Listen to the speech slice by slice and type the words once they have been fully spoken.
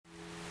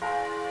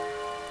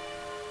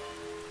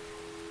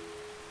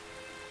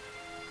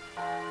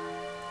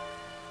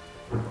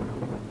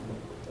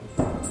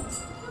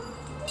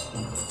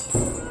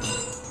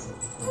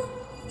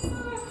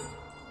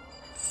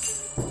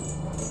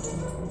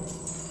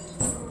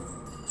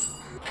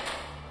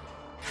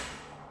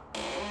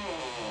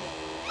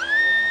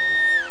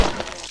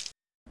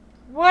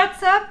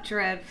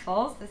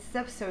Dreadfuls. This is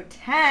episode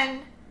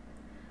 10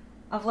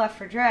 of Left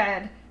for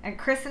Dread, and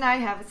Chris and I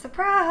have a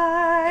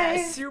surprise.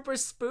 A super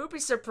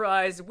spoopy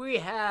surprise. We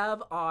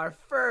have our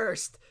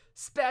first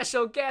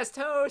special guest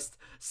host,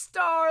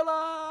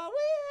 Starla.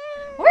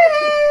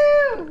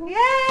 Woo! Woo!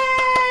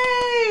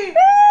 Yay!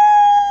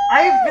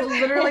 I've been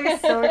literally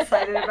so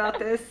excited about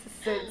this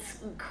since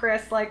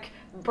Chris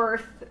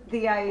birthed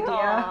the idea.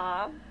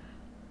 Aww.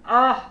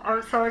 Oh,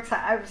 I'm so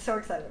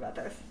excited about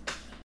this.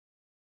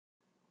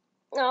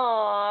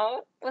 Aww.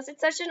 Was it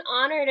such an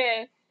honor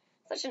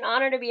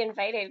to be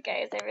invited,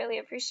 guys. I really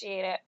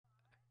appreciate it.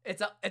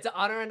 It's an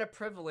honor and a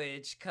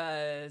privilege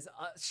because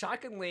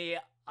shockingly,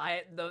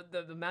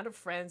 the amount of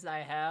friends that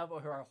I have who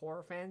are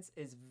horror fans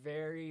is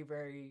very,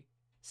 very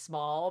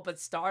small. But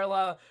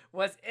Starla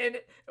was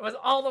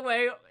all the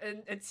way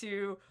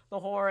into the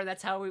horror.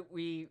 That's how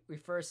we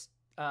first.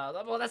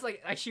 That's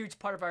like a huge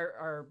part of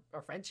our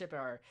friendship,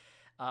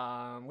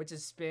 which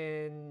has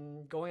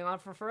been going on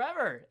for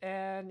forever.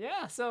 And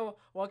yeah, so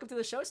welcome to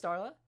the show,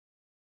 Starla.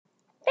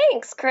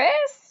 Thanks,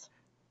 Chris.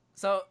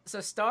 So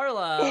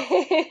Starla,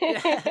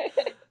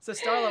 so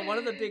Starla, one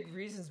of the big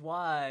reasons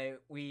why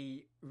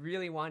we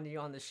really wanted you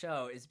on the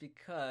show is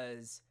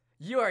because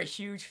you are a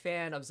huge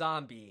fan of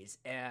zombies,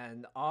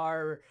 and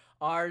our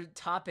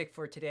topic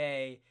for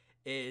today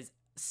is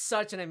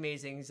such an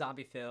amazing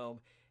zombie film.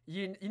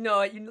 You know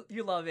it,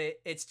 you love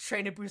it. It's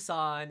Train to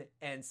Busan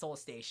and Seoul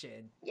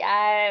Station.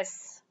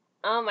 Yes.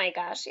 Oh my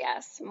gosh,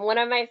 yes. One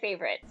of my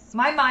favorites.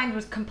 My mind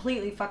was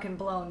completely fucking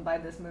blown by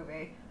this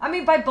movie. I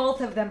mean, by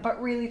both of them,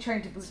 but really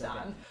Train to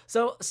Busan.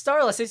 So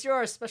Starla, since you're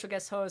our special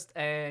guest host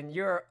and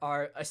you're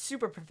a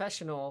super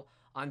professional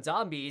on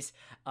zombies,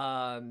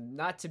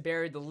 not to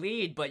bury the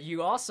lead, but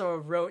you also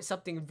wrote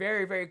something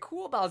very, very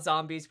cool about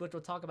zombies, which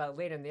we'll talk about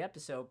later in the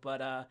episode.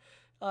 But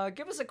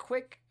give us a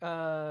quick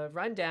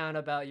rundown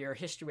about your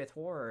history with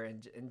horror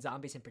and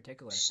zombies in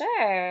particular.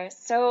 Sure.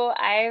 So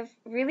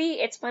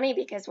it's funny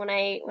because when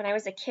I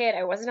was a kid,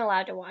 I wasn't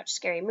allowed to watch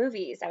scary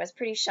movies. I was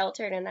pretty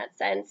sheltered in that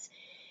sense.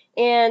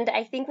 And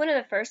I think one of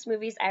the first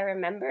movies I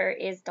remember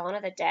is Dawn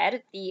of the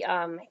Dead, the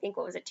I think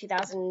what was it,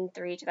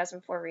 2003,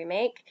 2004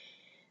 remake.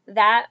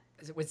 That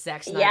is it with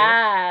Zack Snyder?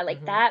 Yeah,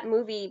 that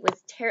movie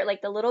was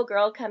the little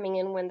girl coming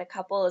in when the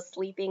couple is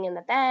sleeping in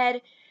the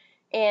bed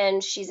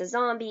and she's a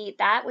zombie.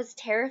 That was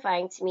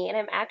terrifying to me, and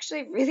I'm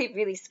actually really,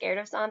 really scared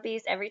of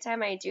zombies. Every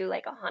time I do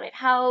a haunted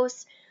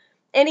house,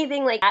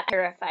 anything like that, I'm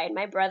terrified.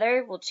 My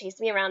brother will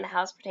chase me around the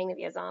house pretending to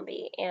be a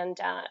zombie, and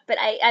but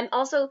I'm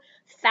also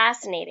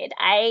fascinated.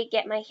 I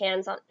get my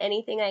hands on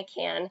anything I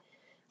can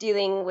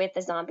dealing with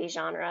the zombie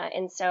genre,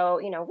 and so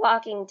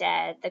Walking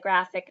Dead, the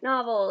graphic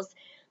novels,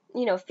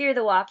 Fear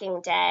the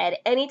Walking Dead,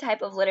 any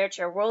type of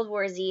literature, World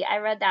War Z. I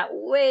read that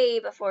way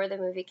before the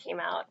movie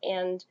came out,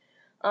 and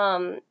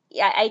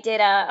I did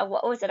a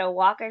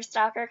Walker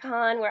Stalker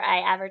Con where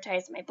I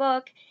advertised my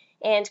book,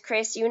 and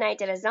Chris, you and I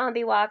did a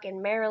zombie walk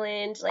in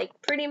Maryland,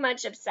 pretty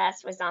much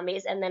obsessed with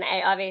zombies. And then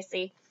I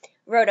obviously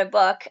wrote a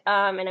book,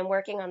 and I'm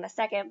working on the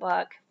second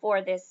book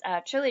for this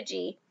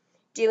trilogy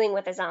dealing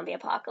with the zombie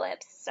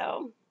apocalypse.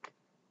 So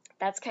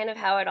that's kind of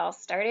how it all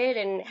started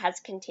and has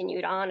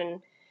continued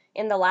on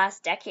in the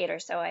last decade or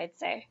so, I'd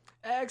say.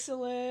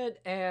 Excellent.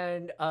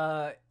 And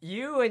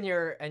you and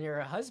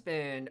your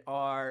husband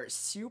are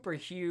super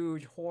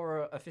huge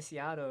horror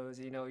aficionados.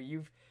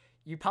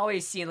 You've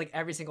probably seen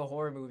every single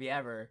horror movie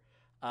ever.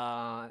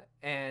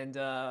 And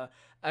a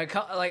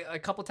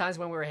couple times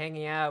when we were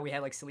hanging out, we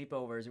had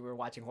sleepovers. We were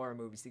watching horror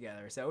movies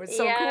together. So it's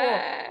so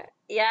cool.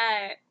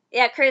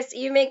 Yeah, Chris,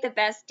 you make the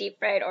best deep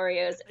fried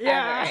Oreos ever,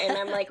 and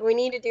I'm we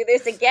need to do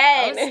this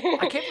again.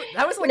 I can't.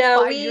 That was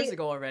 5 years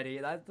ago already.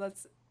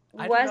 That's.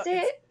 Was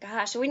it?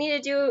 Gosh, we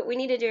need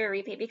to do a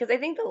repeat because I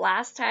think the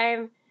last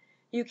time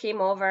you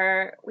came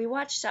over, we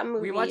watched some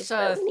movies. We watched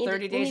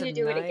 30 Days of Night.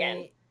 It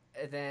again.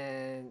 And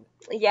then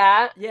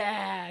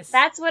yes,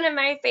 that's one of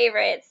my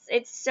favorites.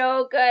 It's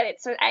so good.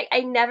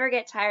 I never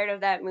get tired of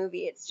that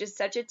movie. It's just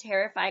such a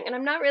terrifying, and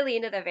I'm not really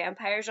into the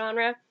vampire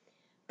genre,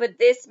 but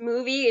this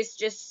movie is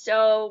just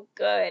so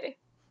good.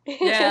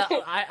 Yeah,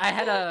 I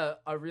had a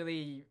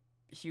really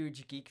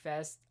huge geek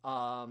fest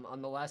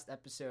on the last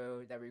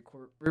episode that we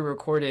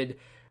recorded.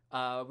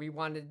 We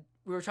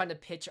were trying to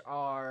pitch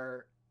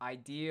our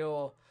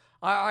ideal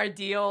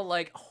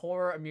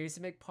horror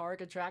amusement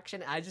park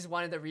attraction. I just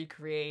wanted to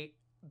recreate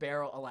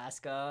Barrow,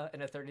 Alaska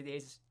in a 30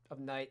 Days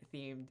of Night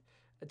themed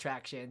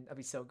attraction. That'd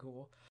be so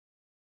cool.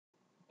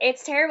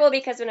 It's terrible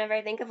because whenever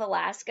I think of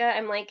Alaska,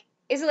 I'm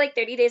is it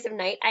 30 Days of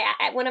Night?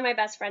 I one of my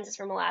best friends is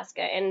from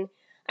Alaska, and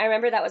I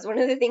remember that was one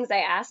of the things I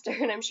asked her,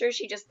 and I'm sure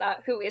she just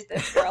thought, who is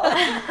this girl?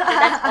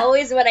 That's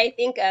always what I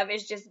think of,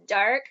 is just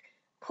dark,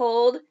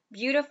 cold,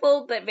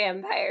 beautiful, but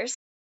vampires.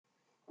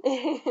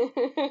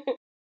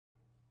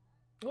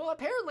 Well,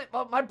 apparently,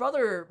 my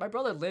brother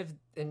lived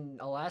in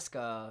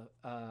Alaska.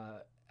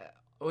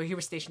 He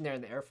was stationed there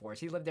in the Air Force.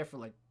 He lived there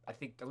for I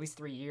think at least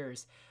 3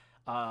 years.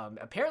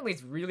 Apparently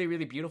it's really,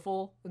 really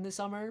beautiful in the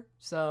summer.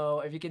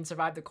 So if you can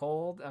survive the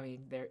cold, I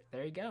mean, there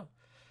you go.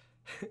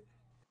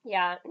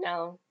 Yeah,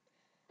 no,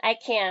 I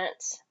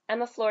can't.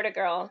 I'm a Florida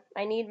girl.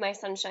 I need my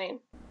sunshine.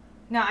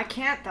 No, I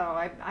can't though.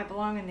 I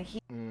belong in the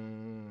heat.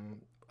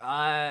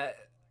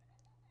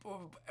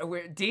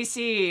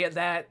 DC,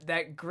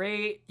 that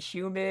great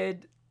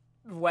humid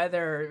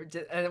weather.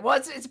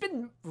 Well, it's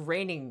been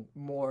raining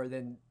more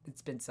than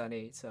it's been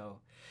sunny, so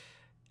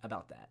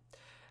about that.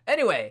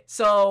 Anyway,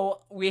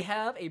 so we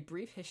have a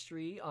brief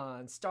history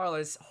on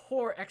Starla's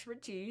horror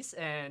expertise,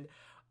 and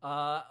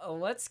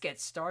let's get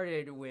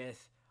started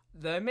with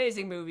the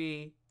amazing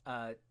movie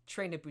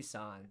Train to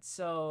Busan.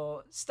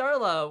 So,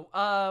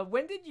 Starla,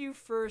 when did you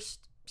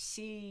first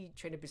see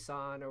Train to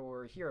Busan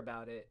or hear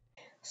about it?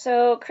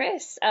 So,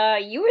 Chris,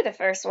 you were the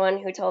first one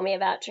who told me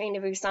about Train to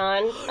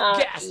Busan.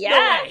 Yes,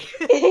 yeah.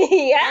 No way.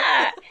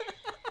 Yeah.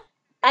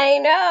 I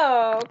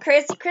know.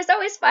 Chris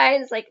always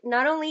finds, like,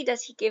 not only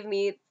does he give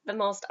me the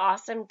most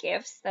awesome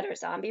gifts that are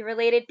zombie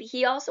related, but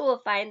he also will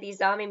find these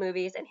zombie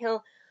movies and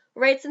he'll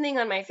write something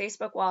on my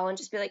Facebook wall and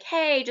just be like,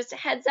 hey, just a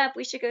heads up,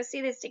 we should go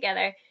see this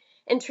together.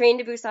 And Train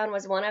to Busan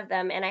was one of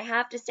them. And I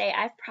have to say,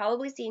 I've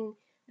probably seen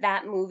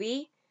that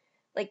movie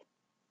like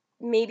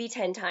maybe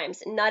 10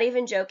 times. Not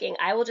even joking.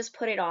 I will just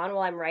put it on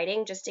while I'm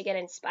writing just to get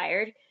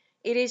inspired.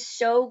 It is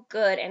so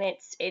good, and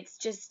it's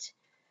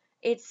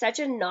such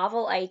a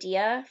novel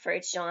idea for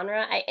its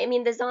genre. I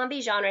mean, the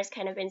zombie genre has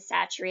kind of been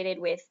saturated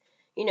with,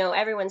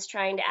 everyone's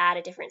trying to add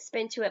a different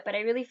spin to it, but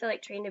I really feel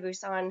like Train to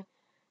Busan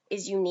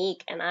is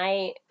unique, and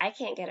I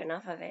can't get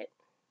enough of it.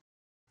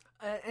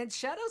 And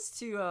shout outs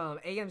to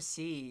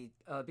AMC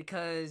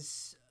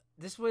because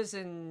this was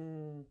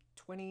in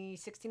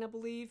 2016, I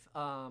believe.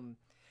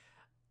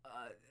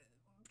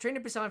 Train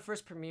to Busan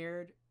first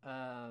premiered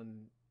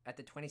at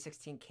the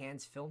 2016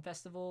 Cannes Film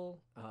Festival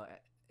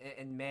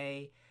in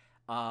May.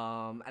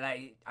 And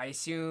I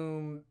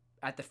assume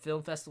at the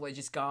film festival it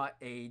just got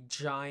a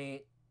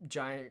giant,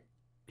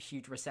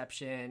 huge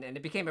reception, and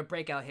it became a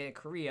breakout hit in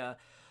Korea.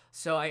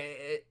 So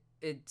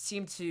it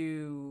seemed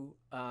to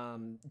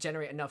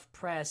generate enough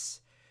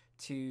press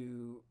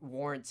to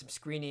warrant some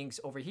screenings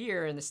over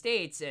here in the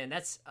States, and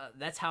that's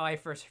how I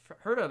first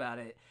heard about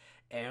it.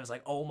 And I was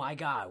like, oh my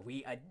god,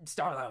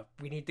 Starla,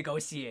 we need to go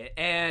see it.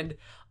 And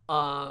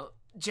for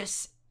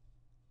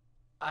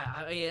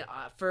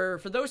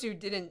those who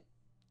didn't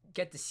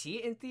get to see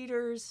it in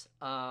theaters,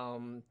 I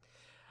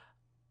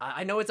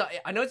know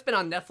it's been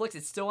on Netflix.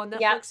 It's still on Netflix,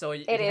 yep, so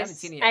if you haven't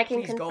seen it yet, I can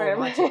please confirm. go and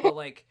watch it. But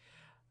like,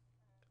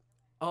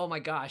 oh my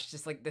gosh,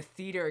 just like the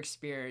theater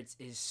experience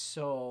is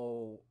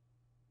so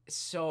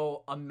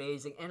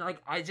amazing. And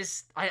like I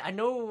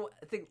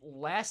think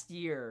last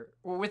year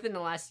or within the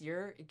last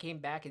year it came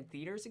back in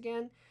theaters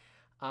again.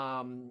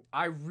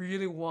 I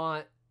really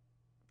want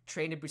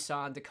Train to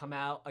Busan to come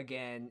out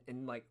again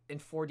in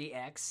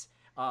 4DX.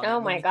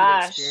 Oh my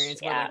gosh.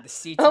 Experience yeah. where, like, the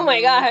seats oh my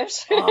move.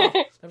 gosh. Oh,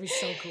 that'd be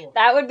so cool.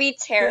 That would be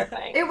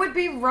terrifying. It would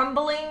be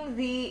rumbling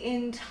the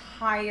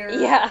entire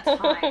Yeah.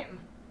 time.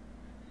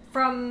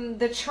 From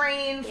the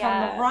train, from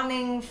Yeah. the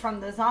running, from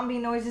the zombie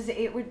noises,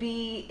 it would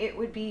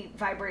be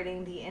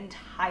vibrating the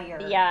entire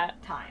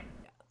time.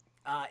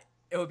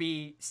 It would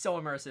be so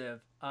immersive.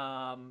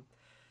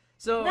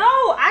 So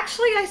No,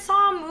 actually, I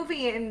saw a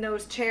movie in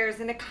those chairs,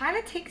 and it kind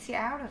of takes you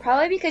out of it.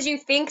 Probably because you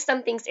think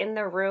something's in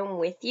the room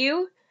with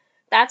you.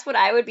 That's what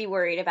I would be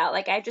worried about.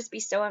 Like, I'd just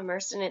be so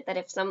immersed in it that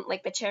if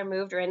the chair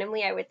moved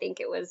randomly, I would think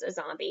it was a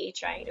zombie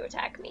trying to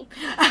attack me.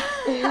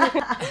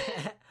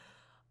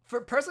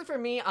 Personally for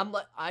me,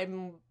 well,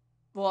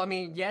 I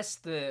mean, yes,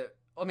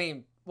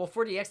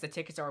 4DX, the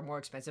tickets are more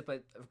expensive,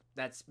 but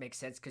that makes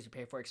sense because you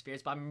pay for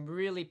experience. But I'm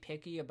really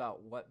picky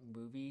about what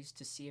movies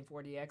to see in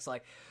 4DX.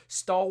 Like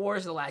Star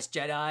Wars: The Last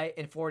Jedi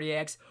in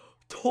 4DX,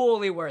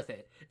 totally worth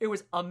it. It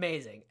was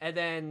amazing. And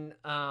then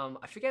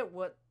I forget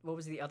what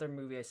was the other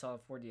movie I saw in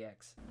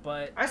 4DX,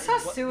 but I saw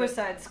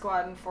Suicide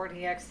Squad in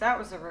 4DX. That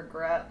was a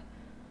regret.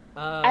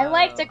 I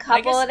liked a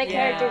couple of the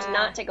characters, yeah.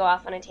 not to go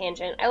off on a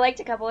tangent. I liked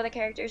a couple of the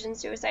characters in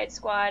Suicide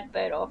Squad,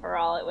 but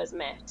overall it was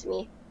meh to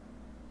me.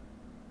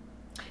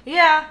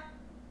 Yeah,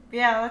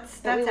 that's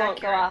But we won't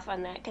accurate. go off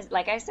on that, because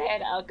like I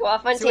said, I'll go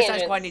off on Suicide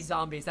tangents. Squad needs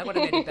zombies. That would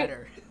have made it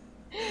better.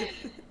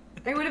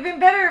 It would have been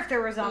better if there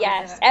were zombies in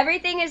Yes, it.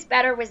 everything is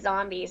better with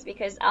zombies,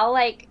 because I'll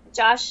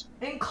Josh.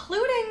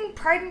 Including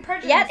Pride and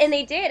Prejudice. Yeah, and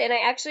they did, and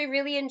I actually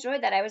really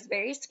enjoyed that. I was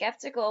very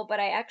skeptical, but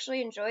I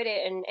actually enjoyed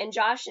it, and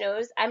Josh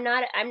knows I'm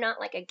not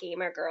like a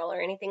gamer girl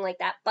or anything like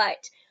that,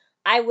 but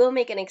I will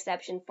make an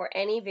exception for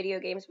any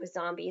video games with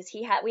zombies.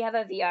 We have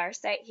a VR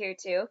set here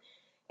too,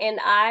 and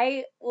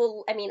I'll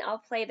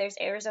play. There's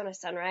Arizona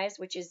Sunrise,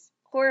 which is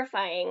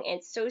horrifying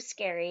and so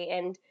scary,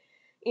 and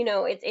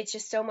it's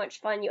just so much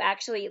fun. You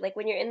actually,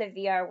 when you're in the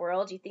VR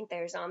world, you think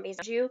there are zombies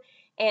around you.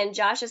 And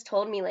Josh has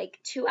told me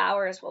 2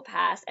 hours will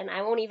pass and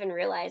I won't even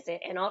realize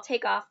it. And I'll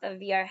take off the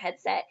VR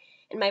headset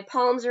and my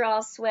palms are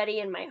all sweaty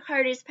and my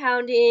heart is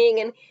pounding.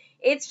 And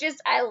it's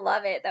just, I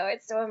love it though.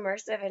 It's so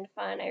immersive and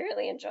fun. I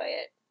really enjoy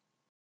it.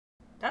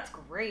 That's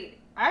great.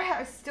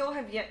 I still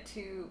have yet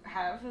to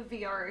have a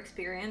VR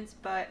experience,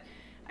 but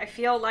I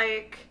feel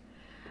like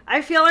a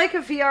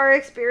VR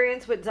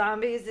experience with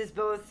zombies is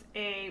both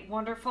a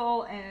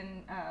wonderful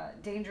and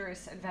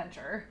dangerous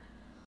adventure.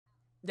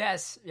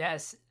 Yes,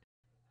 yes.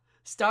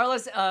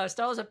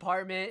 Starla's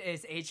apartment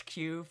is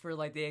HQ for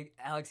like the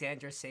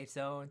Alexandra safe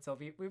zone, so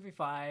we'll be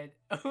fine.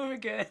 We'll be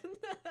good.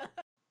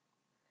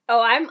 Oh,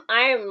 I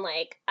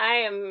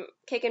am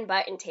kicking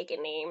butt and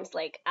taking names.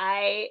 Like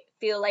I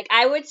feel like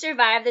I would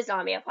survive the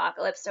zombie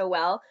apocalypse so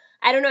well.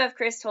 I don't know if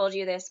Chris told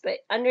you this, but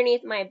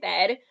underneath my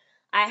bed,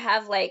 I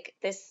have like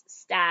this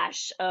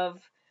stash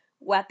of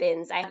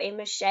weapons. I have a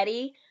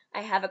machete,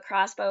 I have a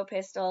crossbow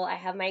pistol, I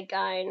have my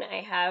gun,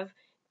 I have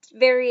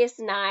various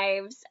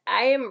knives.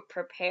 I am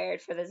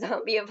prepared for the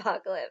zombie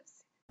apocalypse.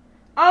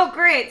 Oh,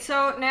 great.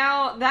 So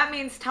now that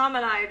means Tom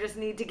and I just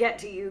need to get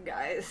to you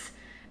guys.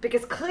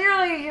 Because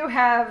clearly you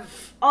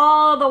have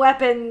all the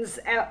weapons,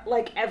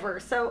 like, ever.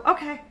 So,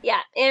 okay. Yeah.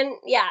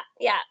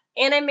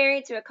 And I'm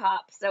married to a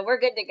cop, so we're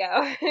good to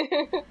go.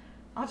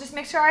 I'll just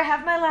make sure I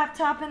have my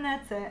laptop and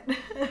that's it.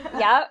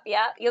 Yep,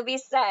 you'll be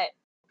set.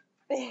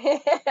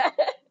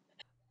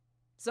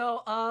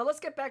 So let's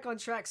get back on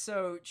track.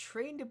 So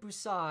Train to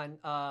Busan,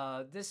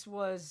 this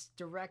was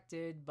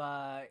directed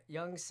by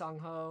Young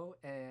Sang-ho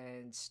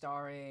and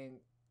starring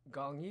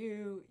Gong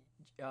Yoo,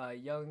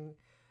 Young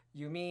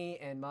Yumi,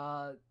 and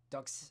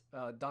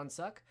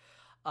Don-suk.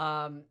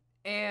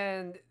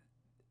 And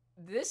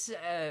this,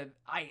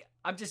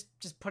 I'm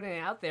just putting it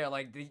out there,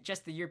 like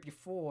just the year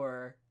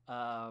before,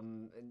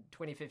 in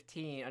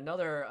 2015,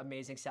 another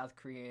amazing South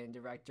Korean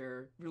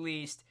director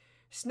released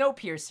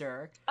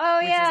Snowpiercer, Oh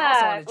which is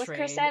also yeah, on a with train,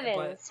 Chris but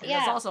Evans. that's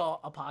Yeah.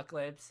 also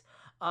apocalypse.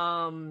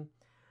 And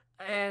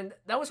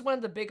that was one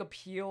of the big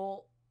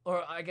appeal,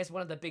 or I guess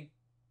one of the big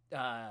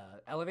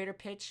elevator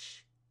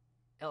pitches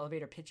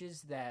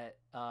that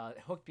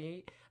hooked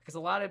me, because a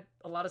lot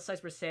of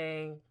sites were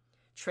saying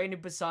Train to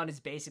Busan is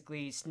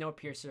basically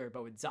Snowpiercer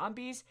but with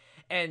zombies,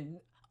 and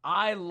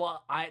I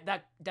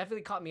that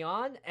definitely caught me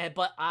on,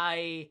 but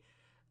I'm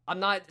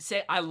not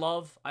saying I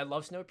love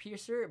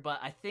Snowpiercer, but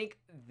I think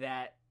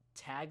that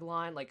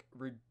tagline like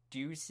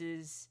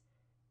reduces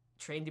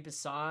Train to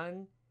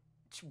Busan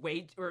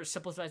way, or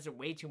simplifies it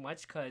way too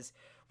much, because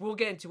we'll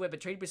get into it, but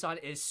Train to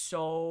Busan is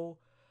so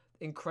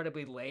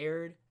incredibly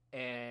layered,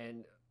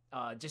 and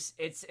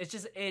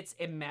it's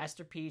a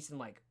masterpiece in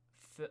like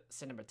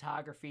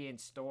cinematography and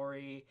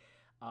story,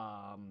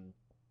 and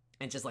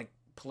just like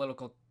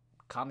political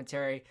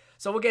commentary.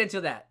 So we'll get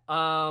into that.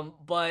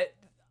 But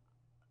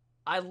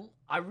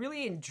I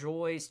really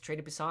enjoy Train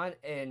to Busan,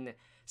 and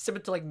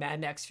similar to like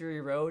Mad Max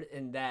Fury Road,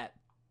 in that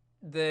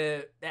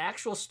the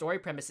actual story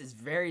premise is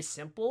very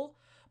simple,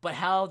 but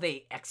how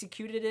they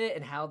executed it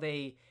and how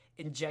they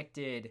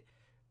injected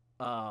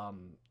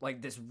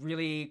like this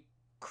really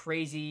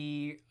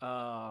crazy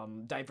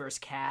diverse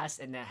cast,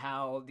 and that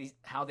how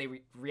they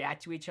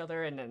react to each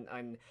other,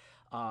 and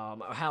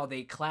how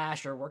they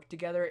clash or work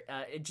together,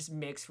 it just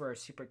makes for a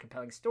super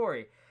compelling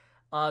story.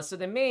 So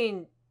the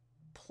main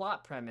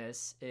plot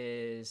premise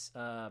is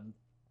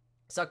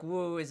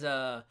Suk-woo is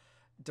a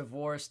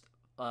divorced,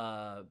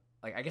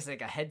 like I guess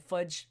like a head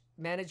fudge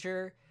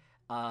manager,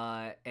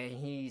 and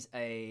he's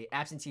a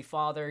absentee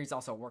father. He's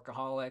also a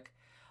workaholic,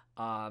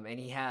 and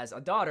he has a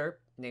daughter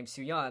named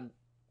Suyeon.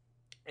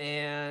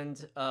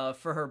 And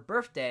for her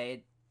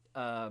birthday,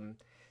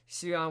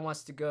 Suyeon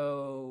wants to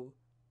go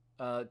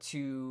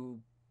to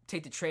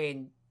take the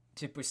train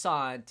to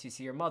Busan to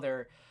see her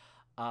mother,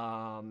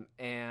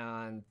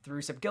 and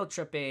through some guilt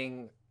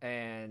tripping,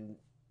 and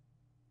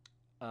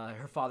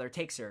her father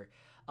takes her.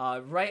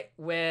 Right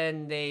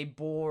when they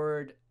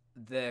board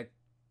the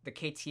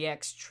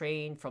KTX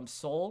train from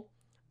Seoul,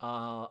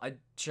 a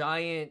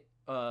giant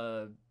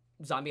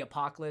zombie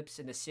apocalypse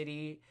in the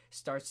city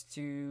starts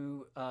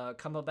to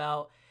come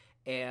about,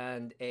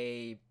 and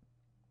a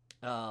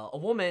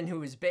woman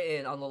who is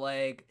bitten on the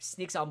leg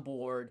sneaks on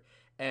board,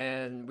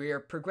 and we are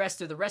progressed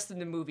through the rest of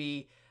the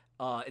movie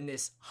in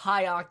this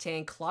high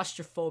octane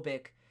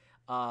claustrophobic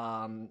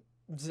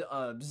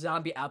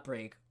zombie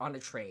outbreak on a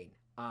train.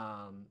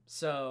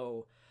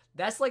 So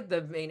that's like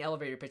the main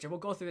elevator picture. We'll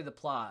go through the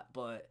plot,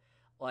 but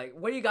like,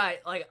 what do you guys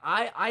like?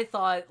 I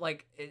thought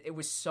like it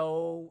was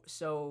so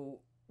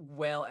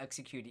well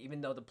executed,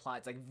 even though the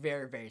plot's like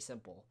very, very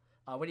simple.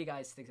 What do you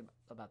guys think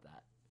about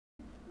that?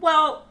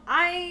 Well,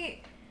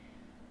 I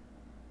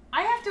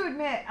have to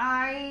admit,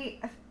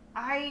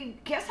 I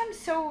guess I'm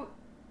so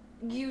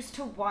used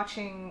to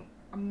watching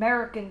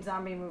American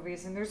zombie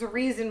movies, and there's a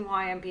reason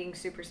why I'm being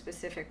super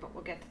specific, but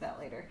we'll get to that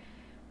later.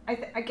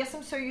 I guess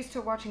I'm so used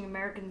to watching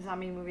American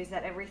zombie movies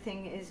that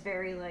everything is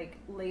very like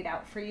laid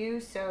out for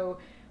you. So,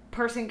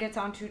 person gets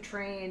onto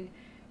train,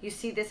 you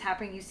see this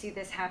happen,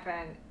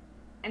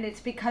 and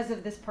it's because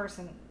of this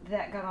person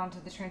that got onto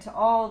the train. So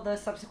all the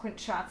subsequent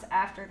shots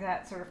after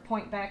that sort of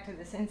point back to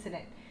this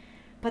incident.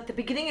 But the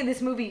beginning of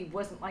this movie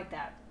wasn't like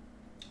that.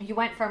 You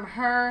went from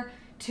her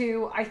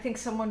to, I think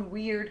someone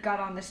weird got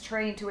on this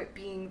train, to it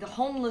being the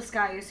homeless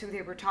guy is who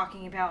they were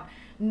talking about,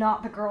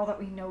 not the girl that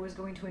we know is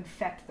going to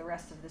infect the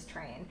rest of this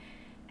train.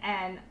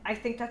 And I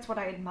think that's what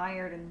I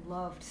admired and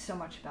loved so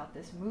much about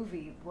this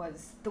movie,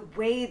 was the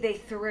way they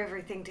threw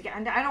everything together.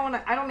 And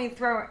I don't mean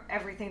throw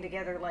everything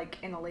together like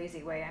in a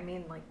lazy way. I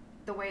mean like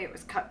the way it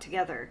was cut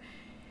together.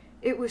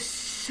 It was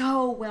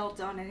so well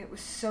done and it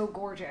was so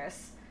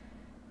gorgeous.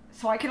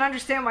 So I can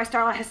understand why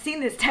Starla has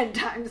seen this 10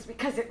 times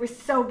because it was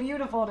so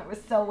beautiful and it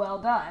was so well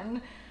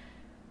done.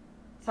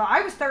 So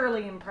I was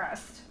thoroughly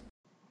impressed.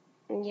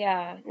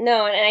 Yeah,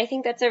 no, and I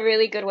think that's a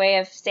really good way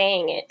of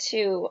saying it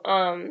too.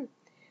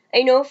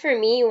 I know for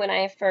me, when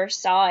I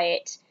first saw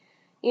it,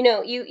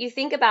 you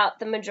think about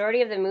the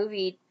majority of the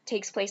movie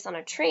takes place on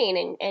a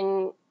train,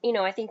 and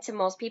I think to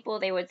most people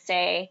they would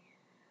say,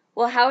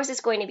 well, how is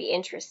this going to be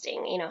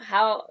interesting?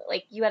 How,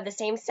 like, you have the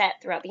same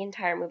set throughout the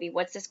entire movie.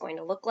 What's this going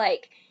to look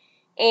like?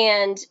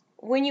 And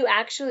when you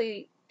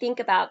actually think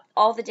about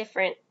all the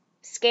different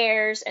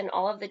scares and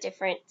all of the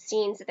different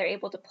scenes that they're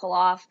able to pull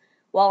off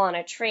while on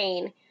a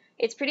train,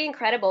 it's pretty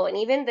incredible. And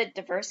even the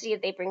diversity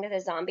that they bring to the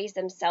zombies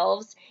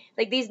themselves,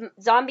 like these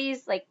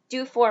zombies like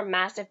do form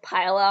massive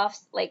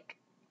pile-offs, like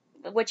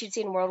what you'd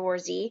see in World War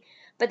Z.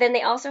 But then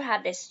they also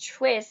have this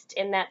twist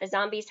in that the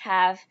zombies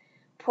have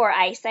poor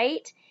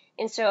eyesight.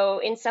 And so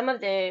in some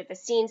of the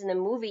scenes in the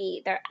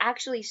movie, they're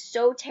actually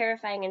so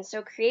terrifying and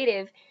so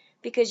creative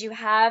because you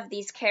have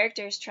these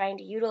characters trying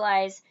to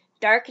utilize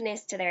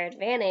darkness to their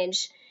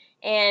advantage.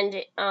 And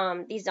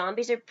these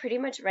zombies are pretty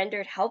much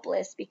rendered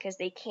helpless because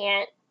they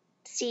can't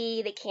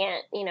see, they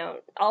can't,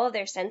 all of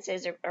their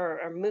senses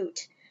are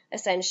moot,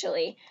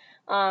 essentially.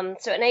 And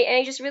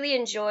I just really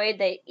enjoyed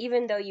that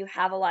even though you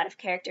have a lot of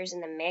characters in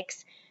the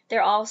mix,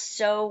 they're all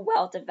so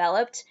well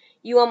developed.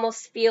 You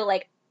almost feel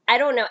like, I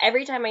don't know,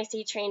 every time I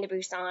see Train to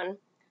Busan,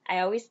 I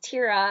always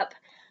tear up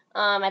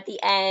at the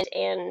end,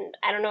 and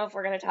I don't know if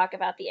we're going to talk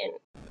about the end.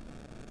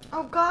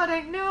 Oh God,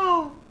 I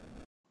know.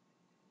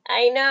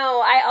 I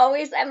know.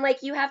 I'm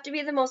like, you have to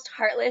be the most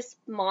heartless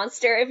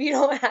monster if you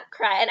don't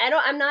cry. And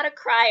I'm not a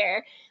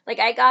crier. Like,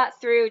 I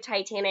got through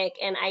Titanic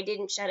and I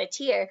didn't shed a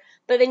tear.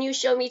 But then you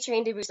show me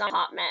Train to Busan,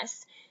 hot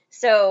mess.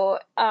 So,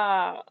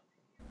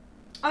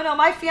 Oh no,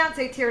 my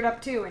fiance teared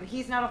up too, and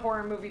he's not a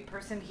horror movie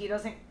person. He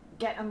doesn't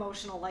get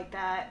emotional like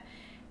that.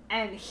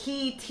 And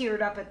he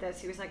teared up at this.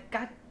 He was like,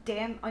 God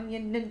damn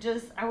onion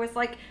ninjas. I was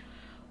like,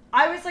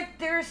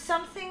 there's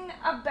something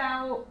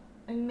about,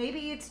 and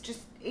maybe it's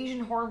just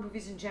Asian horror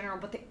movies in general,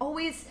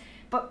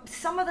 but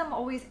some of them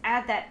always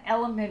add that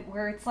element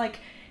where it's like,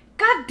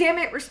 God damn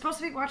it, we're supposed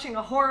to be watching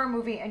a horror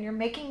movie and you're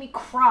making me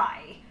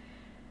cry.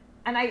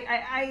 And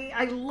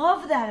I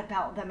love that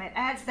about them. It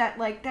adds that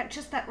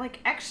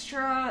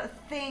extra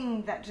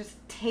thing that just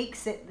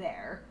takes it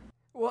there.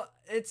 Well,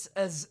 it's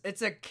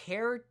a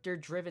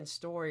character-driven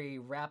story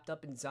wrapped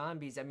up in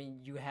zombies.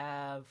 You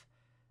have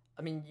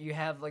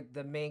like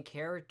the main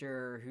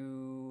character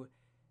who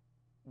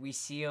we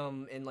see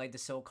him in like the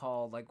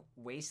so-called like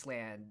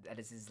wasteland that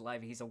is his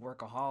life. He's a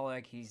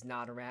workaholic. He's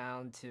not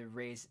around to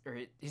raise, or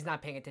he's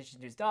not paying attention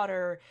to his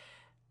daughter.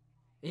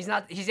 He's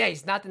not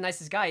the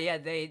nicest guy. Yeah,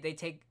 they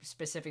take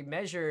specific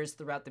measures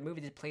throughout the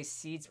movie to place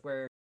seeds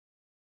where.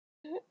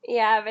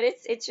 Yeah, but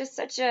it's just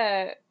such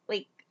a,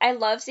 like, I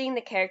love seeing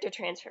the character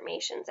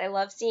transformations. I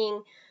love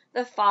seeing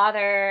the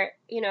father,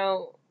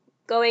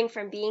 going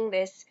from being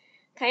this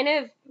kind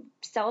of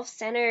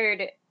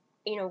self-centered,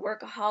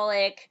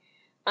 workaholic,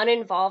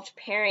 uninvolved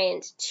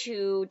parent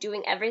to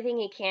doing everything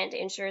he can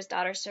to ensure his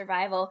daughter's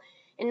survival,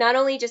 and not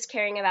only just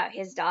caring about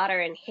his daughter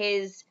and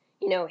his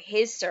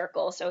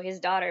circle, so his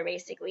daughter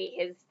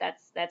basically,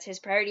 that's his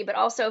priority, but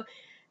also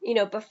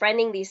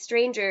befriending these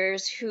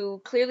strangers who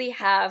clearly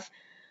have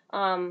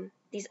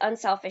these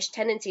unselfish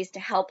tendencies to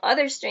help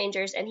other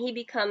strangers, and he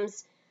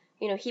becomes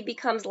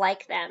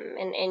like them,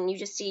 and you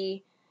just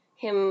see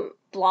him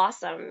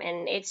blossom,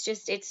 and it's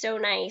so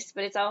nice,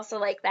 but it's also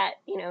like that,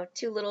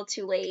 too little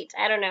too late.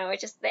 I don't know, it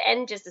just, the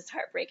end just is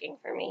heartbreaking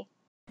for me.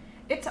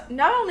 It's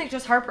not only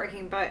just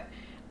heartbreaking, but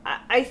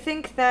I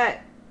think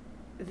that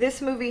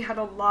this movie had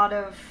a lot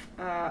of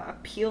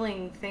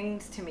appealing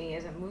things to me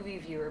as a movie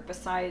viewer,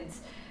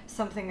 besides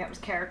something that was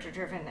character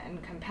driven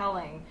and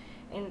compelling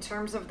in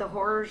terms of the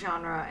horror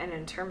genre and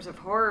in terms of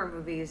horror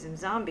movies and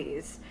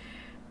zombies.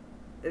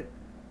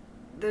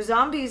 The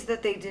zombies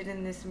that they did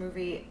in this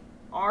movie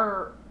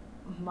are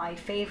my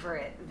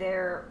favorite.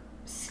 They're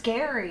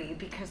scary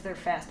because they're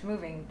fast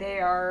moving. They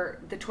are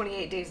the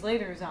 28 Days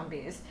Later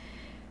zombies.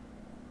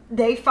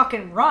 They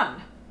fucking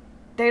run.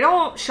 They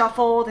don't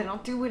shuffle, they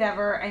don't do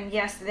whatever, and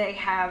yes, they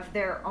have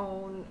their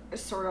own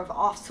sort of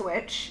off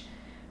switch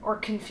or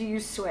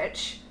confused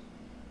switch,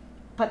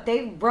 but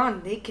they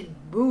run, they can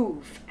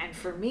move, and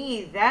for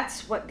me,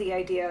 that's what the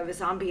idea of a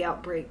zombie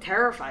outbreak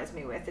terrifies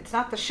me with. It's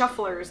not the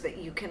shufflers that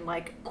you can,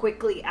 like,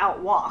 quickly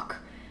outwalk.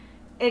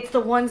 It's the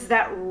ones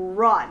that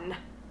run.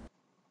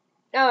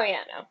 Oh,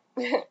 yeah,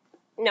 no.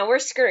 No, we're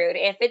screwed.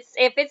 If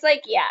it's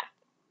like, yeah,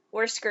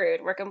 we're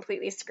screwed. We're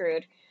completely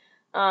screwed.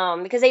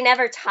 Because they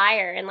never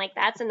tire, and like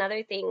that's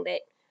another thing that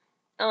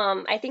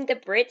I think the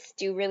Brits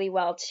do really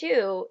well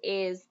too,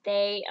 is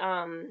they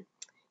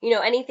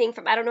anything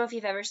from, I don't know if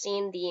you've ever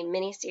seen the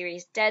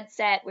miniseries Dead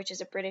Set, which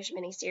is a British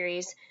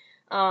miniseries,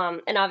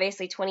 and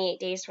obviously 28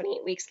 Days,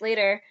 28 Weeks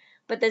Later,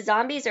 but the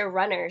zombies are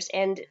runners,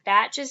 and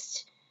that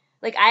just,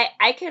 like,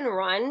 I can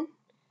run,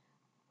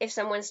 if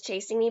someone's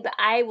chasing me, but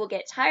I will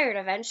get tired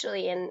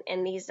eventually,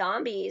 and these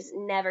zombies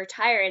never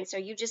tire. And so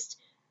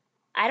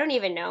I don't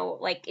even know,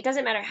 like, it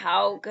doesn't matter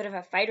how good of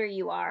a fighter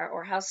you are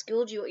or how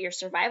skilled your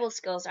survival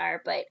skills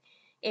are, but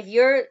if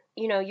your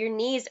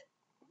knees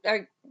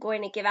are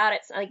going to give out,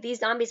 it's like these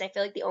zombies, I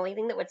feel like the only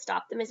thing that would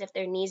stop them is if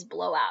their knees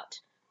blow out.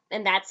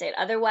 And that's it.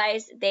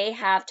 Otherwise, they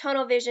have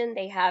tunnel vision,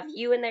 they have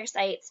you in their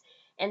sights,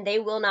 and they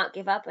will not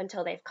give up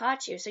until they've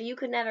caught you. So you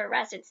could never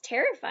rest. It's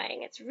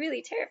terrifying. It's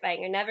really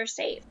terrifying. You're never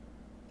safe.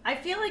 I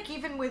feel like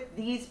even with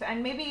these,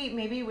 and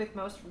maybe with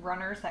most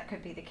runners that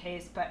could be the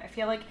case, but I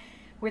feel like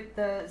with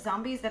the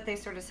zombies that they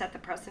sort of set the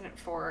precedent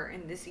for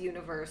in this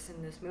universe,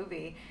 in this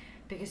movie,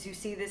 because you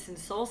see this in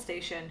Soul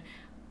Station,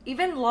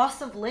 even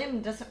loss of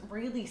limb doesn't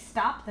really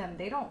stop them.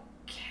 They don't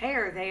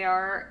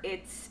care.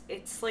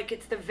 It's like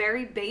it's the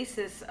very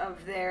basis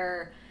of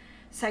their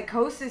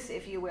psychosis,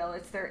 if you will.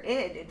 It's their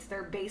id. It's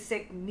their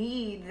basic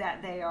need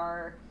that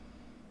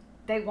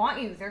they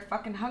want you. They're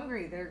fucking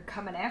hungry. They're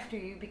coming after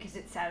you because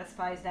it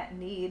satisfies that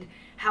need,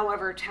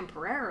 however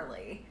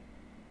temporarily.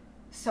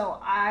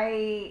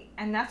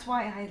 And that's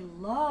why I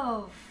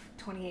love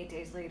 28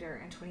 Days Later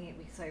and 28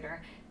 Weeks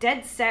Later.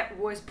 Dead Set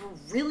was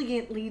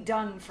brilliantly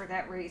done for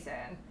that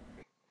reason.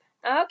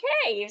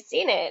 Okay, you've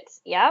seen it.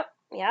 Yep.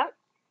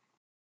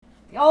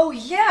 Oh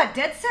yeah,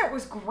 Dead Set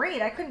was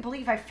great. I couldn't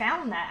believe I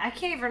found that. I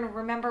can't even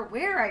remember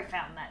where I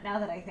found that now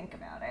that I think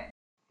about it.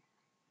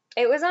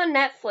 It was on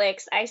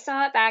Netflix. I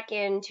saw it back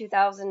in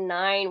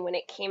 2009 when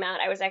it came out.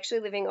 I was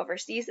actually living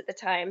overseas at the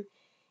time.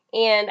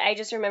 And I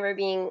just remember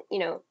being,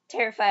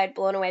 terrified,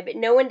 blown away. But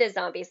no one does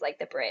zombies like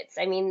the Brits.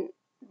 I mean,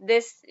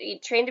 this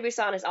Train to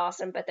Busan is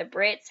awesome, but the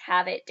Brits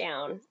have it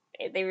down.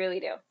 They really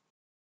do.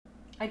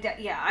 I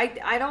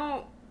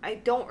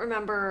don't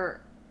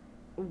remember.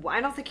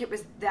 I don't think it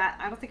was that.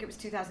 I don't think it was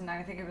 2009.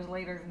 I think it was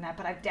later than that.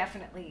 But I've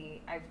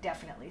definitely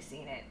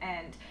seen it.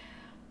 And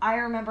I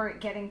remember it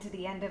getting to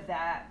the end of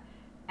that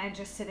and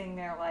just sitting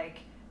there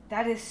like,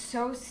 that is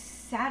so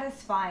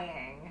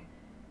satisfying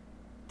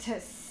to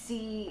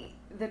see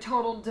the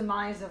total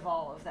demise of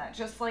all of that.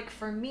 Just like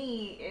for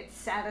me, it's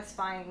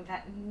satisfying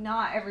that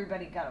not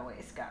everybody got away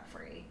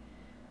scot-free.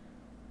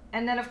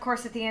 And then, of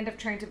course, at the end of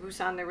Train to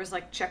Busan, there was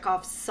like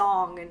Chekhov's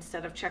song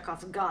instead of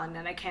Chekhov's gun,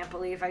 and I can't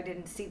believe I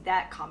didn't see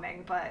that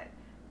coming, but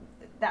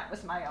that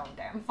was my own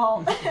damn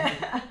fault.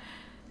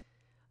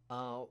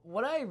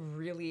 What I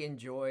really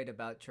enjoyed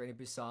about Train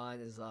to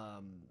Busan is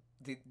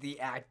the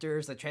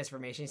actors, the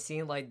transformation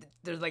scene. Like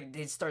they're like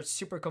they start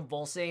super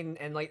convulsing,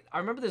 and like I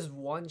remember there's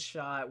one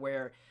shot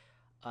where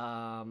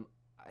I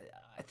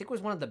think it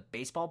was one of the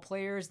baseball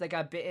players that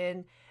got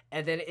bitten,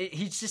 and then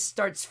he just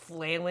starts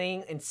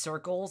flailing in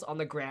circles on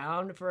the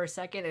ground for a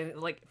second, and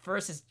like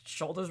first his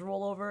shoulders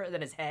roll over, and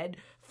then his head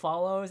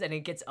follows, and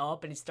he gets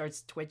up and he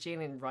starts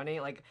twitching and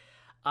running. Like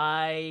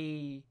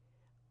I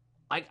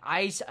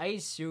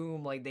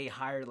assume like they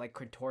hired like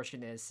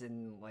contortionists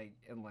and like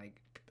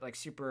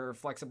super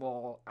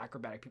flexible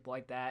acrobatic people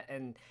like that,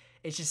 and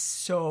it's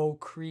just so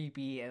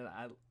creepy. And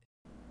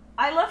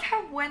I love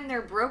how when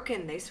they're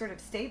broken, they sort of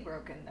stay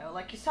broken, though.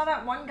 Like, you saw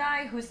that one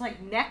guy whose, like,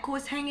 neck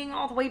was hanging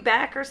all the way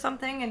back or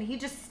something, and he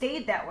just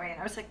stayed that way. And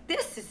I was like,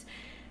 this is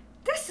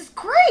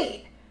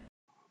great!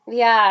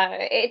 Yeah,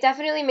 it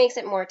definitely makes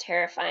it more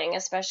terrifying,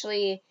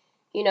 especially,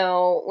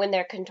 when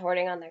they're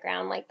contorting on the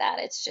ground like that.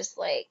 It's just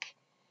like,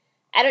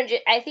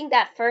 I think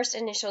that first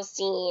initial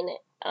scene,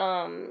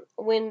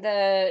 when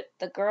the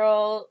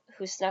girl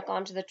who snuck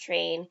onto the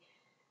train,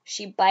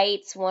 she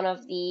bites one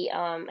of the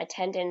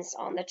attendants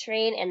on the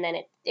train, and then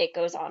it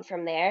goes on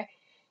from there.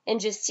 And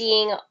just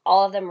seeing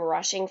all of them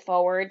rushing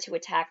forward to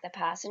attack the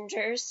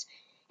passengers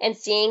and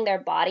seeing their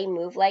body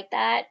move like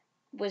that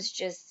was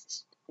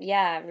just,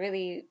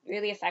 really,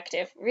 really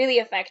effective. Really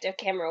effective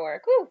camera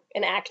work. Woo!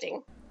 And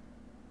acting.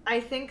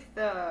 I think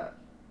the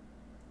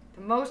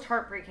most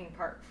heartbreaking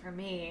part for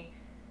me,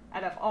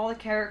 out of all the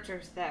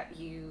characters that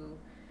you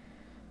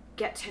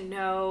get to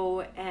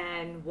know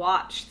and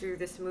watch through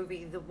this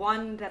movie, the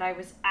one that I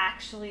was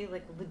actually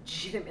like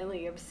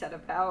legitimately upset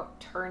about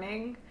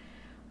turning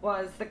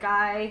was the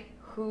guy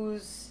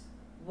whose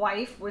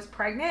wife was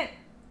pregnant.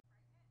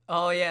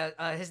 Oh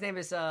yeah, his name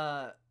is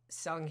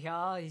Sung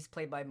Hya. He's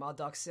played by Ma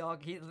Duk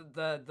Seok. He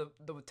the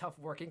tough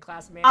working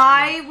class man.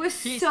 I was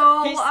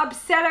so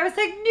upset. I was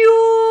like,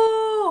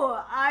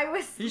 no.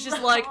 He's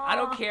just like, I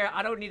don't care.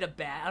 I don't need a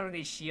bat. I don't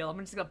need a shield. I'm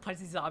just gonna punch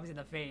these zombies in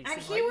the face.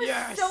 And he was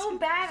so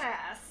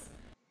badass.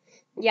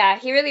 Yeah,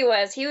 he really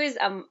was. He was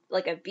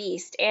like a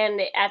beast. And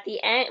at the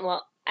end,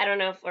 well, I don't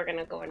know if we're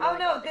gonna go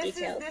into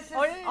details. This is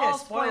all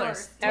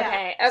spoilers.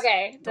 Okay, yeah.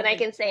 Okay, then I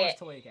can say it.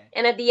 Totally okay.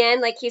 And at the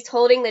end, like he's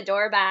holding the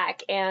door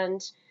back,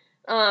 and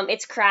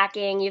it's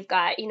cracking. You've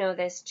got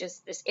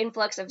this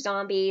influx of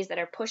zombies that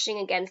are pushing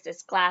against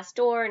this glass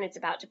door, and it's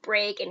about to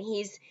break. And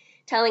he's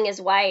telling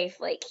his wife,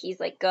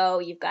 he's like, "Go,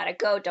 you've got to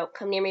go. Don't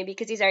come near me,"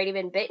 because he's already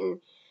been bitten.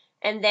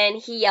 And then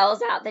he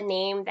yells out the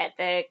name that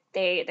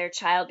their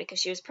child, because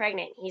she was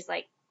pregnant. He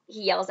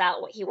yells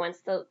out what he wants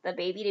the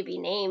baby to be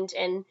named,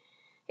 and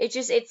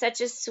it's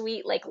such a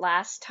sweet like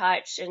last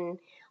touch. And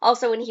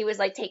also when he was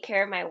like, take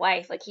care of my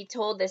wife, like he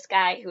told this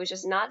guy who was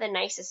just not the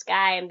nicest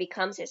guy and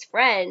becomes his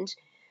friend,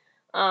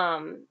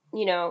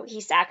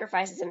 he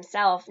sacrifices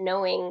himself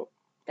knowing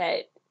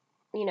that,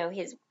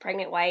 his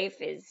pregnant wife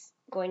is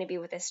going to be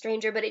with a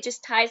stranger. But it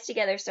just ties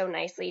together so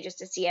nicely just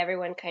to see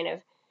everyone kind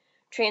of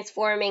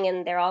transforming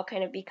and they're all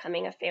kind of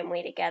becoming a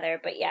family together.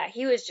 But yeah,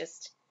 he was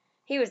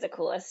the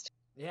coolest.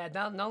 Yeah,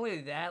 not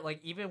only that, like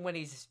even when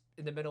he's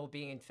in the middle of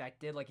being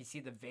infected, like you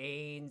see the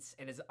veins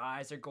and his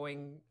eyes are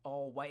going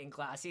all white and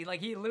glassy. Like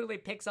he literally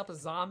picks up a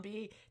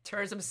zombie,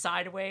 turns him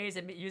sideways,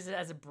 and uses it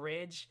as a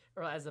bridge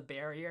or as a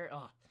barrier.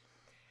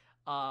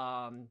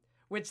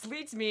 Which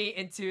leads me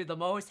into the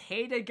most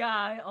hated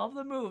guy of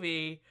the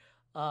movie,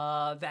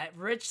 that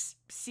rich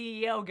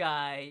CEO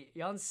guy,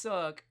 Young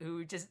Suk,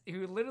 who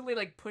literally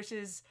like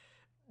pushes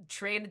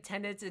train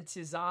attendants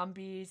into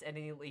zombies, and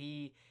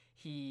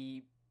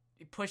he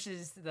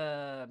pushes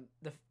the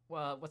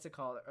what's it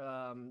called?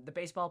 The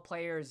baseball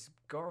player's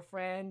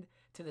girlfriend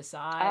to the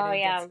side. Oh, and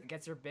yeah.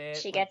 gets her bit.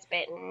 She gets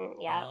bitten.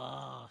 Yeah.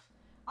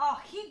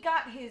 Oh, he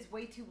got his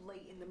way too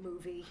late in the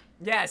movie.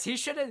 Yes, he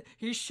should have.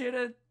 He should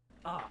have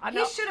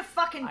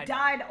fucking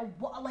died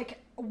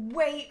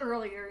way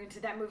earlier into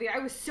that movie. I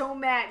was so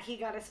mad he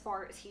got as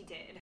far as he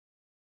did.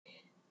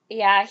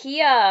 Yeah,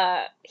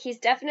 he's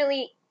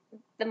definitely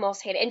the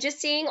most hated. And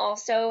just seeing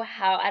also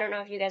how, I don't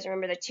know if you guys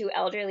remember the two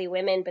elderly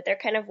women, but they're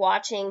kind of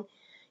watching,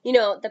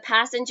 the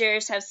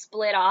passengers have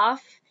split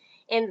off,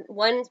 and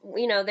one,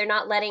 they're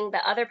not letting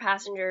the other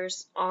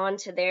passengers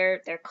onto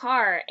their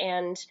car,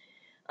 and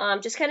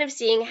just kind of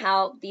seeing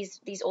how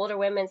these older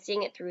women,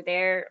 seeing it through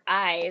their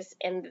eyes,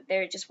 and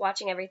they're just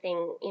watching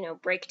everything,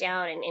 break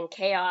down in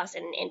chaos,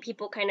 and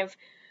people kind of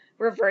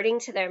reverting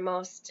to their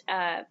most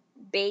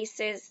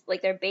bases,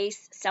 like their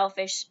base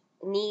selfish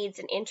needs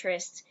and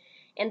interests.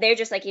 And they're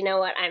just like, you know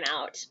what, I'm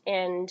out.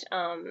 And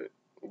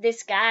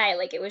this guy,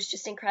 like, it was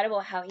just incredible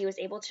how he was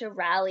able to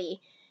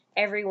rally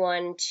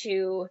everyone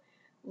to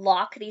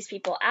lock these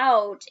people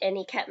out, and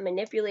he kept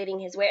manipulating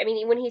his way. I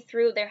mean, when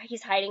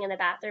he's hiding in the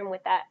bathroom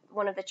with that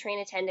one of the train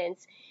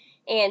attendants,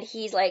 and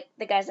he's like,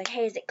 the guy's like,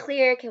 hey, is it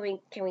clear? Can we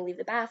leave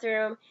the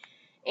bathroom?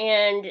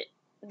 And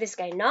this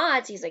guy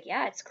nods. He's like,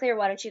 yeah, it's clear.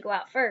 Why don't you go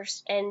out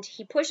first? And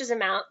he pushes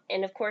him out,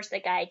 and of course the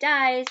guy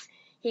dies.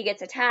 He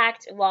gets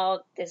attacked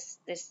while this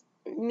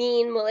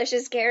mean,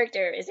 malicious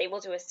character is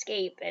able to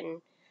escape.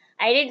 And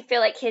I didn't feel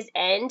like his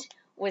end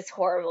was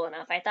horrible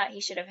enough. I thought he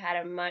should have had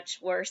a much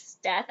worse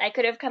death. I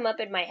could have come up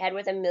in my head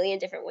with a million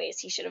different ways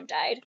he should have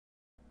died.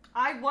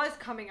 I was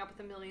coming up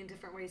with a million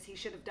different ways he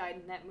should have died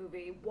in that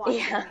movie,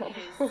 watching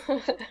his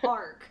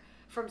arc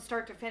from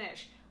start to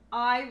finish.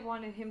 I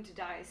wanted him to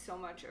die so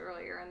much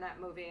earlier in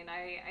that movie, and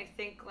I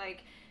think,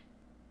 like,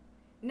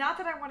 not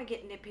that I want to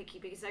get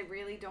nitpicky, because I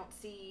really don't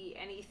see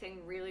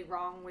anything really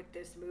wrong with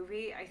this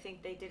movie. I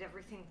think they did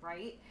everything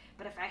right,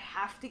 but if I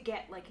have to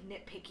get, like,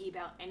 nitpicky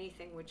about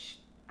anything, which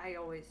I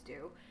always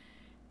do,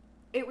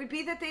 it would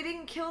be that they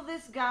didn't kill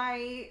this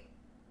guy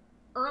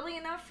early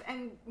enough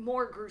and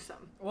more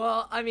gruesome.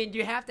 Well, I mean,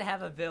 you have to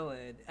have a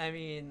villain. I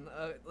mean,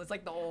 it's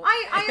like the old...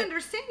 I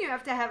understand you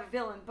have to have a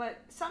villain, but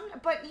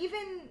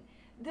even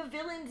the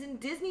villains in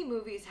Disney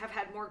movies have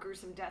had more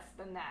gruesome deaths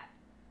than that.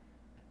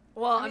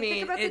 Well, I mean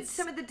think about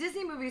some of the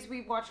Disney movies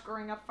we watched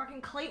growing up.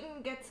 Fucking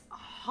Clayton gets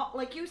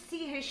like, you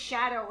see his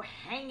shadow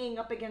hanging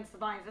up against the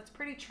vines. That's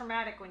pretty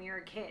traumatic when you're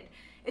a kid.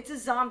 It's a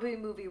zombie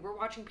movie. We're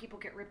watching people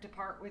get ripped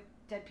apart with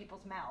dead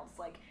people's mouths.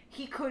 Like,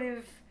 he could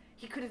have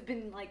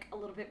been, like, a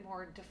little bit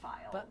more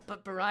defiled.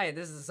 But Ryan,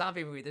 this is a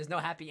zombie movie. There's no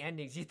happy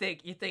endings. You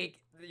think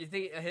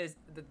his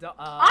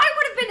I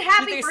would have been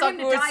happy for him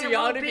to die a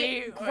little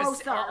bit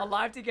closer.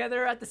 Alive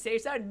together at the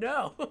safe side?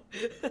 No.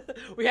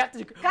 we have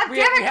to. God we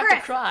damn it, have Chris!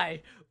 to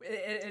cry.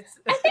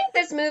 I think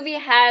this movie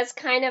has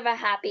kind of a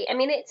happy. I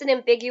mean, it's an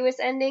ambiguous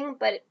ending,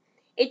 but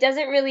it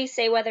doesn't really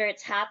say whether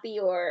it's happy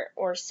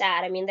or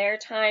sad. I mean, there are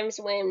times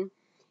when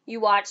you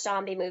watch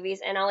zombie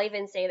movies, and I'll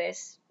even say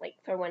this, like,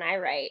 for when I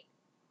write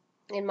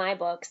in my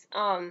books,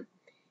 the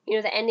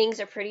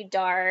endings are pretty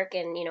dark,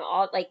 and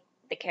all, like,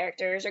 the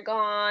characters are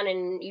gone,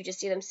 and you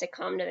just see them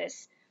succumb to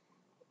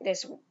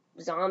this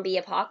zombie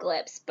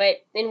apocalypse.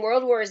 But in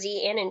World War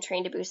Z and in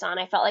Train to Busan,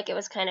 I felt like it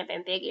was kind of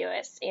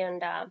ambiguous,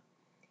 and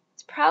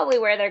it's probably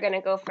where they're going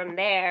to go from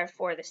there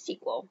for the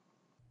sequel.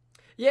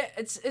 Yeah,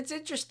 it's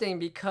interesting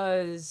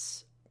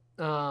because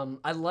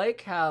I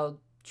like how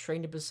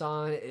Train to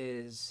Busan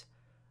is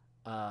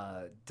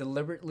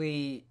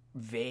deliberately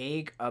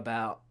vague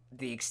about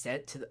the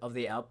extent of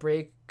the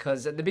outbreak,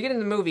 because at the beginning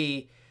of the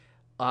movie,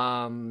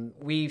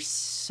 we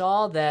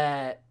saw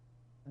that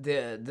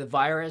the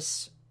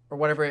virus or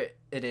whatever it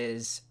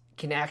is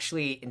can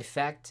actually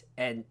infect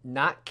and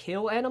not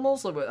kill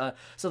animals.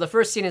 So the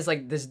first scene is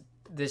like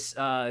this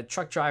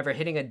truck driver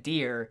hitting a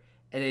deer,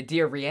 and the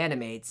deer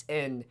reanimates.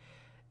 And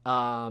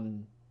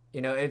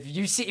if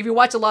you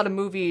watch a lot of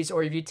movies,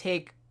 or if you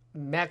take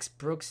Max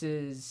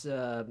Brooks's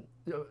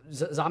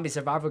zombie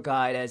survival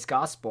guide as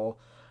gospel,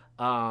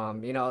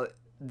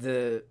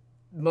 the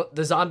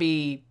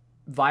zombie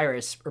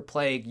virus or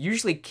plague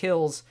usually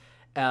kills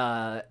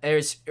or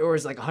is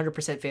like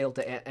 100% fatal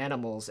to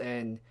animals.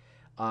 And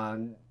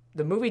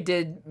the movie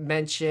did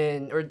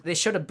mention, or they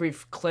showed a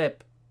brief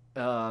clip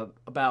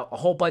about a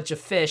whole bunch of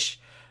fish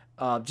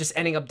just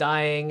ending up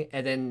dying,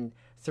 and then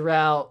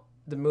throughout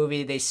the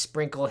movie they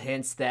sprinkle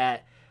hints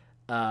that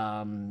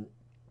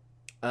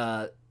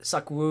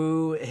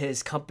Sakwu,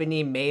 his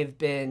company, may have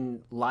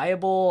been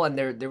liable, and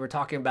they were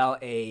talking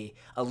about a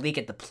leak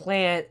at the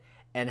plant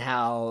and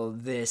how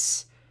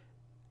this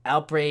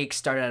outbreak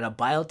started at a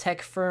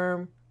biotech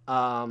firm.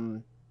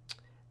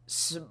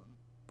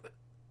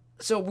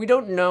 So we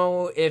don't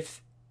know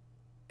if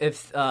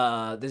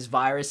this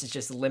virus is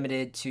just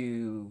limited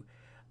to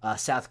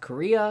South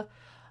Korea.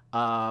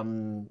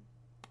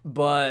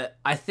 But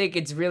I think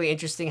it's really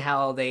interesting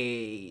how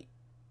they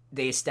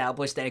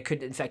established that it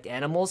could infect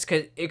animals.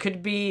 Cause it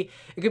could be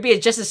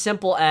just as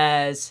simple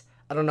as,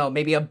 I don't know,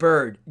 maybe a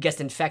bird gets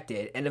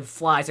infected and it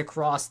flies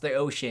across the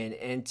ocean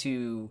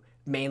into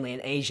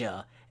mainland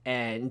Asia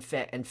and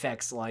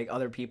infects like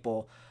other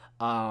people.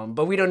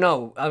 But we don't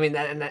know. I mean,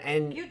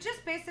 and you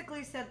just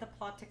basically said the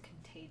plot to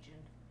Contagion.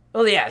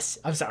 Well, yes.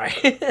 I'm sorry.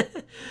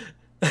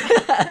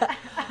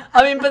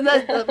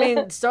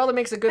 Starla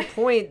makes a good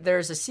point.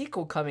 There's a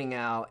sequel coming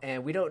out,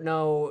 and we don't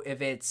know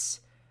if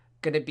it's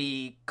going to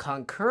be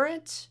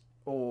concurrent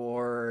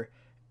or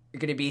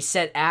going to be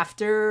set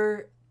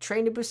after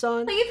Train to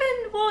Busan.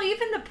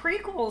 Even the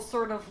prequel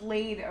sort of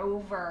laid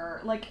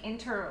over,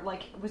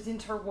 was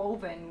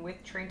interwoven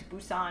with Train to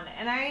Busan,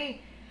 and I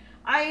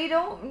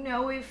don't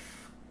know if.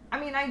 I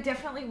mean, I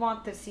definitely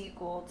want the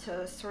sequel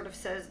to sort of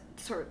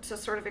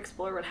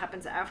explore what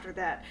happens after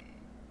that.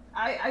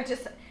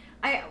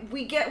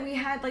 We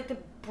had like the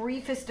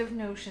briefest of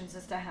notions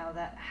as to how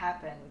that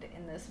happened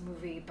in this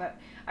movie, but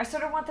I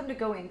sort of want them to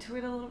go into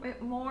it a little bit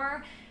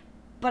more.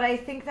 But I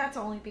think that's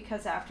only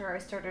because after I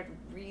started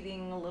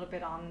reading a little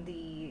bit on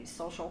the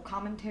social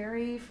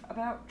commentary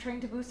about Train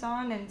to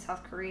Busan and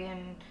South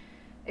Korean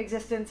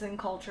existence and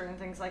culture and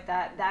things like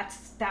that,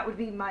 that would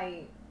be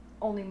my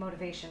only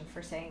motivation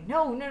for saying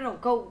no,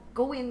 go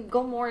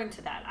more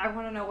into that. I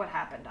want to know what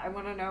happened. I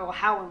want to know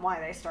how and why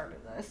they started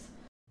this.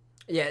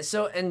 Yeah,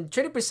 so in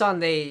Train to Busan,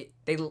 they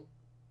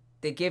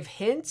give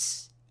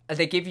hints.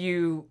 They give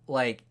you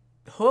like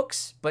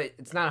hooks, but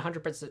it's not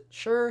 100%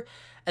 sure.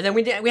 And then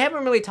we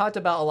haven't really talked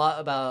about a lot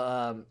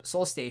about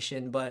Seoul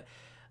Station, but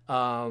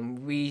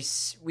we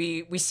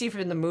see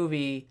from the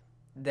movie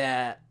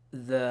that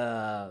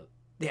the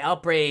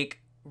outbreak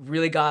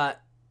really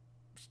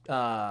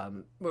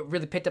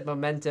really picked up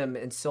momentum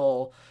in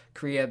Seoul,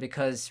 Korea,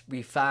 because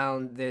we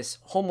found this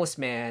homeless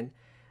man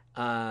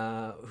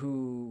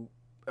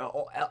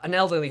an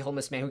elderly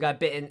homeless man who got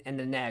bitten in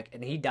the neck,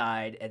 and he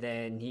died, and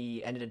then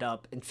he ended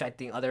up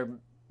infecting other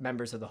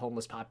members of the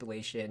homeless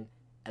population,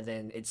 and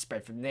then it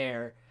spread from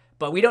there.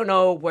 But we don't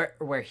know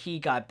where he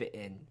got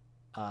bitten.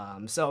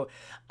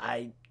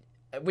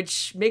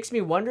 Which makes me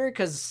wonder,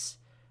 because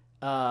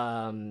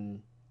I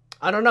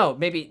don't know,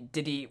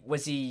 maybe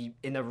was he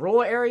in a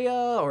rural area,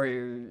 or,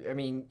 I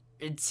mean,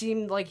 it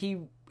seemed like he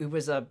seemed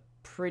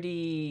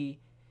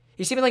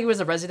like he was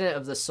a resident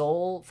of the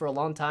Seoul for a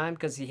long time,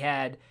 because he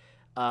had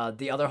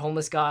the other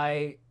homeless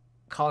guy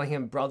calling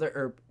him brother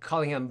or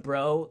calling him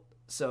bro,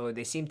 so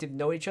they seemed to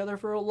know each other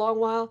for a long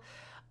while.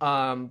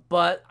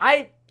 But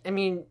I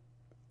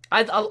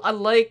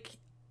like,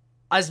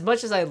 as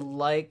much as I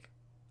would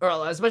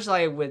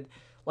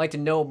like to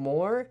know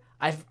more,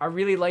 I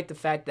really like the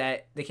fact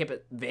that they kept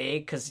it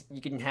vague, because you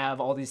can have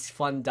all these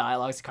fun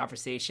dialogues,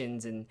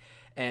 conversations,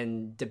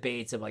 and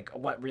debates of like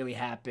what really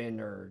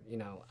happened, or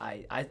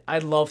I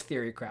love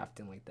theory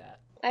crafting like that.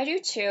 I do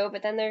too,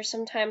 but then there's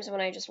some times when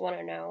I just want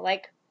to know,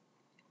 like,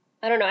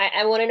 I don't know,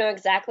 I want to know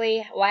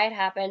exactly why it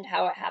happened,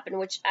 how it happened,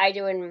 which I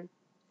do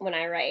when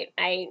I write.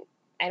 I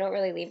don't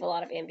really leave a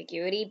lot of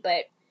ambiguity,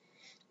 but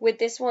with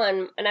this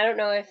one, and I don't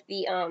know if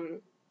the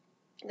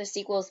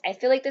sequels, I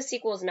feel like the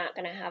sequel is not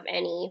going to have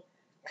any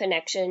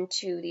connection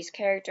to these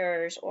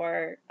characters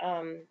or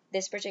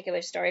this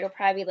particular story. It'll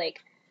probably be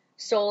like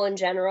Seoul in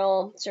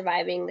general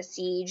surviving the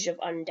siege of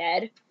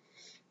undead.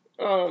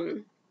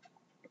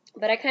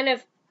 But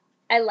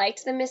I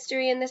liked the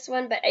mystery in this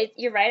one, but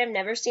you're right, I've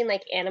never seen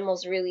like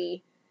animals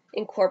really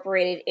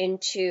incorporated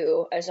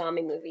into a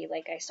zombie movie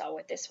like I saw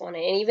with this one,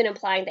 and even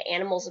implying that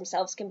animals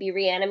themselves can be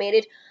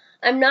reanimated.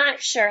 I'm not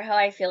sure how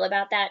I feel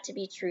about that, to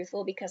be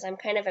truthful, because I'm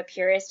kind of a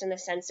purist in the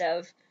sense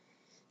of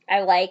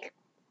I like,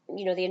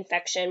 the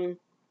infection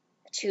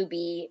to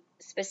be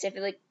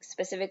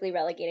specifically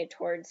relegated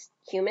towards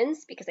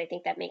humans, because I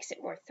think that makes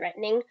it more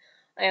threatening.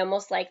 I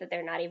almost like that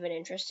they're not even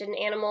interested in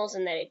animals,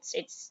 and that it's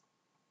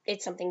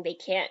something they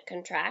can't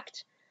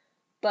contract.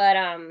 But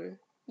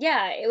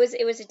yeah, it was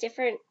a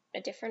different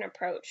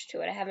approach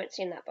to it. I haven't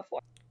seen that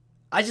before.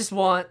 I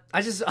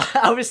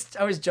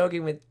was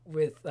joking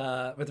with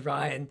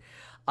Ryan.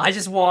 I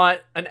just want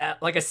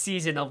a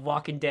season of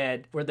Walking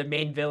Dead where the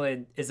main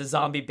villain is a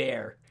zombie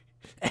bear,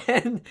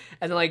 and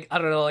like I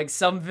don't know, like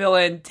some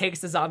villain takes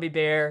the zombie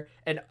bear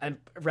and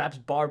wraps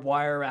barbed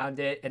wire around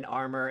it and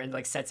armor and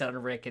like sets out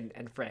on Rick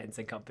and friends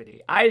and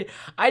company. I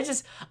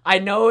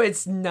know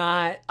it's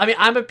not. I mean,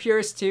 I'm a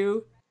purist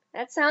too.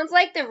 That sounds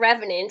like the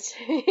Revenant.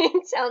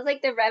 It sounds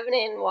like the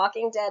Revenant in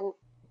Walking Dead.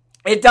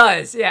 It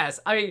does, yes.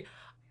 I mean,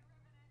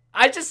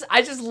 I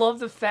just love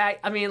the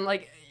fact. I mean,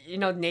 like, you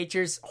know,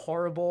 nature's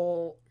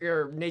horrible.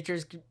 Nature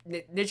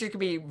can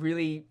be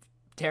really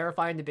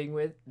terrifying to begin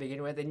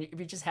with, and if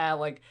you just have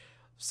like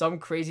some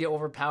crazy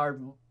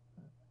overpowered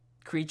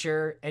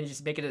creature and you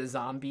just make it a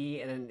zombie,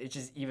 and then it's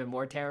just even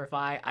more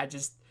terrifying. I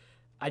just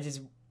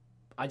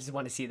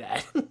want to see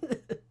that.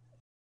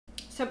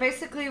 So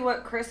basically,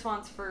 what Chris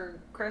wants for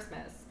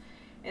Christmas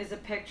is a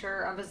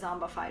picture of a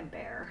zombified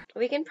bear.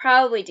 We can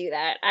probably do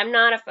that. I'm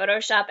not a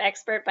Photoshop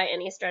expert by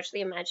any stretch of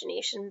the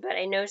imagination, but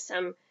I know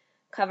some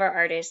cover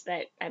artists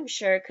that I'm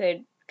sure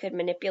could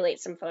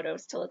manipulate some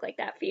photos to look like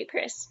that for you,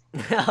 Chris.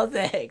 Oh,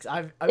 thanks.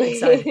 I'm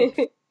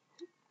excited.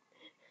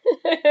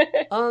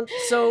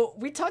 So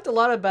we talked a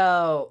lot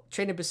about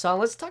Train to Busan.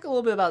 Let's talk a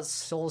little bit about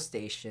Seoul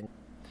Station.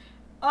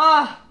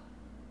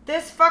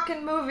 This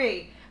fucking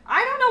movie.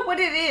 I don't know what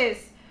it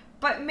is,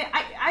 but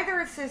either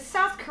it's a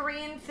South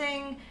Korean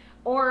thing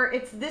or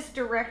it's this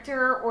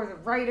director or the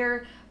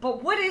writer,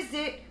 but what is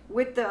it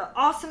with the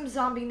awesome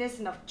zombiness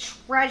and the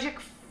tragic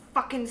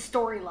fucking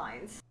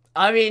storylines?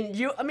 I mean,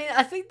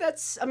 I think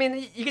that's. I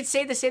mean, you could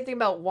say the same thing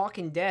about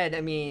Walking Dead. I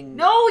mean,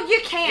 no,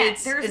 you can't.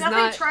 There's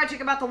nothing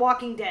tragic about The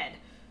Walking Dead.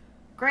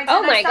 Granted,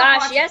 oh my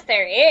gosh, yes,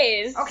 there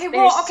is. Okay,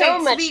 well, there's so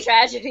much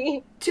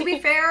tragedy. To be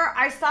fair,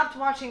 I stopped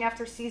watching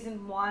after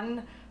season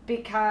 1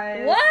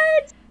 because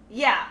what?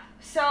 Yeah.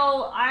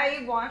 So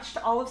I watched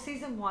all of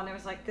season 1. I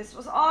was like, this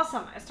was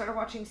awesome. I started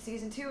watching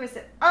season 2. I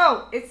said,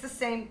 oh, it's the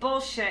same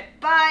bullshit.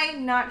 Bye,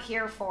 not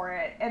here for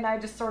it. And I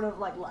just sort of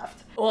like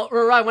left. Well,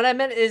 right. What I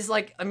meant is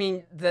like, I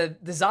mean, the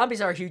zombies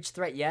are a huge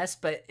threat, yes,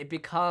 but it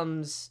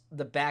becomes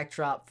the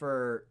backdrop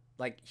for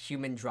like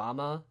human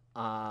drama,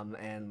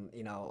 and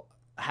you know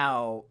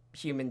how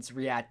humans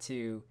react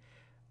to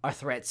a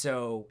threat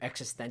so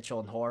existential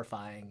and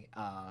horrifying.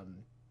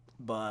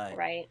 But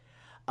right.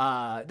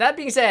 That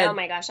being said, oh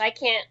my gosh, I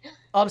can't.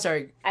 Oh, I'm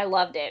sorry. I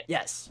loved it.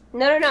 Yes.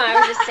 No. I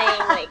was just saying,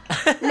 like,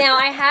 now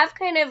I have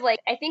kind of like,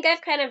 I think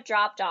I've kind of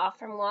dropped off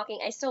from Walking.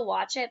 I still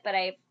watch it, but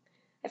I've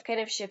kind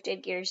of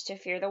shifted gears to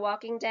Fear the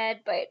Walking Dead.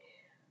 But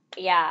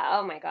yeah,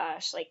 oh my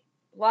gosh, like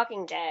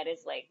Walking Dead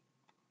is like,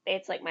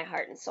 it's like my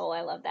heart and soul.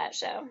 I love that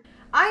show.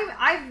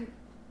 I've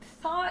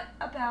thought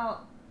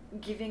about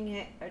giving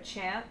it a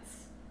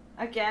chance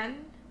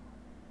again.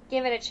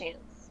 Give it a chance.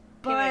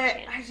 But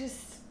I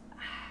just.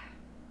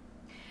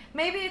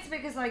 Maybe it's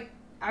because, like,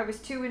 I was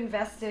too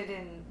invested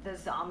in the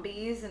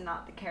zombies and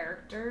not the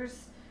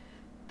characters.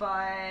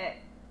 But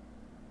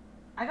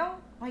I don't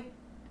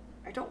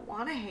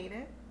want to hate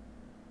it.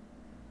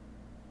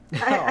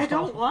 I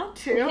don't want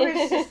to.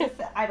 It's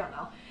just, I don't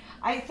know.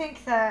 I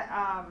think that,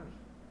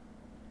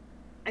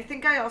 I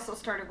think I also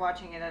started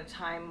watching it at a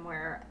time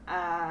where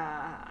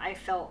I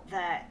felt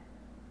that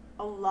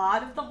a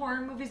lot of the horror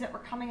movies that were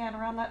coming out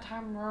around that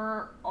time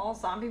were all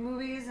zombie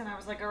movies. And I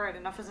was like, all right,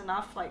 enough is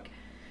enough. Like,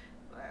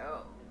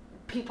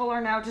 people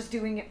are now just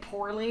doing it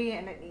poorly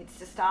and it needs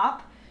to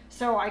stop.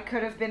 So I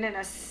could have been in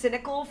a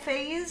cynical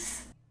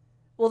phase.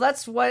 Well,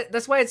 that's why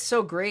it's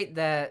so great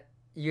that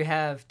you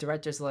have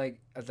directors like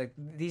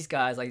these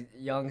guys like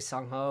Young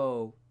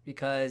Sang-ho,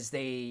 because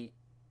they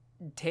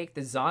take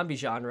the zombie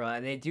genre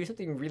and they do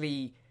something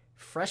really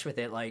fresh with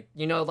it. Like,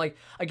 you know, like,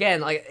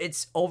 again, like,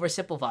 it's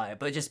oversimplified,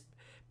 but just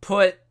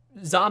put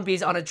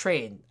zombies on a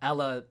train a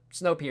la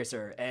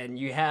Snowpiercer, and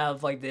you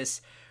have like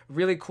this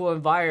really cool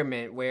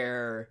environment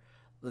where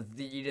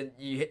the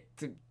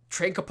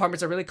train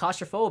compartments are really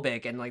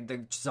claustrophobic, and like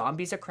the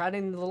zombies are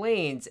crowding the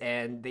lanes,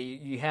 and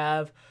you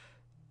have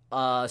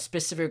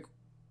specific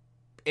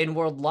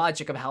in-world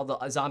logic of how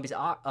the zombies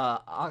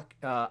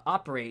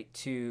operate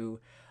to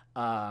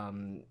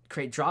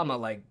create drama.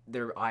 Like,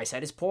 their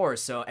eyesight is poor,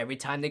 so every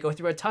time they go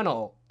through a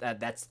tunnel,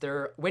 that's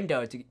their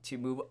window to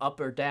move up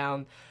or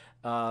down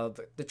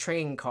the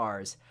train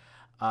cars.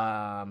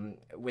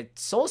 With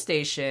Seoul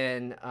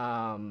Station,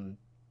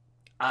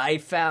 I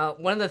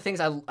found one of the things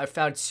I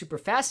found super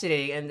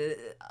fascinating, and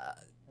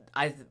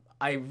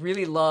I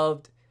really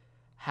loved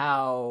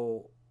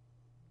how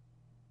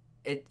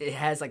it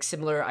has like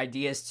similar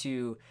ideas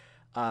to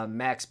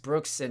Max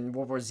Brooks and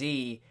World War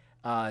Z,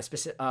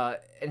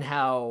 and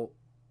how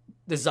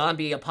the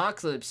zombie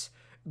apocalypse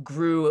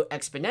grew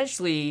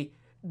exponentially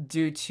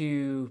due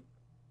to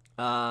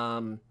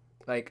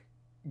like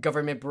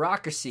government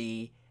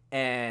bureaucracy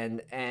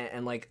and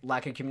like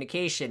lack of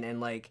communication and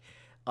like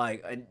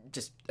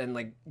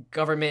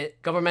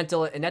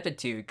governmental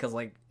ineptitude, because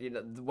like, you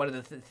know, one of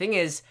the thing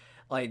is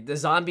like the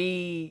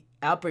zombie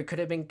outbreak could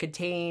have been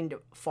contained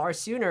far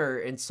sooner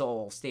in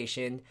Seoul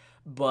Station,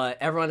 but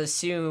everyone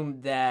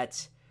assumed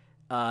that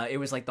it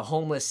was like the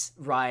homeless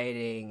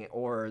rioting,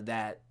 or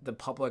that the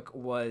public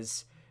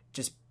was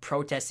just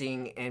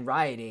protesting and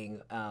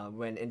rioting,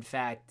 when in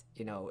fact,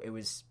 you know, it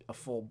was a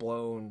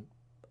full-blown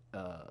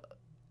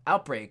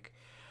outbreak.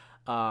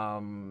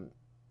 And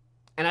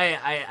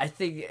I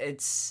think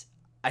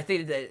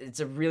that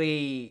it's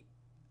really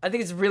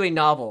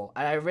novel.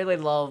 I really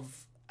love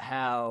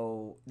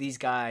how these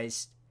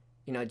guys,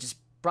 just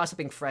brought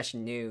something fresh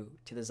and new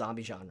to the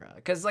zombie genre.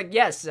 Because, like,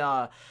 yes,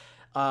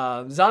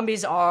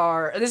 zombies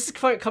are. This is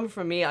coming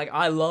from me. Like,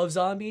 I love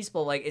zombies,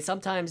 but like, it's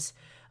sometimes,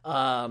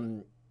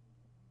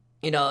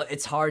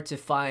 it's hard to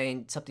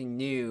find something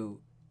new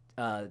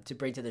to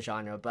bring to the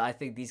genre. But I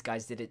think these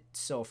guys did it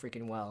so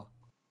freaking well.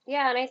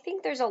 Yeah, and I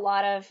think there's a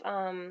lot of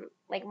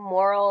like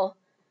moral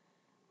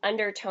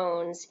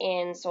undertones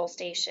in Soul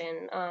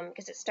Station,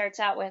 because it starts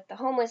out with the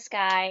homeless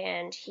guy,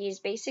 and he's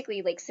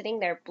basically like sitting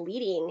there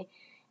bleeding,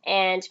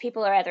 and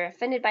people are either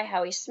offended by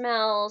how he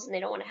smells and they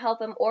don't want to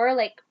help him, or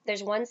like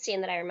there's one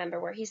scene that I remember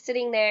where he's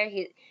sitting there,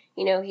 he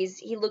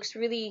looks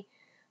really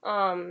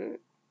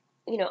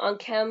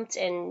unkempt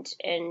and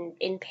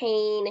in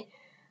pain.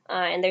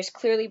 And there's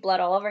clearly blood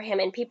all over him,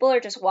 and people are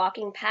just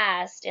walking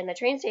past in the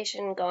train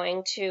station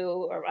going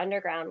to, or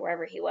underground,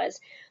 wherever he was,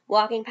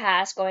 walking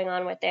past, going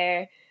on with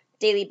their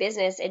daily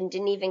business, and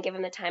didn't even give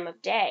him the time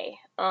of day.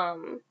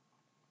 So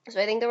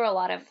I think there were a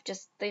lot of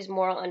just these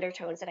moral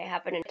undertones that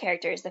happen in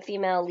characters. The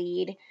female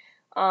lead,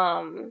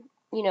 the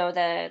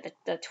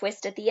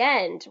twist at the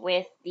end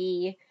with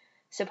the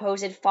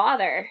supposed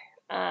father.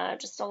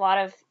 Just a lot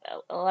of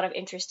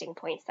interesting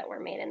points that were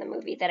made in the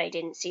movie that I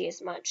didn't see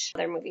as much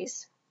in other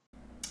movies.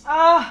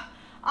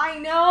 I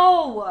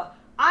know.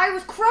 I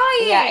was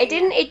crying. Yeah, it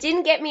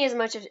didn't get me as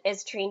much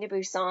as Train to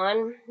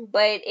Busan,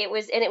 but it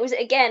was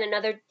again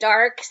another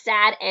dark,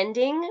 sad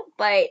ending.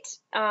 But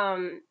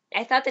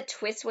I thought the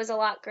twist was a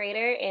lot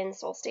greater in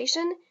Soul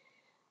Station,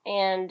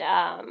 and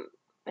I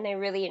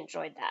really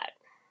enjoyed that.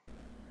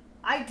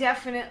 I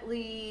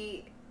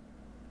definitely.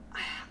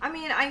 I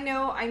mean, I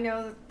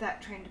know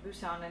that Train to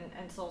Busan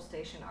and Soul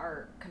Station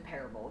are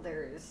comparable.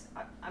 There is,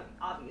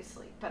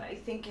 obviously, but I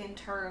think in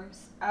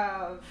terms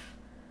of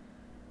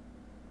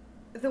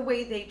the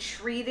way they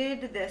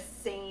treated the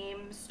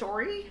same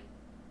story,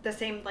 the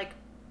same, like,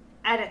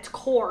 at its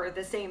core,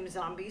 the same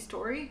zombie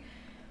story,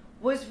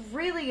 was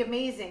really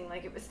amazing.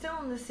 Like, it was still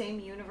in the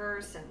same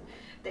universe, and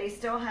they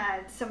still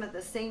had some of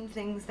the same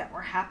things that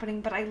were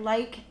happening, but I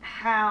like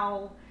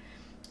how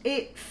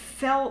it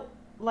felt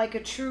like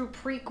a true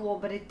prequel,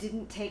 but it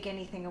didn't take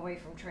anything away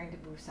from Train to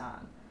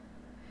Busan.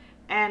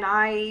 And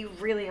I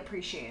really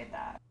appreciated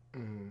that.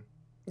 Mm-hmm.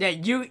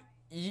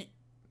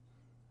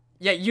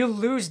 Yeah, you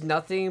lose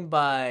nothing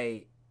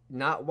by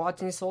not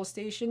watching Soul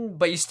Station,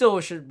 but you still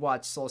should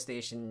watch Soul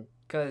Station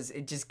because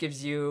it just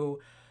gives you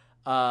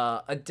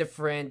a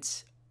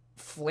different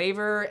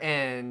flavor,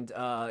 and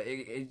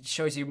it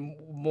shows you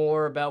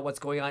more about what's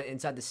going on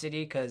inside the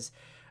city, because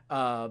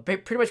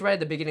pretty much right at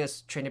the beginning of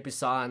Train to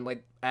Busan,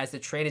 like as the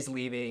train is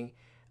leaving,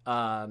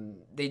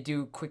 they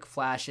do quick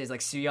flashes, like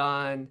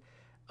Suyeon,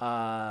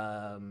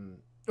 as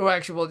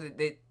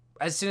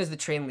soon as the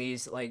train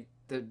leaves, like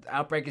the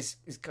outbreak is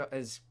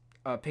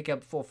picking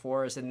up full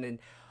force, and then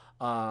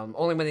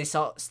only when they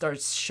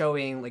start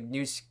showing like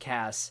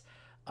newscasts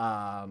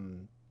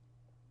on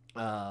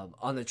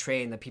the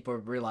train that people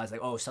realize, like,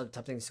 oh,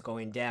 something's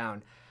going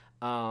down.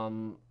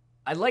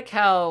 I like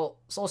how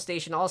Soul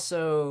Station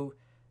also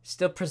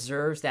still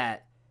preserves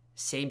that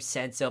same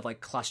sense of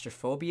like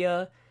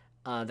claustrophobia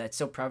that's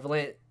so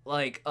prevalent,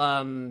 like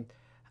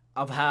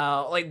of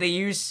how like they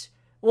use,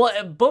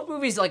 well, both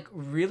movies like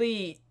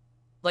really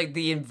like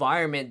the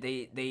environment,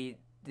 they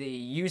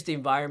use the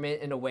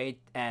environment in a way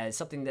as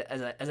something that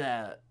as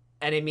a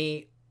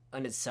enemy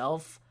in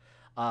itself.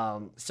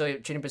 So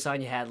Train to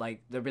Busan, you had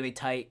like the really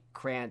tight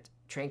cramped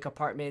train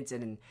compartments,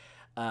 and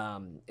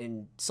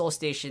in Soul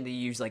Station they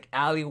use like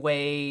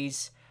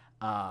alleyways,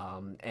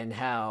 and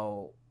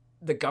how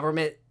the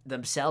government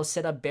themselves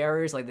set up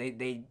barriers. Like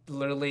they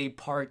literally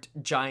parked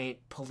giant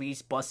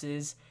police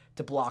buses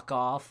to block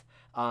off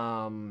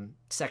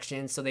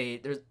sections. So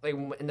there's like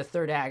in the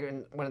third act,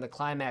 in one of the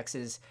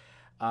climaxes,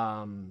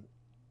 the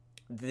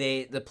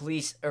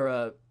police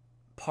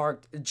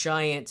parked a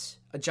giant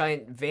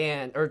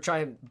van or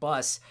giant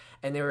bus,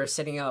 and they were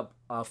setting up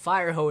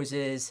fire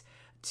hoses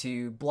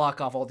to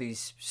block off all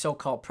these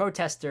so-called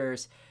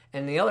protesters.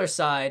 And on the other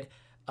side,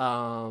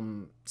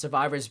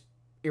 survivors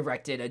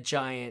erected a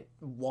giant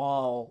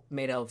wall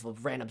made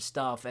of random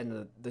stuff,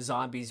 and the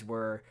zombies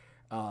were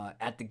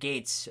at the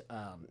gates,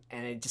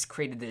 and it just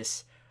created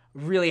this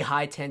really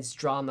high tense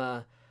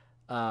drama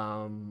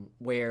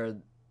where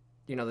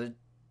the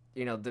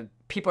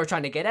people are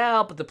trying to get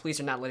out, but the police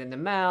are not letting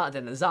them out, and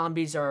then the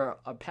zombies are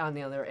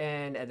pounding on their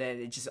end, and then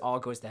it just all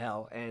goes to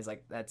hell. And it's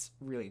like, that's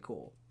really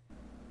cool.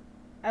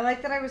 I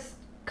like that I was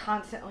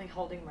constantly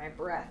holding my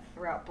breath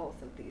throughout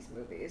both of these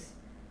movies,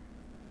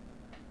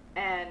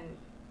 and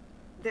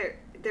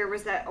there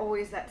was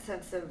always that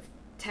sense of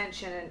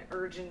tension and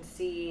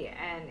urgency,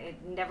 and it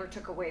never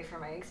took away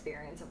from my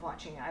experience of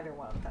watching either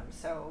one of them.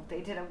 So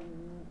they did a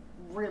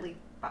really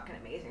fucking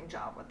amazing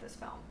job with this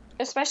film.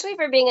 Especially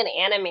for being an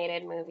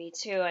animated movie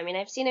too. I mean,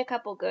 I've seen a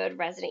couple good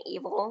Resident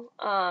Evil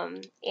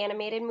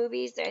animated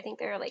movies. I think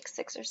there are like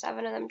 6 or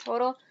 7 of them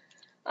total,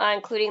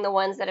 including the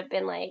ones that have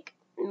been like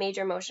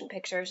major motion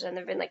pictures, and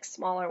there've been like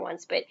smaller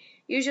ones. But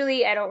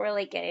usually, I don't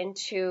really get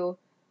into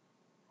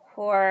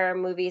horror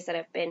movies that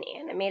have been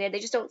animated. They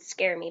just don't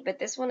scare me. But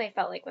this one, I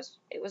felt like was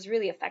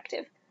really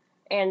effective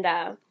and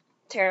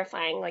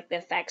terrifying. Like the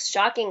effects,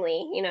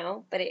 shockingly,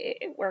 but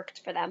it worked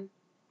for them.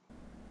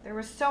 There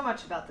was so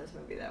much about this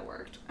movie that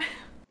worked.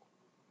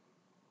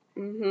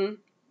 Mm-hmm.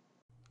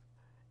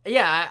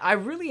 Yeah, I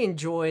really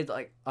enjoyed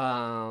like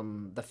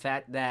the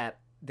fact that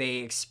they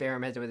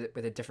experimented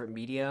with a different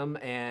medium,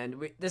 and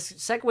this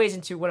segues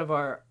into one of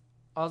our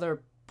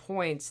other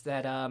points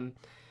that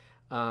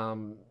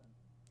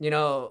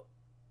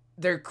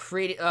they're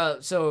creating.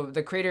 So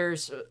the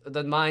creators,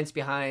 the minds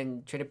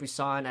behind Train to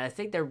Busan, I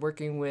think they're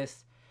working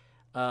with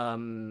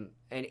an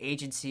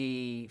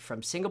agency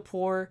from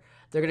Singapore.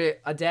 They're gonna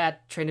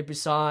adapt Train to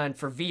Busan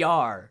for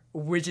VR,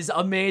 which is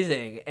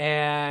amazing.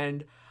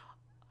 And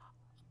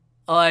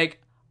I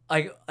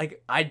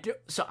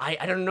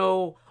don't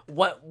know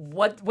what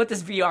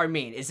does VR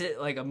mean. Is it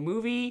like a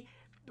movie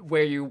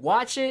where you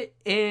watch it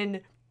in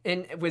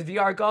with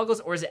VR goggles,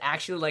 or is it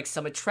actually like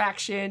some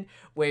attraction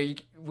where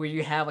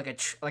you have like a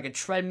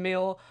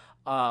treadmill,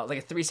 like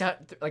a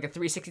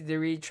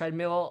 360-degree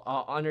treadmill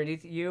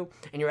underneath you,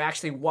 and you're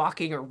actually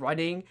walking or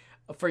running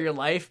for your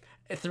life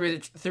through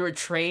a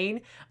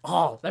train?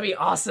 Oh, that'd be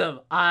awesome.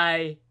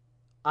 I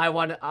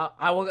want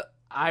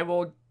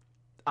to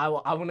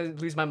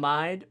lose my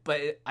mind,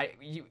 but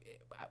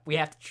we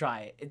have to try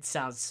it. It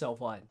sounds so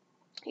fun.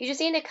 You just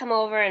need to come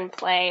over and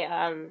play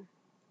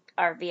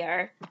our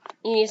VR.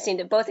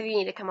 Both of you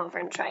need to come over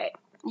and try it.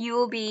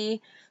 You'll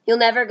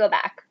never go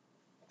back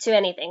to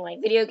anything.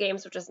 Like, video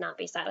games will just not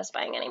be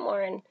satisfying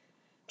anymore, and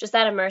just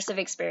that immersive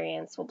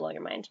experience will blow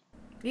your mind.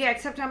 Yeah,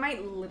 except I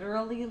might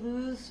literally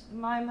lose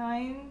my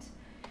mind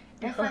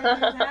if I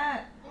do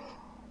that.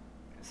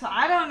 So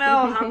I don't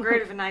know how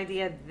great of an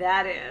idea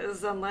that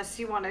is, unless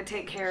you want to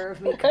take care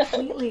of me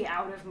completely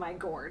out of my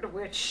gourd,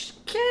 which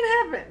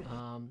can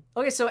happen.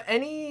 Okay, so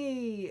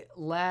any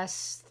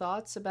last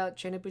thoughts about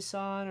Train to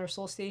Busan or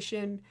Seoul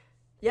Station?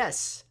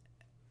 Yes.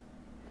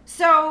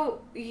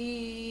 So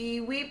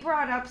we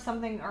brought up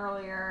something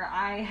earlier.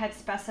 I had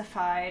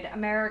specified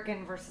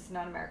American versus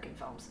non-American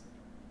films.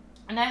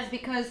 And that is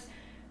because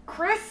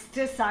Chris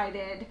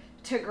decided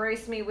to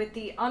grace me with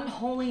the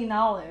unholy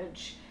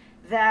knowledge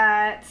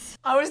that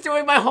I was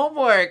doing my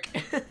homework.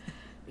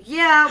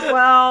 Yeah,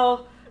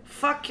 well,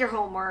 fuck your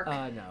homework.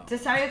 No.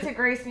 Decided to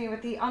grace me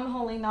with the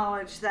unholy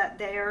knowledge that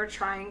they are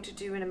trying to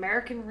do an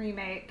American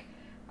remake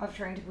of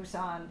Train to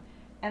Busan,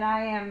 and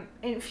I am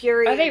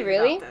infuriated. Are they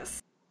really? About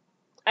this.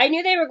 I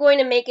knew they were going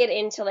to make it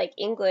into like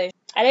English.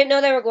 I didn't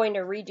know they were going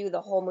to redo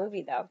the whole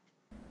movie though.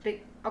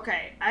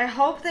 Okay, I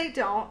hope they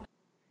don't.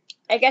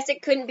 I guess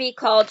it couldn't be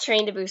called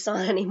Train to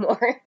Busan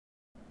anymore.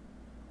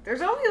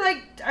 There's only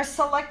like a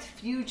select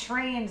few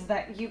trains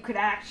that you could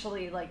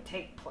actually like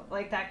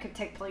that could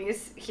take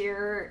place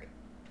here,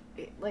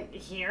 like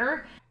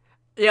here.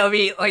 Yeah, it'll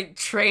be like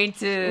train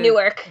to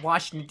Newark,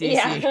 Washington D.C.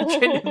 Yeah.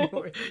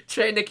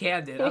 train to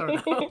Camden. I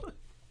don't know.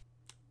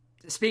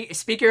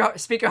 Speak your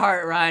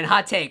heart, Ryan.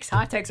 Hot takes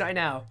right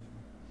now.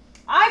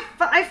 I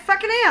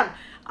fucking am.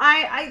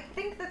 I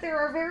think that there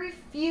are very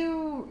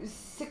few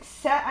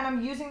success, and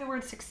I'm using the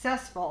word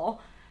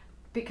successful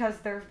because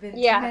there have been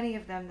too many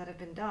of them that have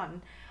been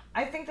done.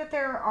 I think that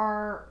there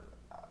are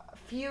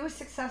few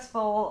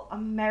successful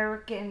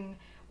American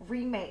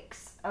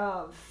remakes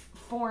of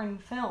foreign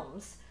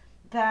films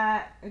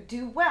that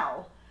do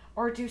well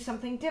or do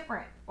something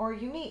different or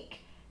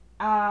unique.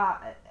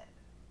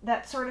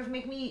 That sort of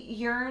make me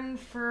yearn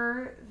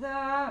for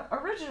the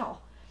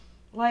original.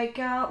 Like,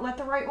 Let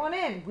the Right One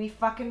In. We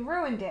fucking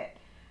ruined it.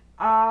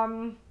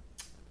 The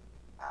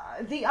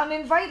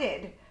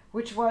Uninvited,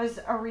 which was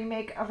a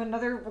remake of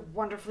another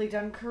wonderfully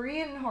done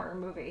Korean horror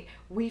movie.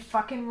 We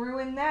fucking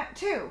ruined that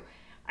too.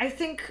 I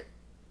think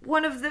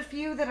one of the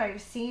few that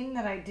I've seen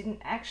that I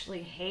didn't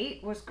actually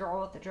hate was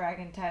Girl with the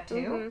Dragon Tattoo.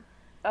 Mm-hmm.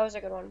 That was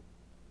a good one.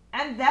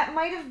 And that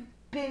might have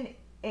been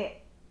it.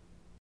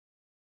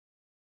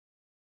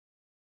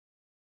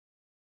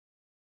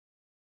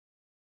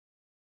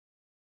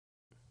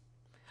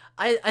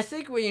 I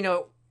think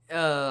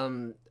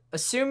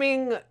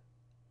assuming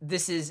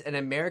this is an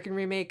American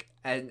remake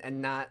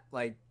and not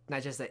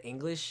just an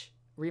English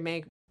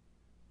remake.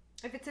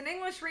 If it's an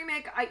English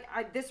remake,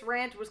 this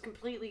rant was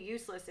completely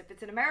useless. If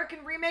it's an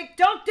American remake,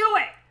 don't do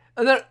it.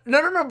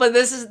 No. But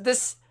this is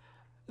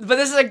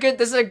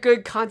a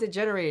good content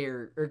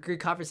generator or good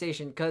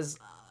conversation because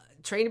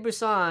Train to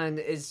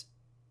Busan is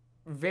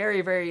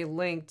very, very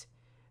linked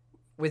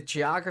with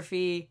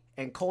geography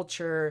and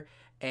culture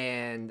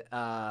and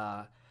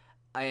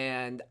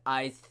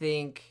I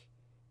think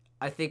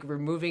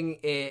removing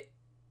it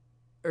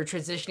or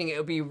transitioning it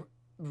would be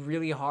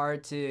really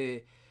hard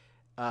to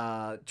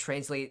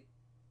translate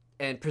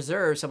and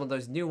preserve some of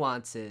those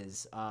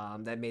nuances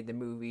that made the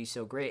movie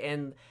so great.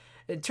 And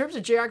in terms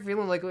of geography,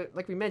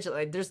 like we mentioned,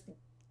 like there's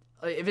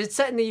if it's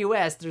set in the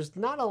U.S., there's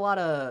not a lot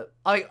of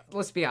like.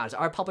 Let's be honest,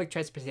 our public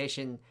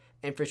transportation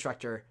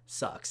infrastructure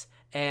sucks,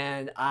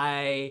 and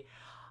like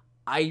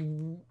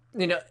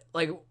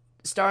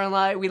Star and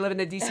I, we live in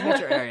the DC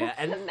metro area,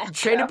 and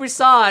Train to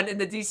Busan in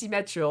the DC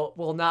metro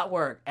will not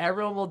work.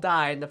 Everyone will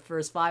die in the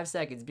first 5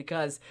 seconds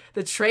because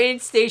the train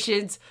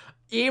stations,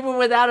 even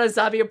without a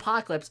zombie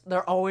apocalypse,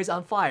 they're always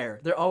on fire.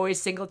 They're always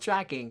single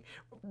tracking.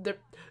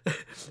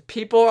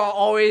 People are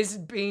always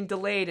being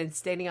delayed and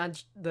standing on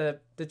the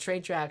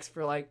train tracks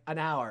for like an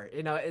hour.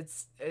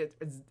 It's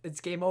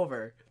game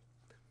over.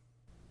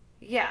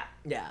 Yeah.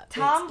 Yeah.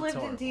 Tom lived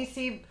in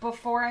DC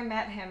before I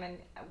met him, and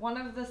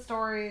one of the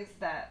stories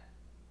that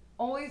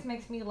always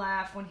makes me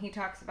laugh when he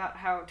talks about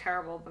how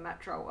terrible the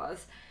metro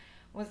was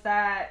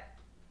that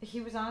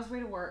he was on his way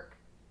to work.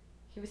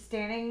 He was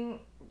standing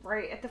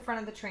right at the front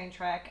of the train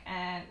track,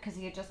 and because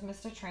he had just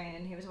missed a train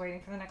and he was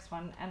waiting for the next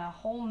one, and a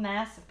whole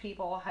mass of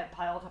people had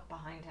piled up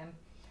behind him.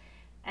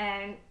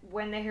 And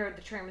when they heard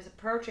the train was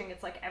approaching,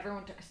 it's like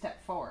everyone took a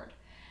step forward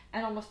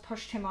and almost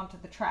pushed him onto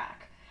the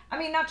track. I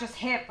mean, not just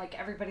him, like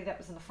everybody that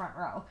was in the front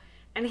row.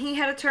 And he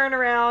had to turn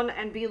around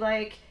and be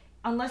like,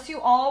 unless you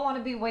all want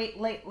to be late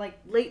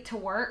to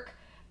work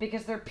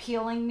because they're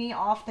peeling me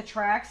off the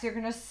tracks, you're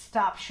gonna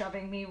stop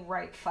shoving me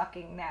right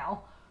fucking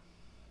now.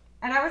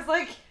 And I was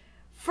like,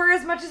 for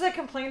as much as I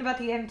complain about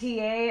the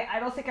MTA, I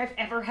don't think I've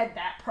ever had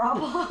that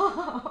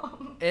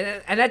problem.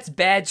 and that's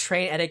bad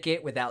train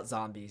etiquette without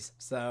zombies.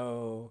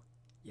 So,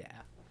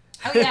 yeah.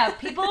 Oh yeah,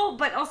 people,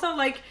 but also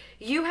like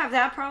you have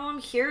that problem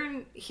here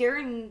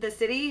in the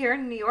city, here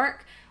in New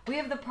York. We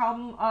have the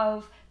problem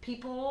of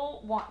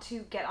people want to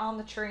get on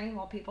the train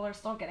while people are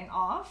still getting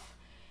off.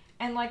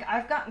 And like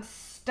I've gotten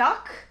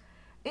stuck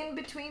in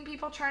between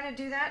people trying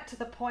to do that to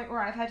the point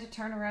where I've had to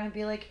turn around and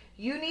be like,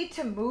 you need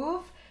to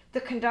move.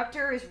 The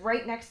conductor is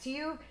right next to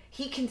you.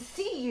 He can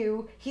see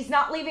you. He's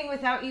not leaving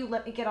without you.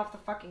 Let me get off the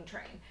fucking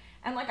train.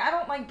 And like I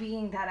don't like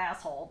being that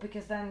asshole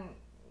because then,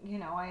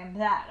 I'm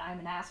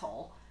an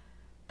asshole.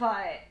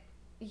 But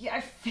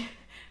yeah,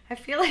 I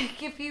feel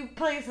like if you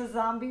place a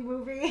zombie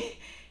movie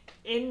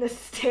in the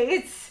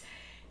States,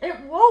 it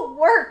won't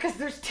work because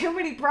there's too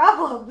many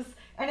problems.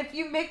 And if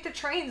you make the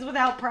trains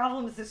without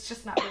problems, it's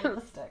just not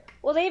realistic.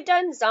 Well, they've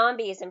done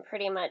zombies in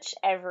pretty much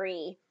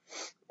every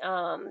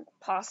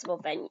possible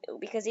venue,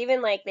 because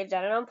even like they've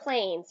done it on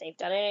planes, they've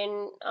done it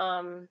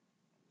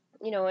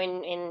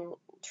in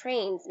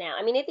trains now.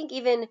 I mean, I think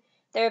even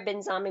there have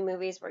been zombie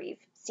movies where you've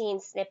seen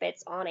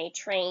snippets on a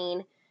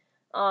train.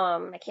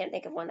 I can't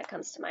think of one that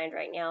comes to mind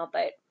right now,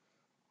 but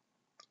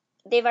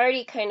they've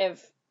already kind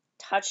of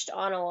touched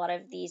on a lot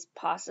of these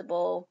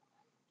possible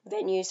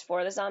venues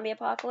for the zombie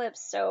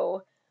apocalypse.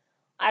 So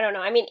I don't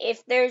know. I mean,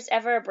 if there's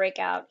ever a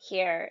breakout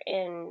here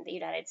in the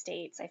United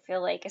States, I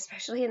feel like,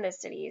 especially in the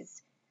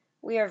cities,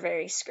 we are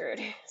very screwed.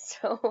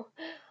 So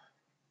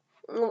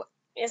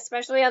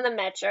especially on the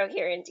metro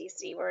here in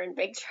DC, we're in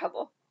big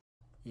trouble.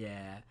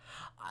 Yeah.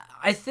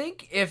 I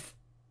think if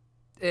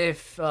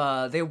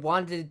they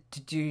wanted to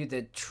do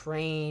the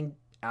train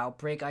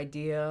outbreak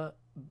idea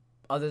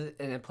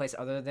in a place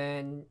other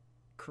than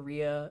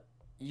Korea,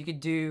 you could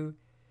do,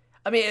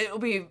 I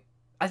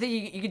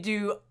think you could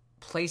do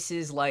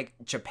places like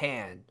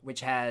Japan, which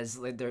has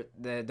like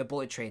the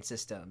bullet train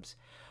systems.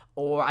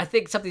 Or I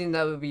think something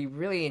that would be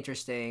really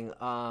interesting,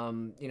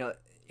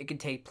 it could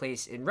take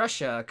place in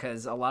Russia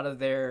because a lot of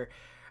their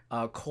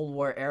Cold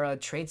War era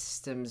train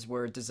systems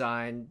were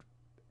designed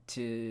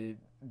to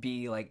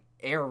be like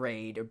air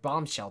raid or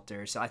bomb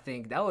shelter. So I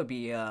think that would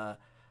be a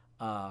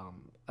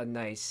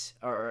nice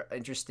or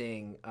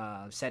interesting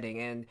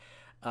setting.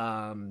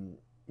 And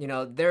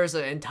there's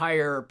an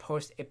entire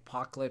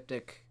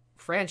post-apocalyptic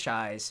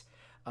franchise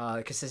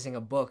consisting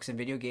of books and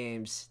video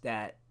games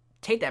that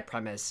take that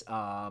premise,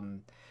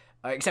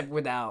 except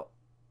without.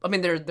 I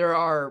mean, there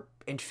are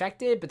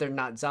infected, but they're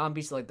not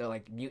zombies. So, like they're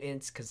like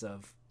mutants because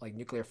of like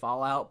nuclear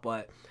fallout.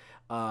 But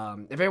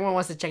if anyone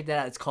wants to check that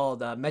out, it's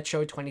called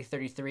Metro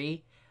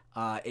 2033.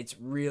 It's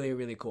really,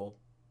 really cool.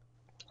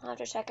 I'll have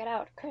to check it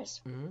out,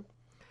 Chris.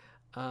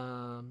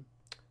 Mm-hmm.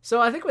 So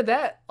I think with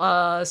that,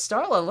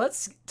 Starla,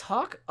 let's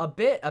talk a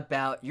bit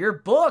about your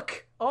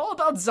book, all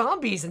about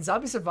zombies and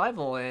zombie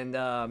survival. And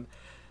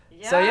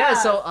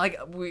so like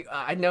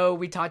I know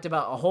we talked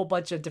about a whole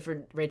bunch of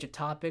different range of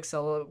topics,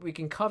 so we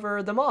can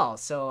cover them all.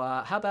 So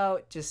how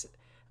about just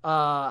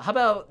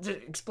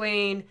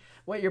explain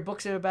what your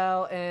books are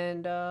about,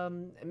 and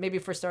maybe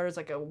for starters,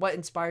 like what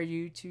inspired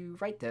you to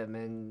write them,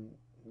 and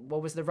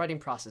what was the writing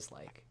process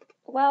like?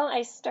 Well,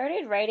 I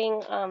started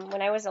writing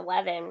when I was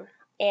 11,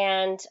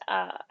 and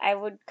I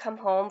would come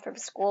home from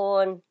school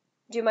and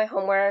do my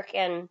homework,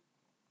 and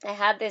I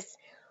had this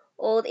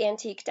old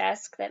antique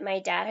desk that my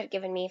dad had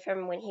given me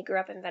from when he grew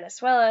up in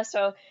Venezuela.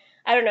 So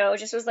I don't know, it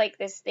just was like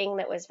this thing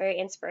that was very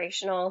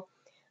inspirational,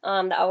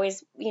 that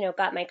always,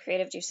 got my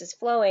creative juices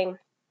flowing.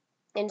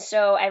 And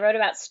so I wrote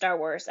about Star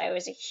Wars. I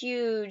was a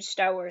huge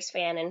Star Wars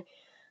fan, and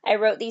I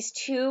wrote these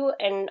two,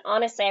 and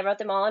honestly, I wrote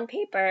them all on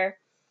paper.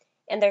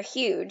 and they're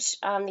huge.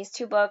 These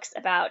two books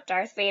about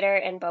Darth Vader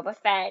and Boba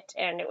Fett,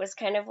 and it was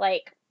kind of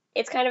like,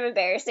 it's kind of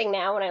embarrassing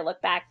now when I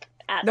look back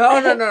at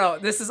No.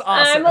 This is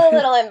awesome. I'm a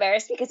little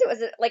embarrassed because it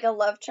was like a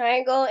love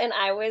triangle, and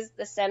I was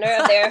the center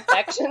of their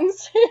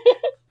affections.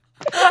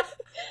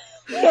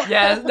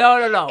 Yes, no.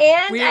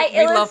 And We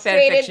I love fan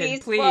illustrated fiction,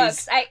 these please.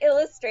 books. I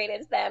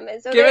illustrated them,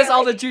 and so Give they're us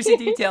all the like- juicy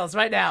details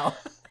right now.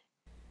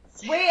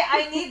 Wait,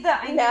 I need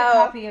a No,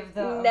 copy of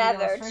the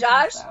never. illustrations,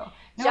 Josh- though.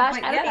 No, Josh,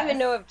 but I don't yes. even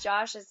know if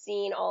Josh has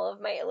seen all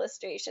of my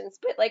illustrations,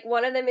 but like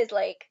one of them is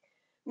like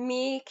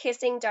me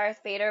kissing Darth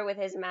Vader with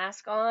his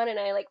mask on, and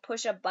I like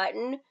push a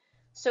button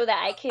so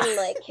that I can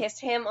like kiss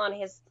him on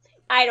his.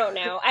 I don't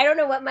know. I don't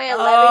know what my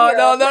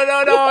 11-year-old.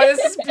 No. This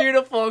is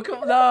beautiful.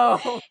 No.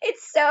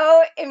 It's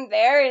so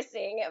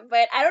embarrassing,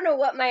 but I don't know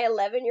what my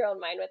 11-year-old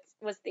mind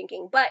was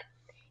thinking. But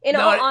in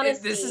all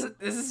honesty,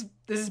 this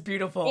is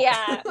beautiful.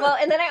 yeah. Well,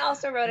 and then I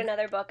also wrote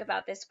another book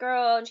about this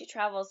girl, and she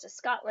travels to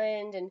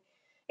Scotland, and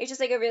it's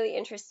just like a really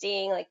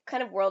interesting, like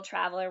kind of world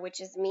traveler,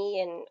 which is me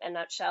in a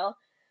nutshell.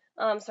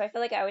 So I feel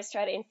like I always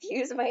try to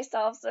infuse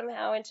myself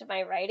somehow into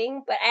my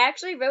writing. But I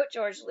actually wrote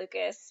George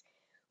Lucas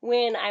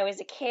when I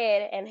was a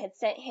kid and had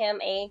sent him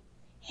a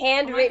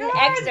handwritten Oh my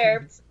God.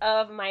 excerpt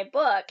of my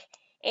book.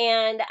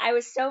 And I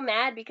was so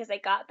mad because I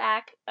got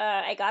back,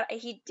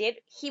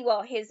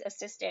 his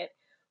assistant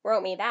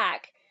wrote me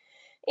back.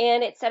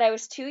 And it said I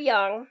was too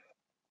young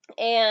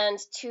and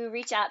to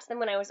reach out to them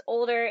when I was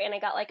older, and I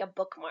got like a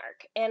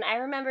bookmark. And I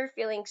remember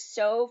feeling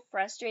so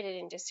frustrated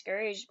and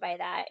discouraged by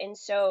that. And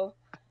so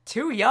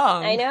Too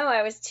young. I know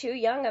I was too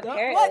young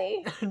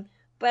apparently. What?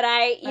 But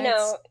I, you know,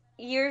 That's-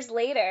 years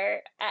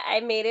later, I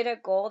made it a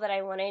goal that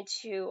I wanted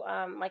to,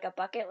 like a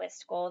bucket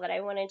list goal, that I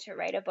wanted to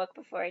write a book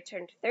before I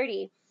turned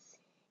 30.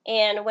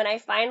 And when I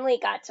finally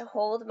got to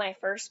hold my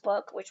first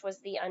book, which was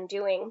The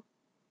Undoing,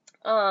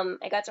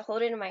 I got to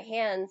hold it in my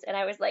hands, and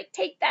I was like,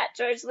 take that,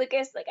 George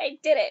Lucas, like I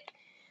did it.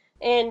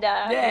 And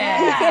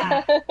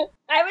Yeah.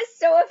 I was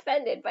so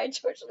offended by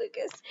George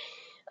Lucas.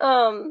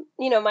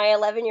 You know, my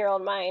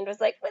 11-year-old mind was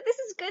like, but this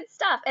is good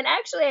stuff. And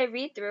actually I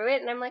read through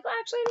it and I'm like, well,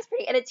 actually it's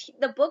pretty, and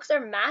the books are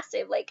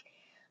massive. Like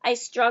I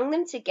strung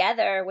them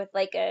together with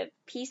like a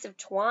piece of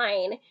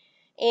twine,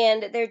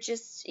 and they're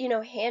just, you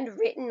know,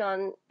 handwritten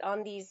on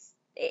these.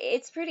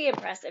 It's pretty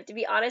impressive, to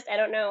be honest. I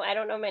don't know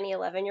many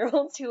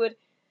 11-year-olds who would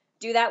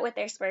do that with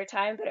their spare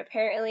time, but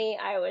apparently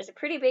I was a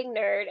pretty big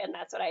nerd, and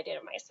that's what I did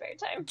in my spare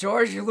time.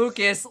 George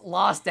Lucas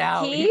lost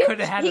out. He could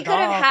have had it all. He could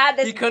have had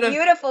this He could've-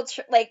 beautiful,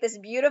 this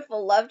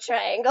beautiful love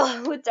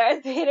triangle with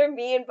Darth Vader,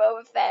 me, and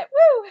Boba Fett.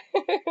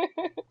 Woo!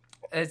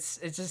 It's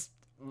just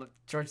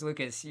George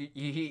Lucas.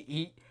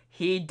 He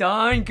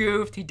done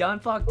goofed. He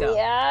done fucked up.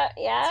 Yeah.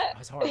 It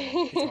was horrible.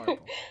 It's horrible.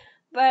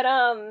 But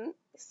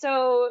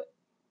so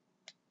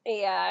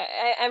yeah,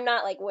 I'm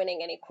not like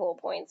winning any cool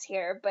points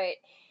here, but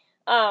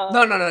No.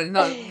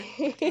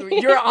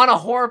 You're on a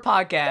horror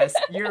podcast.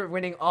 You're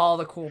winning all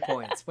the cool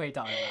points. What are you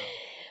talking about?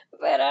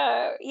 But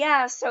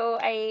yeah, so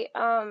I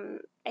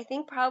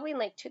think probably in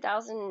like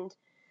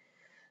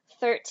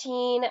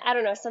 2013, I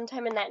don't know,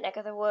 sometime in that neck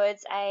of the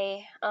woods,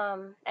 I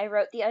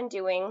wrote The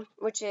Undoing,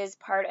 which is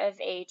part of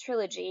a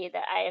trilogy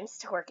that I am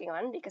still working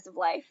on because of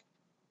life.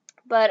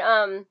 But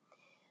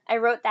I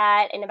wrote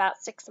that in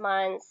about 6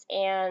 months,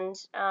 and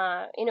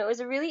you know,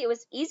 it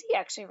was easy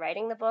actually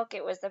writing the book.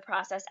 It was the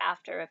process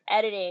after of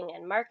editing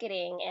and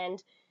marketing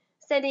and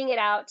sending it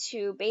out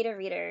to beta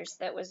readers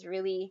that was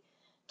really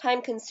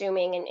time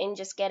consuming, and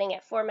just getting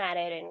it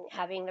formatted and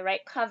having the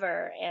right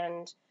cover,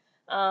 and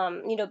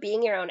you know,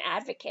 being your own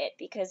advocate,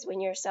 because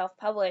when you're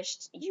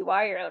self-published, you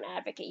are your own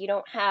advocate. You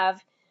don't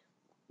have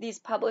these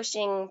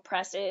publishing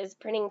presses,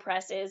 printing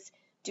presses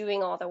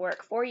doing all the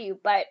work for you,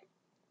 but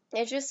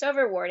it's just so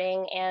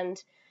rewarding.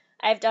 And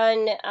I've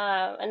done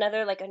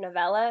another, like a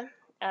novella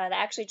that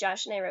actually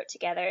Josh and I wrote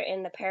together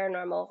in the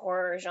paranormal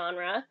horror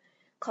genre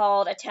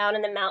called A Town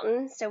in the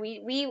Mountains. So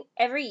we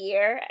every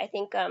year, I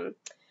think I'm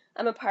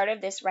a part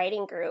of this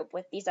writing group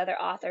with these other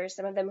authors,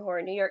 some of them who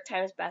are New York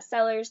Times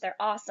bestsellers. They're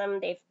awesome.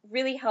 They've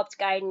really helped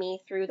guide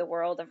me through the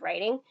world of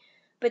writing.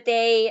 But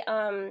they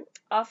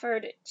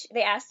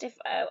asked if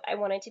I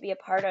wanted to be a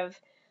part of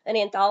an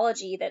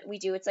anthology that we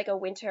do. It's like a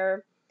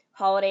winter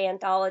holiday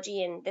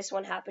anthology, and this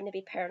one happened to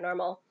be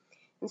paranormal.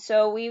 And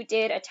so we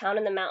did A Town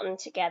in the Mountain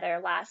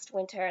together last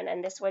winter, and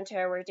then this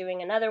winter we're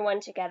doing another one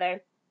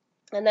together.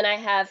 And then I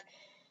have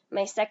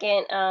my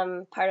second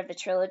part of the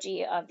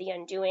trilogy of The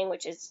Undoing,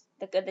 which is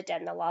The Good, the Dead,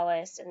 and the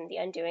Lawless, and The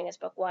Undoing is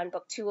book 1.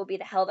 Book 2 will be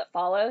The Hell That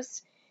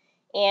Follows.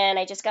 And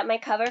I just got my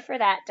cover for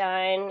that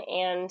done,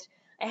 and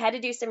I had to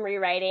do some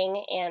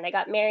rewriting, and I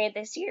got married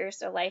this year,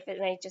 so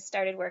and I just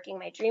started working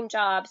my dream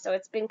job, so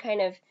it's been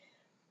kind of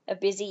a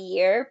busy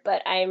year,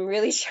 but I'm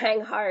really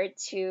trying hard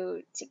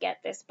to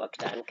get this book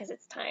done because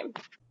it's time.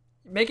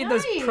 Making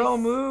Nice. those pro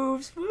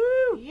moves.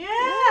 Woo!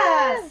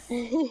 Yes.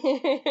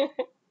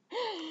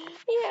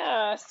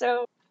 Yeah,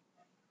 so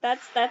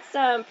that's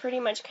pretty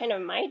much kind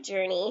of my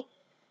journey.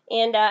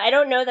 And I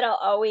don't know that I'll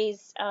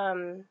always,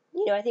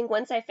 you know, I think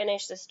once I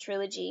finish this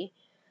trilogy,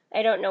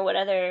 I don't know what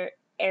other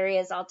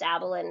areas I'll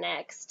dabble in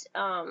next.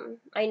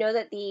 I know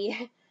that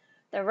the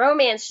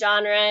romance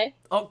genre.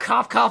 Oh,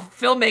 cough,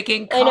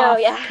 filmmaking. Cough, I know,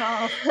 yeah.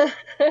 Cough.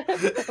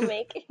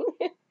 Filmmaking.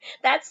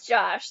 That's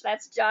Josh.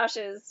 That's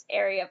Josh's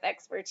area of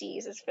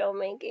expertise is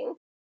filmmaking.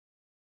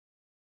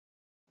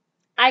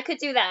 I could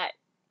do that.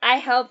 I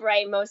help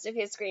write most of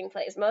his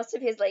screenplays, most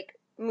of his like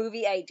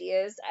movie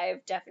ideas.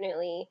 I've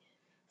definitely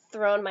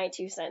thrown my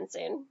 2 cents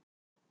in.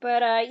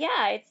 But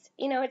yeah,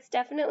 it's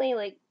definitely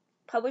like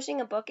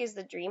publishing a book is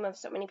the dream of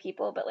so many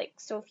people, but like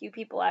so few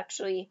people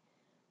actually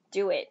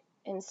do it.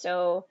 And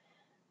so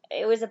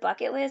it was a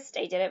bucket list.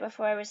 I did it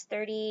before I was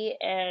 30,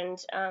 and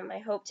I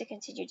hope to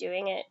continue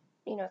doing it,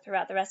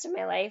 throughout the rest of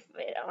my life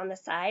on the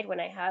side when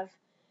I have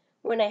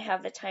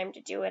the time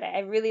to do it. I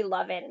really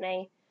love it, and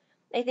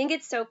I think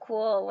it's so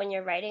cool when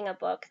you're writing a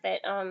book that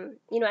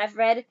I've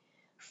read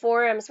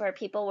forums where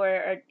people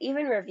or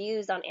even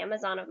reviews on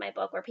Amazon of my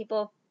book where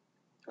people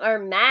are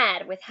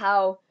mad with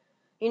how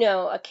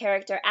a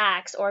character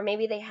acts, or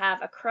maybe they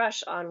have a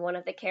crush on one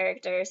of the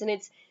characters, and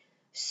it's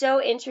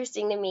so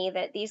interesting to me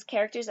that these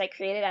characters I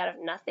created out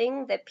of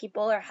nothing, that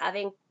people are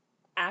having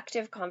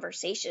active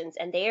conversations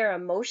and they are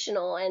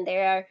emotional and they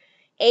are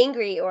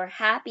angry or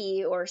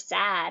happy or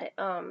sad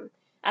out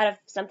of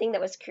something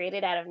that was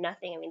created out of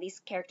nothing. I mean, these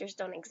characters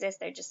don't exist.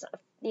 They're just,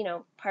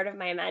 part of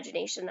my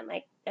imagination that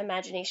my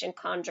imagination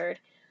conjured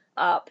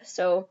up.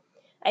 So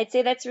I'd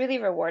say that's really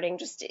rewarding.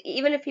 Just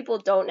even if people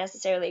don't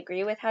necessarily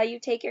agree with how you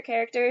take your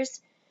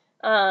characters,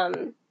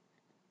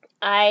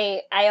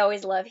 I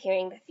always love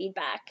hearing the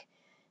feedback.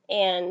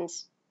 And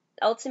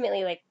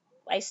ultimately, like,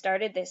 I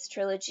started this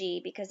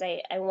trilogy because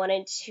I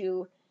wanted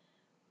to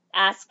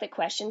ask the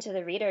question to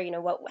the reader,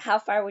 how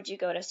far would you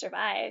go to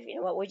survive?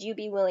 What would you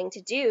be willing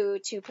to do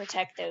to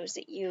protect those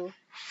that you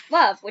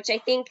love? Which I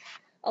think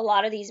a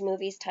lot of these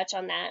movies touch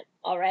on that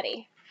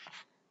already.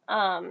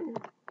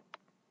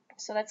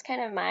 So that's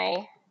kind of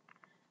my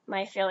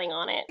feeling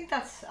on it.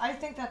 I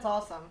think that's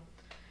awesome.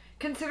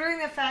 Considering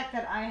the fact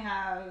that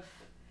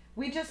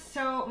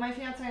my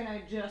fiance and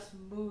I just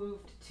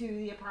moved to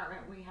the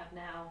apartment we have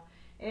now.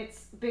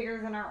 It's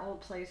bigger than our old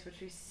place, which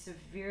we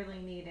severely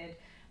needed.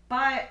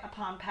 But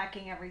upon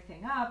packing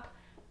everything up,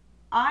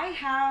 I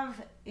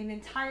have an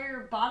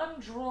entire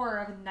bottom drawer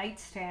of a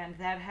nightstand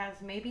that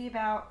has maybe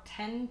about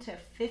 10 to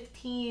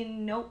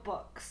 15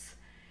 notebooks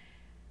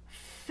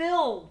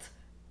filled,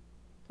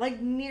 like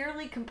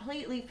nearly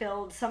completely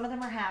filled. Some of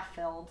them are half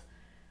filled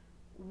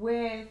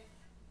with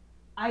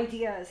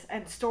ideas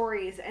and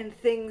stories and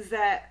things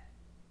that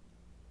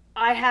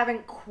I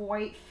haven't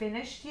quite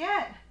finished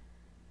yet.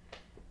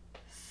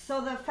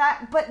 So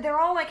but they're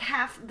all like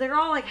half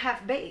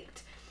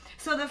baked.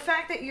 So the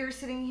fact that you're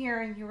sitting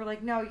here and you were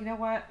like, no, you know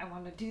what? I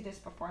want to do this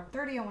before I'm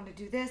 30. I want to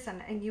do this.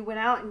 And you went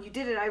out and you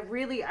did it.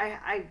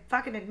 I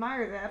fucking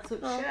admire the absolute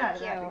shit out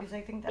of that, because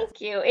I think that's...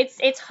 Thank you.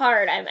 It's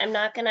hard. I'm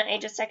not going to... I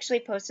just actually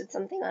posted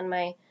something on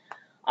my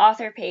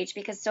author page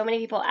because so many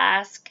people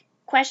ask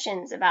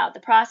questions about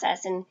the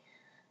process and,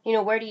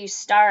 where do you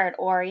start?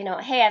 Or,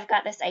 hey, I've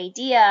got this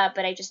idea,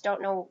 but I just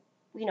don't know,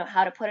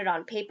 how to put it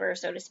on paper,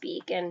 so to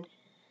speak. And,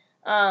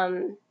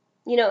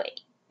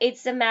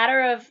 it's a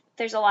matter of,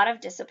 there's a lot of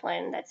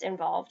discipline that's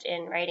involved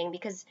in writing,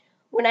 because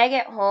when I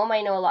get home,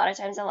 I know a lot of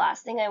times the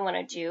last thing I want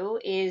to do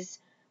is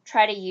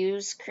try to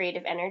use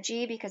creative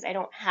energy, because I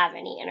don't have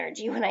any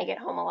energy when I get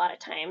home a lot of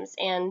times.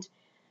 And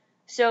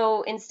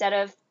so instead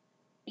of,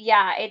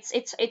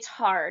 it's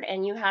hard,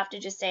 and you have to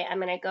just say, I'm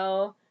going to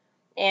go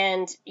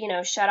and,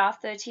 shut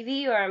off the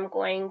TV, or I'm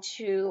going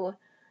to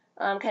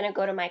kind of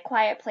go to my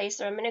quiet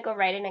place, or I'm going to go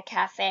write in a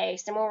cafe,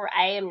 somewhere where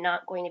I am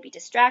not going to be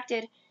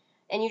distracted.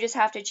 And you just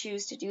have to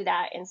choose to do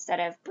that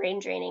instead of brain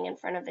draining in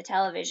front of the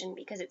television,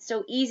 because it's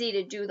so easy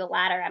to do the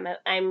latter.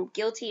 I'm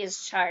guilty as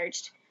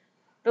charged.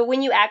 But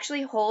when you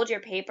actually hold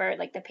your paper,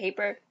 like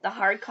the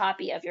hard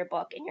copy of your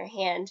book in your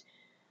hand,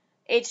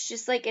 it's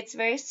just like, it's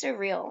very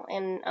surreal.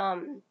 And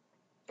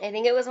I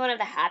think it was one of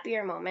the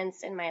happier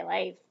moments in my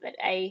life that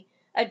a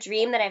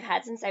dream that I've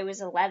had since I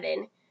was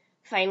 11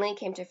 finally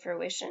came to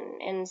fruition.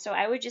 And so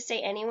I would just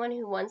say anyone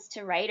who wants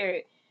to write,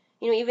 or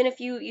even if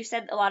you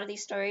said a lot of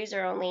these stories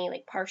are only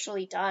like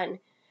partially done,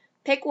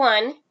 pick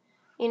one,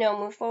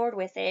 move forward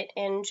with it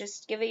and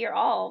just give it your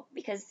all,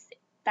 because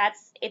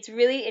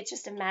it's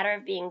just a matter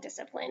of being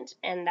disciplined,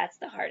 and that's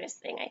the hardest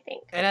thing, I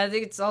think. And I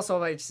think it's also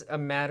like just a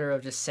matter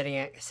of just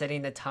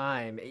setting the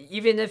time,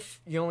 even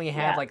if you only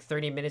have like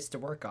 30 minutes to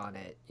work on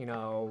it, even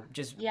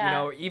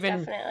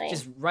definitely.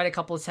 Just write a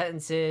couple of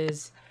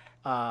sentences,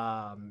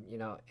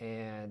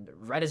 and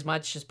write as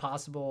much as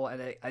possible,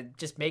 and I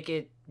just make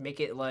it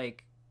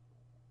like,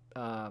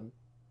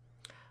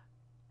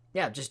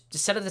 just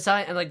set up the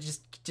time, and like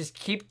just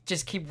keep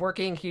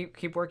working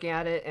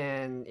at it.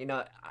 And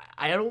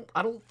I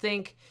don't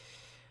think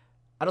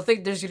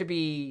there's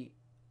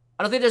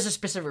a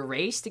specific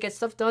race to get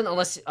stuff done,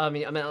 unless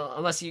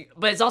you,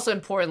 but it's also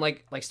important,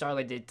 like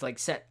Starlight did, to like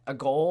set a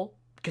goal,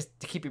 because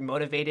to keep you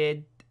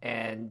motivated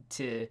and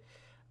to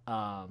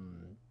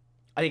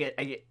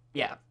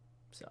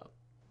so,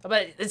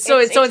 but it's so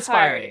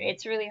inspiring. Hard.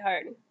 It's really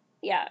hard.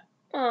 Yeah.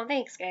 Oh,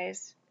 thanks,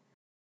 guys.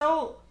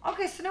 So,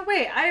 okay, so no,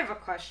 wait, I have a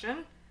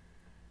question.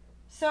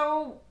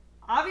 So,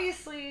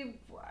 obviously,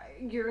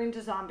 you're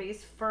into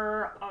zombies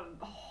for a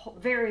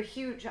very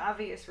huge,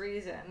 obvious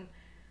reason.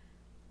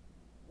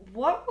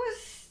 What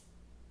was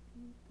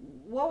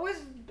what was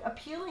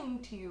appealing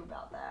to you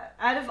about that?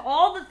 Out of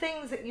all the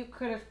things that you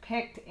could have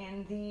picked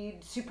in the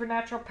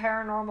supernatural,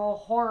 paranormal,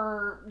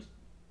 horror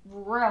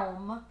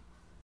realm.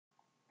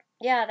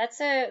 Yeah, that's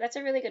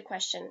a really good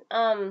question.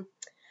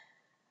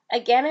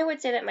 Again, I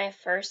would say that my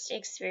first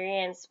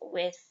experience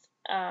with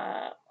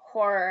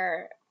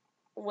horror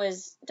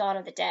was Dawn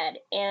of the Dead,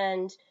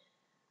 and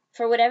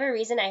for whatever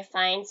reason, I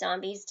find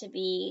zombies to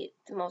be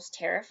the most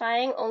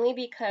terrifying, only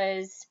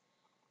because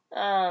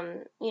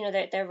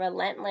they're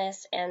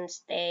relentless and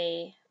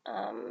they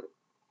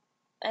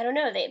I don't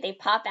know, they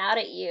pop out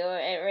at you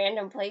at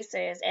random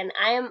places. And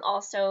I am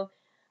also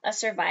a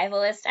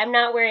survivalist. I'm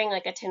not wearing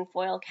like a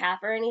tinfoil cap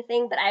or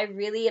anything, but I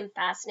really am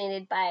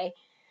fascinated by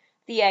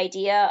the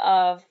idea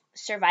of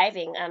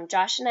surviving.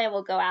 Josh and I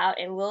will go out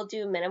and we'll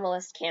do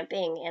minimalist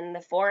camping in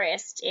the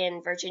forest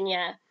in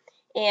Virginia.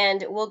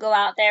 And we'll go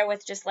out there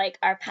with just like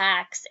our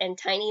packs and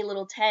tiny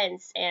little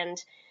tents and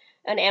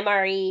an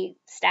MRE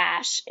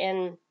stash.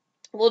 And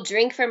we'll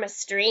drink from a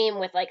stream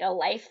with like a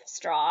life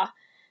straw.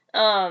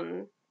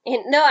 And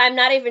no, I'm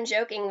not even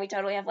joking. We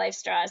totally have life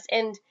straws.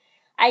 And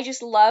I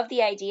just love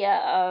the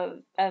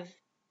idea of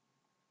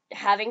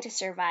having to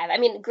survive. I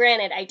mean,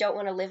 granted, I don't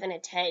want to live in a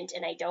tent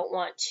and I don't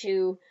want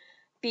to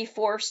be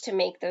forced to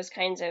make those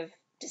kinds of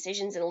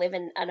decisions and live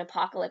in an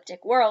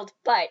apocalyptic world,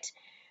 but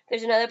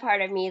there's another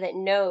part of me that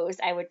knows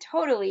I would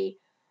totally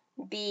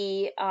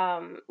be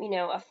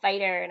a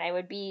fighter, and I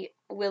would be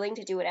willing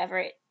to do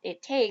whatever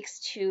it takes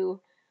to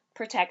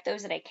protect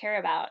those that I care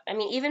about. I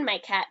mean, even my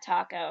cat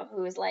Taco,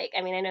 who is like,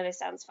 I mean, I know this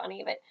sounds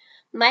funny, but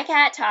my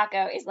cat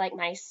Taco is like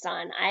my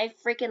son. I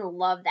freaking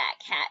love that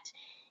cat.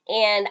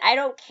 And I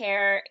don't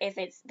care if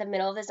it's the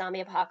middle of the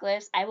zombie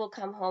apocalypse. I will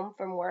come home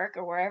from work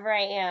or wherever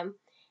I am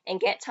and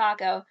get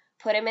Taco,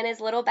 put him in his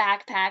little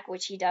backpack,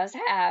 which he does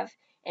have,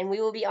 and we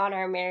will be on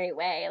our merry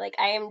way. Like,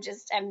 I'm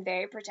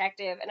very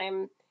protective, and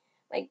I'm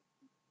like,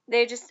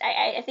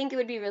 I think it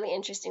would be really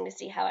interesting to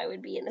see how I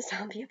would be in the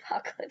zombie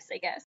apocalypse, I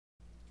guess.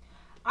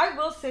 I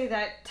will say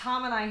that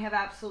Tom and I have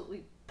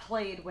absolutely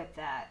played with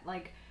that.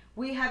 Like,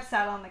 we have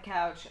sat on the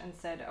couch and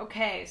said,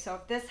 okay, so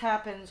if this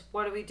happens,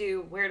 what do we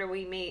do? Where do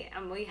we meet?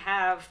 And we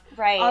have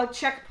Right. a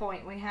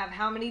checkpoint. We have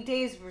how many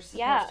days we're supposed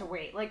Yeah. to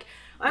wait. Like,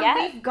 Yeah.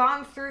 we've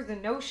gone through the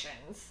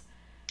notions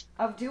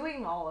of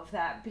doing all of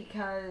that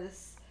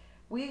because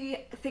we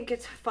think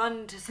it's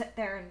fun to sit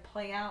there and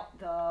play out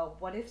the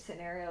what if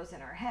scenarios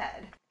in our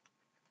head.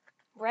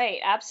 Right,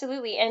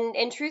 absolutely.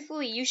 And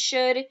truthfully, you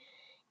should,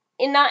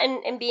 in not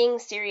in being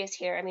serious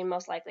here, I mean,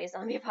 most likely a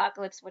zombie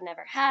apocalypse would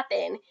never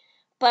happen,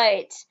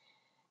 but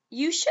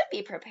you should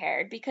be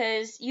prepared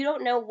because you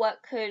don't know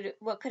what could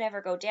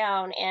ever go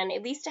down, and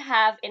at least to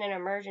have in an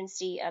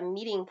emergency a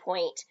meeting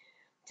point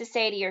to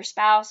say to your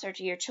spouse or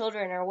to your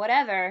children or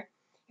whatever,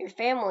 your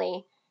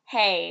family,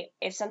 hey,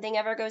 if something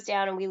ever goes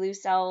down and we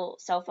lose cell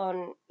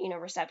phone,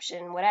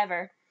 reception,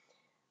 whatever,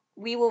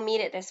 we will meet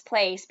at this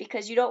place,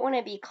 because you don't want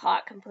to be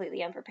caught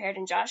completely unprepared.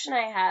 And Josh and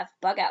I have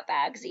bug out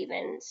bags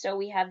even. So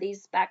we have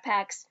these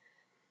backpacks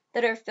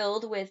that are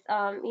filled with,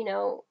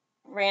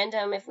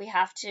 random, if we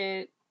have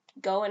to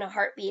go in a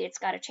heartbeat, it's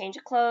got a change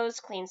of clothes,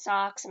 clean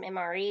socks, some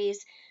MREs,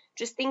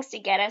 just things to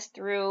get us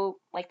through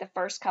like the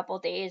first couple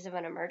days of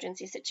an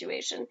emergency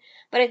situation.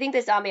 But I think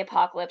the zombie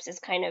apocalypse is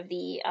kind of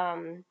the,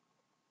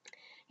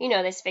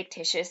 this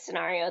fictitious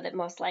scenario that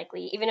most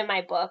likely, even in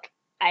my book,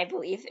 I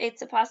believe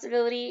it's a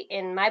possibility.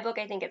 In my book,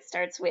 I think it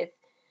starts with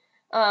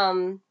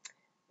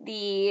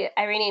the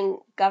Iranian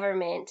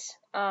government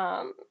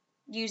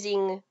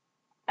using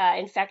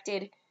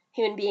infected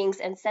human beings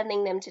and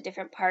sending them to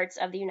different parts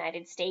of the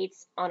United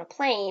States on a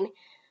plane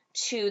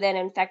to then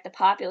infect the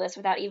populace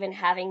without even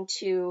having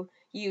to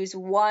use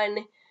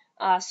one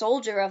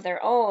soldier of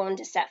their own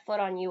to set foot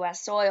on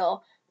U.S.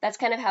 soil. That's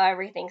kind of how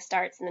everything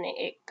starts, and then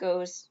it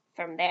goes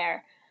from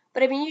there.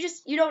 But I mean,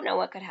 you don't know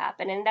what could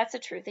happen, and that's the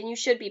truth. And you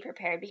should be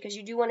prepared because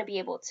you do want to be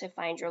able to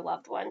find your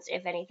loved ones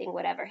if anything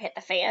would ever hit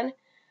the fan.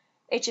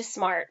 It's just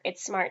smart.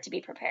 It's smart to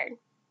be prepared.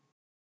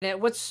 And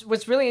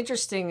what's really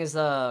interesting is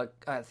I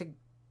think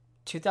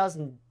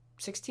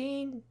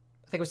 2016.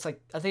 I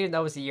think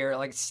that was the year.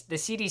 Like the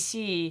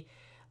CDC,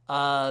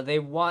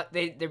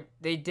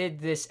 they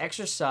did this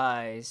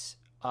exercise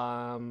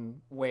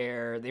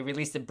where they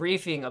released a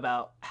briefing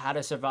about how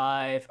to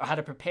survive or how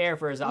to prepare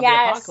for a zombie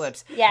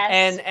apocalypse.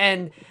 Yes.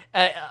 And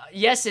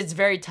yes, it's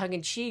very tongue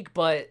in cheek,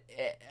 but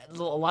a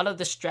lot of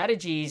the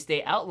strategies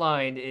they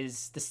outlined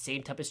is the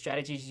same type of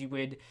strategies you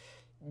would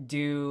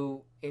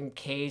do in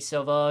case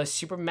of a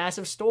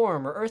supermassive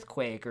storm or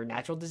earthquake or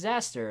natural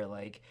disaster.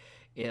 Like,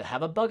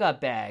 have a bug out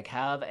bag,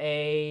 have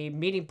a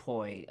meeting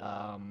point,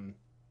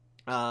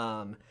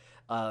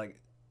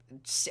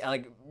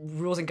 like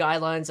rules and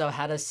guidelines of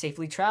how to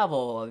safely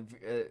travel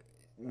in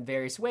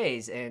various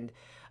ways, and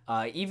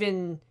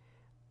even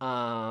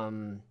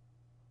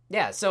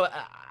Yeah, so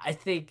I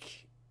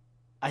think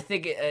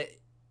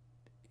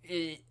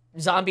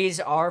zombies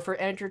are for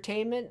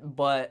entertainment,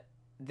 but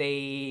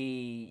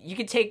you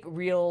can take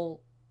really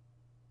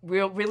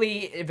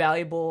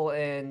valuable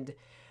and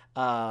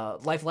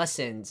life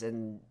lessons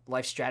and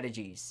life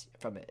strategies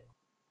from it.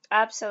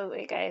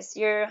 Absolutely, guys.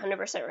 You're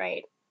 100%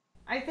 right.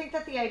 I think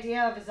that the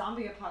idea of a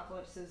zombie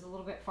apocalypse is a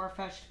little bit far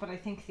fetched, but I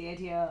think the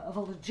idea of a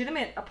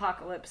legitimate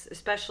apocalypse,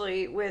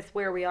 especially with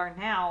where we are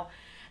now,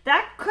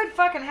 that could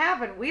fucking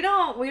happen. We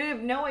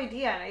have no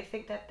idea, and I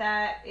think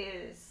I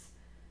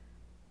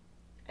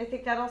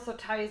think that also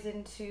ties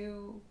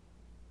into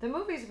the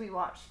movies we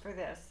watched for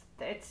this.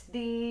 It's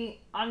the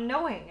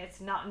unknowing, it's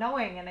not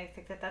knowing, and I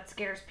think that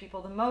scares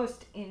people the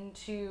most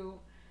into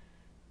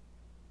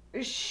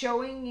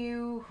showing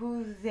you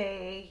who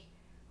they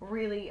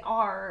really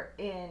are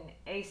in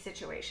a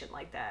situation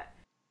like that.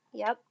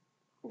 Yep.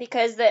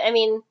 Because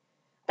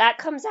that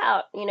comes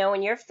out,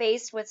 when you're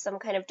faced with some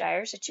kind of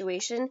dire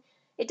situation.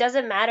 It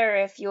doesn't matter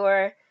if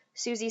you're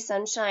Susie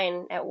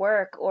Sunshine at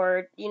work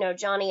or,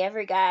 Johnny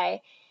Every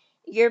Guy.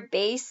 Your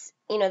base,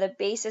 the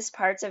basest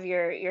parts of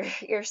your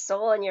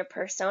soul and your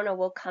persona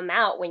will come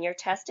out when you're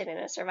tested in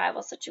a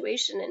survival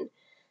situation. And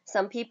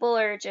some people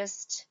are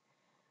just,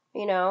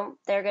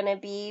 they're going to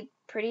be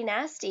pretty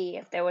nasty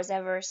if there was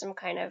ever some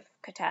kind of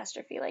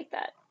catastrophe like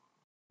that.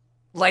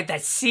 Like that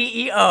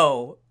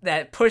CEO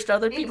that pushed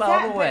other people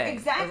out of the way.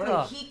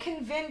 Exactly. He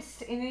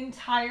convinced an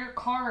entire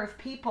car of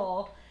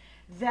people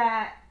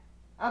that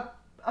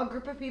a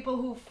group of people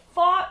who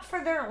fought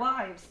for their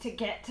lives to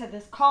get to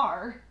this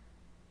car,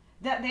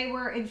 that they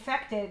were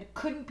infected,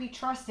 couldn't be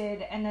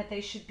trusted, and that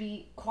they should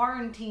be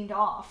quarantined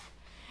off.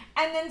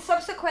 And then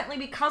subsequently,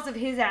 because of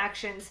his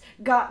actions,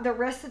 got the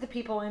rest of the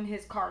people in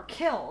his car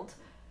killed.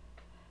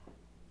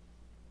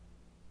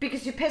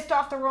 Because you pissed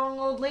off the wrong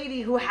old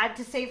lady who had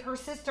to save her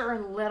sister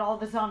and let all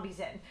the zombies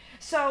in.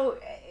 So,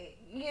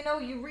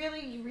 you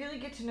really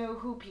get to know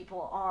who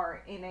people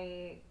are in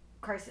a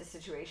crisis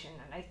situation.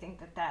 And I think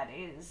that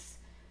is...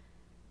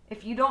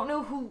 If you don't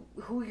know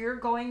who you're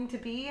going to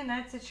be in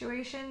that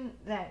situation,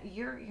 that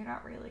you're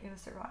not really going to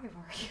survive,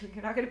 are you?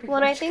 You're not going to be.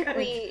 Well, I think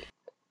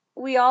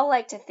we all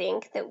like to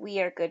think that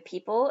we are good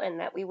people and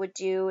that we would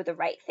do the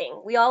right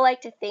thing. We all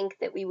like to think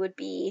that we would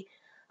be,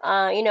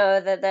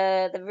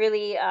 the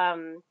really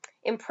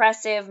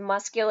impressive,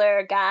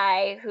 muscular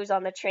guy who's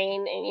on the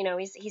train, and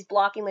he's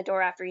blocking the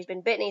door after he's been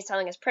bitten. He's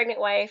telling his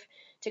pregnant wife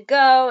to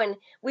go, and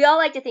we all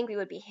like to think we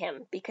would be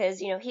him because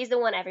he's the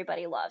one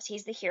everybody loves.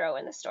 He's the hero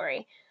in the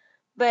story.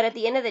 But at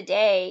the end of the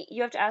day,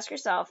 you have to ask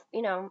yourself,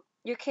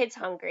 your kid's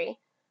hungry.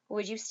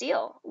 Would you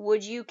steal?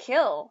 Would you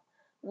kill?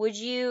 Would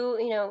you,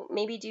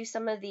 maybe do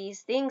some of these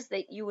things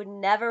that you would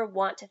never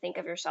want to think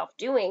of yourself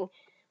doing?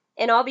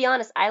 And I'll be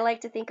honest, I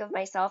like to think of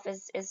myself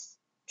as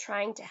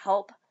trying to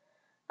help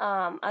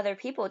other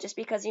people just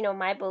because,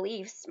 my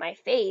beliefs, my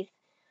faith,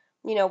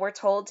 we're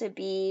told to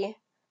be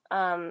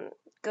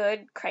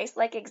good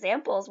Christ-like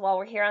examples while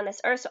we're here on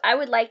this earth. So I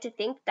would like to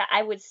think that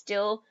I would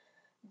still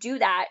do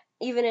that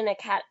even in a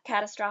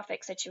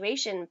catastrophic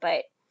situation,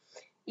 but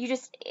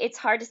it's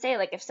hard to say.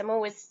 Like if someone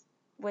was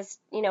it's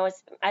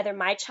either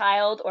my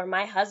child or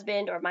my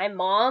husband or my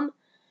mom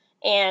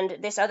and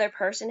this other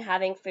person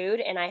having food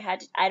and I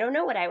don't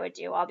know what I would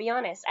do. I'll be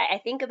honest. I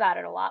think about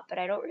it a lot, but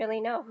I don't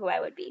really know who I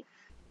would be.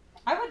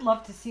 I would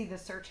love to see the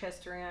search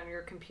history on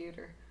your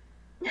computer.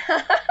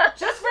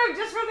 just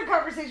for the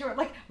conversation,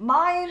 like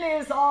mine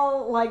is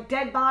all like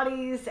dead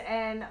bodies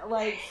and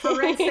like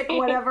forensic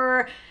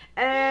whatever,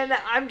 and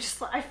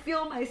I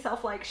feel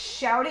myself like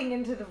shouting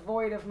into the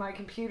void of my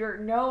computer.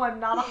 No, I'm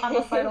not a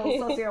homicidal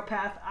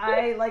sociopath.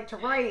 I like to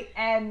write,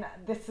 and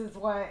this is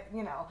what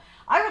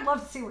I would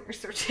love to see what your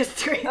search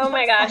history is. Oh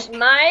my gosh, like.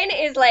 Mine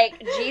is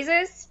like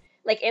Jesus,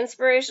 like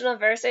inspirational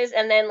verses,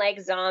 and then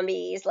like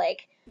zombies,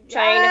 like.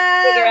 Trying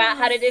to figure out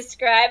how to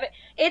describe it.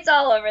 It's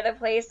all over the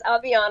place, I'll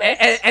be honest.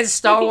 And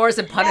Star Wars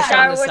and Punisher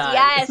on the side.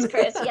 Yes,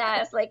 Chris,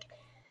 yes. Like,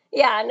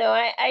 yeah, no,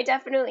 I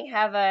definitely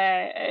have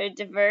a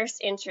diverse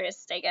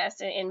interest, I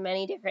guess, in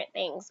many different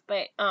things.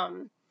 But,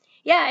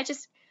 yeah,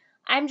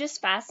 I'm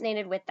just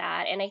fascinated with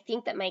that. And I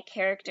think that my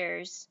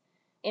characters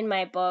in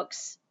my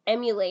books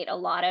emulate a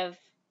lot of,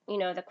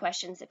 the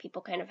questions that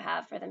people kind of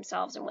have for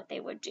themselves and what they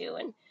would do.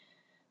 And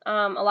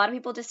a lot of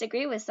people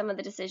disagree with some of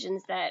the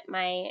decisions that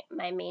my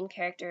main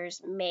characters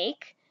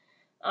make.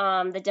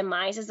 The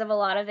demises of a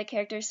lot of the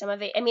characters, some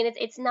of it. I mean,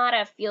 it's not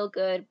a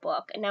feel-good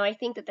book. Now, I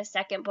think that the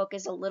second book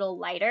is a little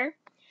lighter.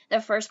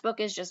 The first book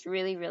is just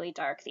really, really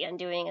dark. The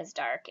Undoing is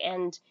dark.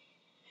 And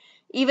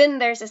even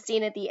there's a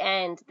scene at the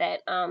end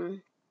that I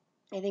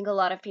think a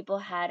lot of people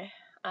had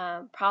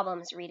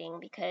problems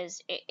reading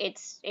because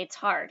it's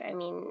hard. I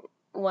mean,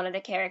 one of the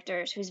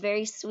characters who's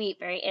very sweet,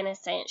 very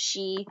innocent,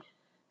 she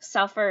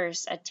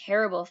suffers a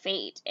terrible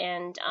fate,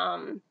 and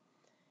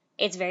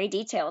it's very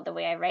detailed the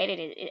way I write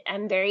it.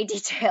 I'm very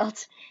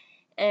detailed,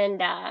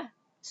 and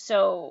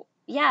so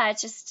yeah,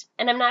 it's just,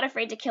 and I'm not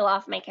afraid to kill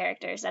off my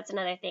characters. That's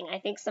another thing. I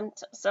think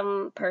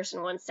some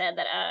person once said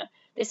that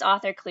this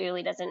author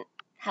clearly doesn't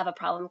have a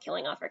problem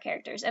killing off her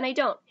characters, and I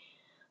don't.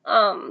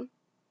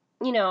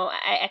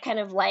 I kind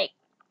of like.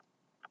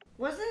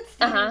 Wasn't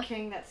Stephen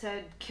King that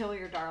said, kill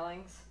your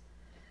darlings?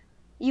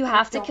 You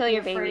have to Don't kill be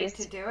your afraid babies.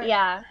 to do it?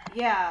 Yeah.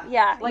 Yeah.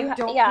 Yeah. Like,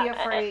 don't be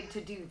afraid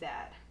to do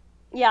that.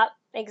 Yeah,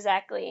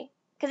 exactly.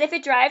 Because if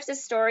it drives the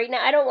story,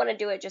 now I don't want to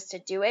do it just to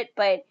do it,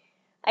 but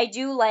I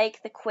do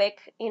like the quick,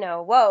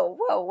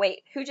 whoa,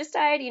 wait, who just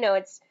died?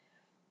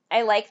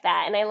 I like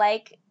that. And I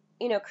like,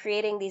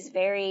 creating these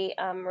very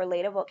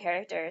relatable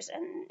characters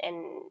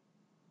and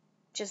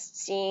just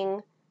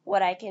seeing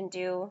what I can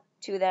do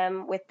to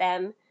them, with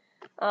them.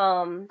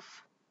 So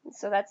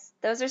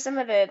those are some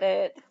of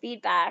the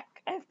feedback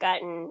I've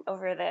gotten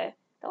over the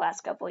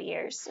last couple of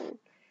years. And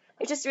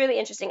it's just really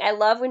interesting. I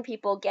love when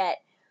people get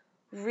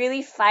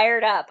really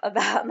fired up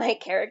about my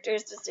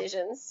character's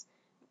decisions.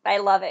 I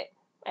love it.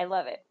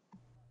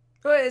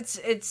 Well,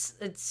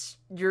 it's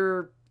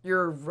you're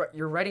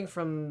writing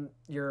from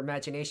your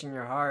imagination,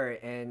 your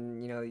heart,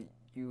 and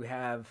you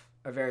have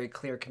a very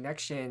clear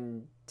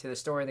connection to the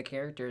story and the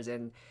characters,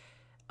 and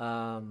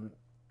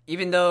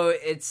even though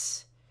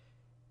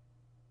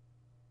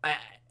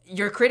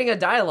you're creating a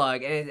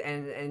dialogue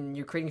and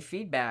you're creating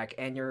feedback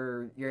and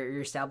you're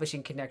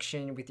establishing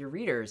connection with your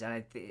readers,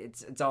 and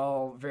it's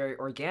all very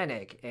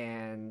organic,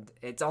 and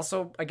it's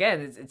also,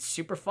 again, it's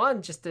super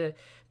fun just to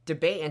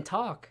debate and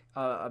talk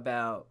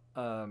about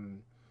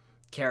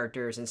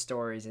characters and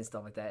stories and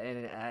stuff like that.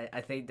 And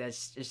I think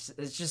it's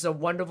just a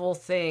wonderful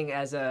thing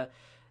as not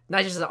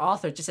just as an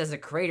author, just as a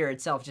creator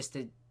itself, just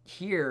to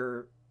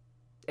hear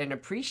and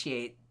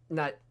appreciate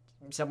not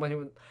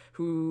someone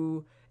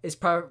who is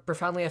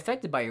profoundly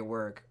affected by your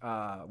work,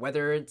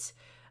 whether it's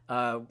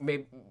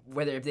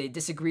whether if they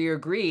disagree or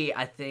agree.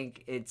 I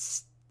think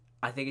it's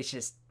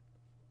just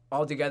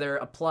altogether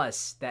a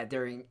plus that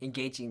they're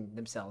engaging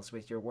themselves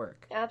with your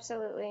work.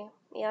 Absolutely.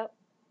 Yep.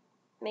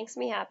 Makes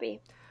me happy.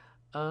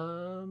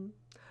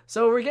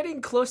 So we're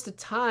getting close to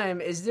time.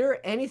 Is there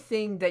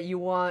anything that you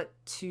want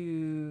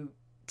to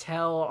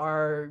tell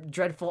our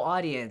dreadful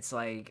audience,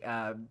 like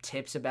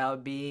tips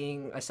about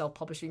being a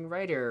self-publishing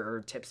writer,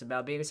 or tips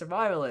about being a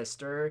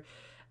survivalist, or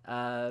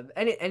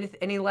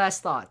any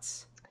last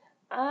thoughts?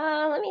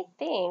 Let me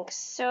think.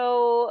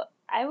 So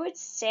I would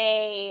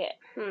say,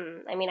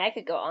 I mean, I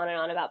could go on and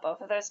on about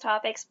both of those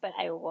topics, but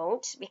I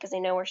won't, because I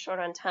know we're short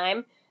on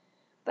time.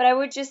 But I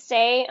would just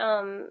say,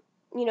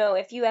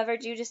 if you ever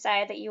do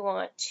decide that you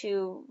want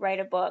to write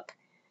a book,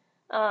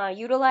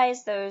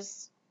 utilize the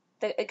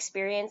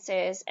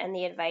experiences and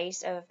the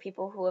advice of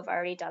people who have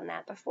already done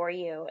that before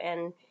you.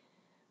 And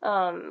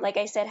like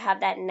I said,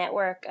 have that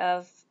network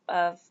of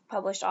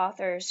published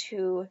authors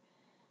who,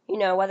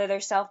 whether they're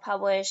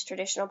self-published,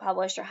 traditional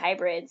published, or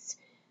hybrids,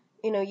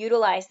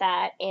 utilize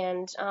that,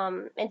 and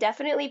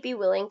definitely be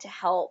willing to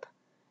help.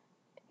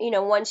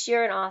 Once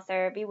you're an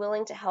author, be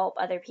willing to help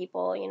other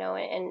people,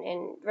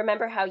 and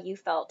remember how you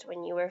felt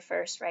when you were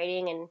first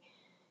writing, and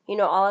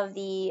all of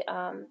the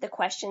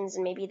questions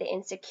and maybe the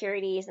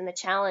insecurities and the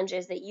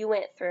challenges that you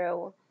went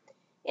through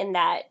in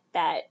that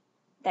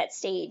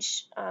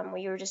stage, where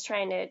you were just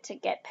trying to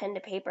get pen to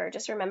paper.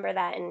 Just remember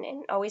that,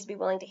 and always be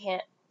willing to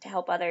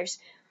help others.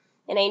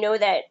 And I know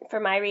that for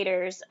my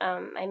readers,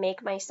 I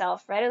make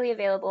myself readily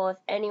available if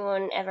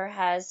anyone ever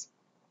has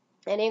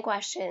any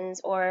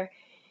questions, or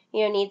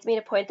needs me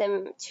to point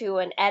them to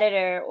an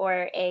editor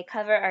or a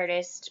cover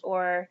artist,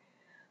 or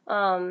a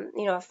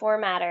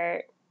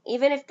formatter.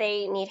 Even if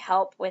they need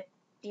help with,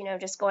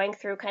 just going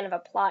through kind of a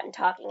plot and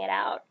talking it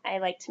out, I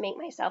like to make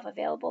myself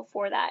available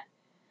for that.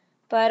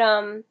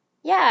 But,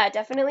 yeah,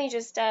 definitely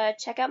just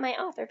check out my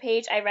author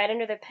page. I write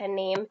under the pen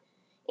name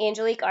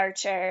Angelique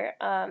Archer,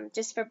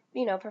 just for,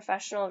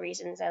 professional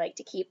reasons. I like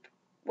to keep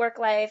work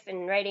life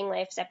and writing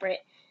life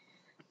separate.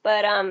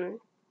 But,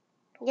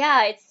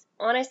 yeah, it's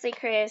honestly,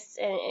 Chris,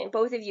 and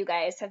both of you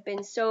guys have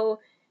been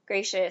so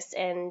gracious,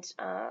 and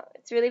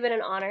it's really been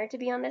an honor to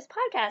be on this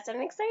podcast.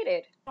 I'm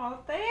excited. Oh,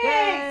 thanks!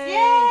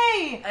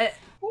 Yay!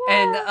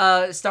 And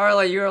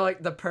Starla, you're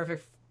like the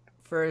perfect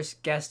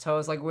first guest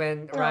host. Like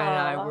when Ryan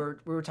and I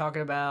we were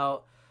talking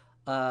about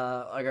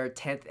like our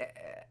 10th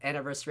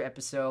anniversary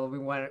episode, we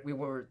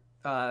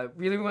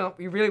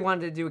really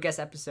wanted to do a guest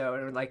episode,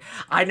 and like,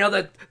 I know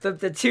that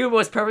the two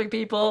most perfect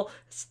people,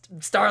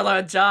 Starla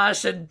and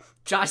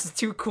Josh is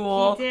too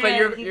cool, but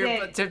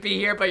you're to be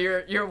here, but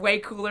you're way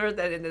cooler,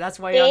 and that's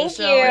why you're on the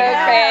show. Thank you,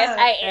 Chris.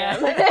 I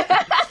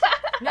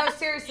am. No,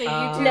 seriously,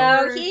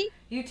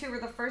 you two were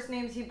the first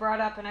names he brought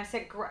up, and I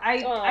said,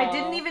 I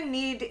didn't even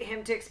need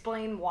him to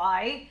explain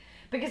why,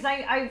 because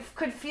I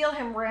could feel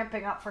him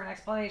ramping up for an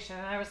explanation,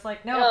 and I was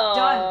like, no,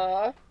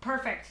 done,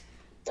 perfect.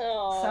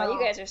 Oh, so, you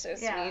guys are so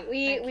sweet.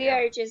 Yeah, we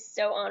are just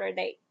so honored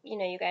that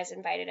you guys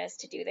invited us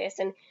to do this,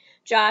 and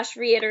Josh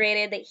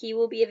reiterated that he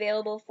will be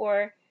available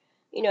for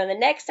the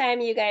next time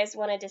you guys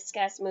want to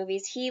discuss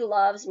movies. He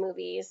loves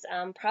movies,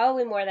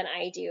 probably more than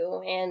I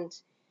do, and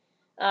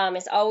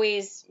is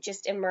always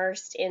just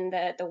immersed in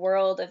the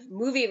world of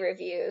movie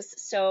reviews.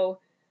 So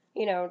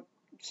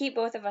keep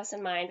both of us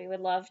in mind. We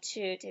would love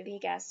to be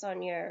guests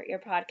on your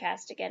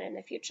podcast again in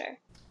the future.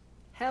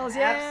 Hells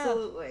yeah,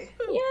 absolutely.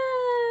 Yeah.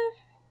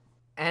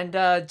 And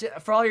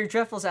for all your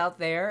Dreadfuls out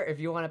there, if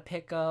you want to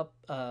pick up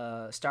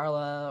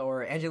Starla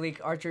or Angelique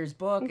Archer's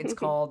book, it's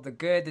called The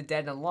Good, the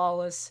Dead, and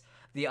Lawless,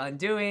 The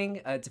Undoing.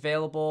 It's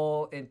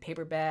available in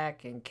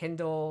paperback and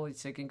Kindle,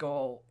 so you can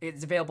go.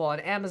 It's available on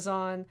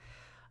Amazon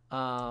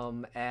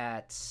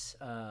at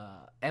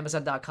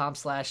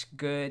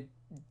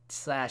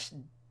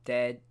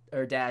amazon.com/good/dead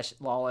or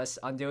 -lawless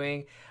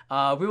undoing.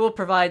 We will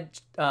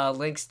provide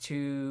links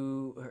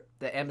to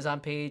the Amazon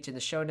page in the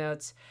show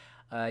notes.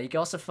 You can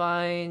also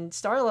find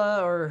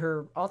Starla or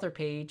her author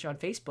page on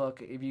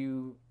Facebook. If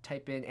you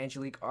type in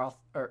Angelique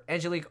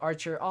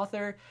Archer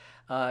author,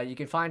 you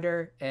can find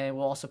her, and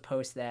we'll also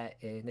post that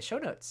in the show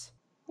notes.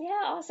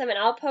 Yeah, awesome. And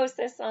I'll post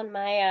this on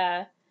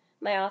my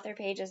my author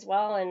page as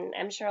well, and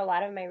I'm sure a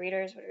lot of my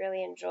readers would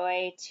really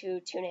enjoy to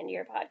tune into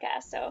your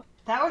podcast. So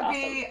that would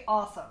be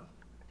awesome.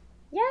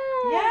 Yeah.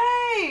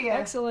 Yay!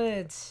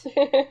 Excellent.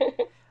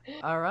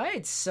 All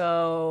right,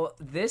 so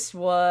this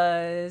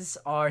was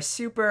our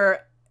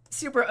super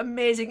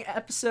amazing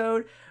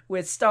episode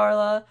with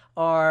Starla,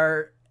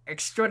 our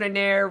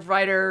extraordinaire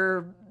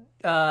writer,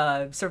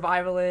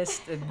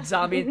 survivalist, and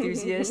zombie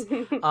enthusiast.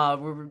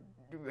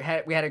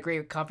 We had a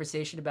great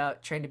conversation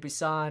about Train to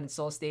Busan and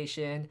Seoul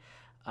Station,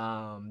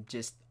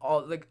 just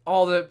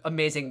all the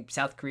amazing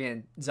South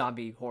Korean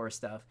zombie horror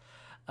stuff.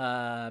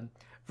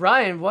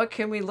 Ryan, what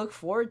can we look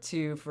forward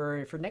to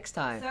for next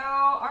time? So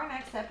our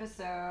next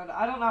episode,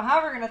 I don't know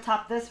how we're going to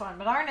top this one,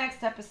 but our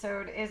next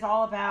episode is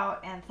all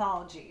about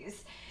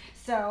anthologies.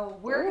 So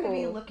we're going to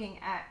be looking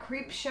at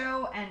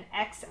Creepshow and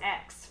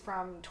XX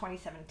from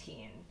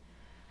 2017.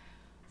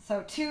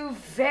 So 2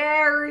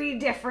 very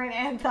different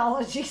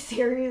anthology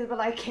series, but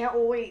I can't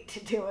wait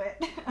to do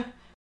it.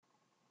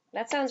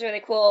 That sounds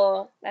really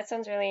cool. That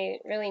sounds really,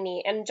 really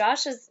neat. And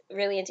Josh is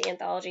really into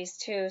anthologies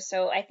too.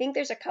 So I think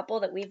there's a couple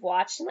that we've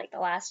watched in like the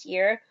last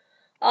year.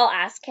 I'll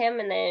ask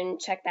him and then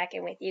check back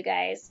in with you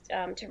guys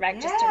just to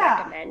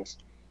recommend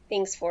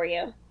things for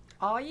you.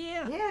 Oh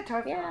yeah. Yeah,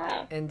 totally.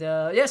 Yeah. And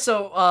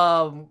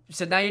so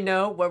now you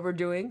know what we're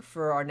doing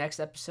for our next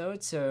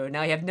episode. So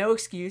now you have no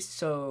excuse.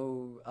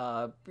 So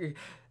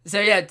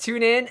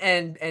tune in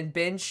and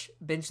binge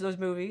those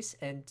movies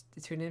and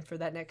tune in for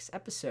that next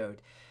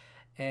episode.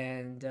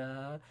 And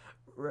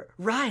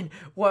Ryan,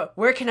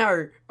 where can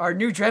our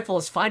new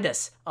Dreadfuls find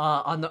us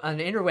on the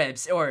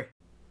interwebs? Or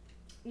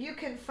you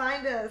can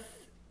find us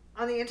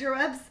on the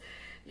interwebs.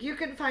 You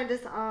can find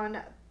us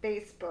on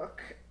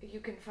Facebook. You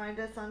can find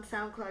us on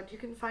SoundCloud. You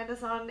can find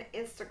us on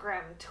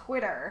Instagram,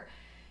 Twitter.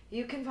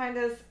 You can find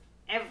us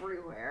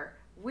everywhere.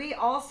 We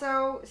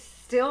also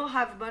still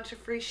have a bunch of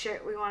free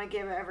shit we want to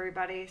give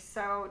everybody.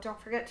 So don't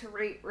forget to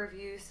rate,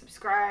 review,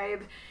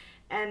 subscribe,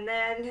 and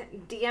then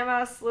DM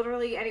us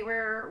literally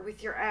anywhere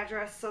with your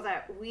address so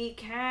that we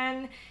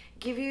can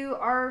give you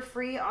our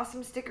free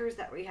awesome stickers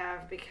that we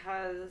have.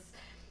 Because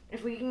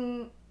if we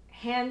can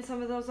hand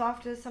some of those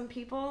off to some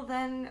people,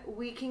 then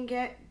we can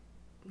get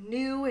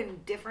new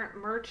and different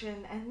merch,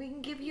 and we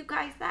can give you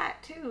guys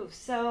that too.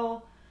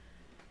 So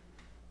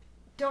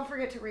don't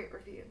forget to rate,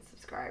 review, and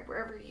subscribe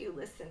wherever you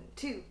listen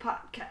to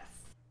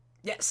podcasts.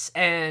 yes,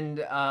 and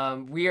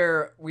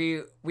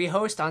we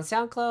host on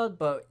SoundCloud,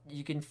 but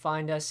you can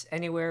find us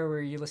anywhere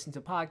where you listen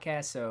to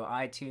podcasts. So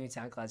iTunes,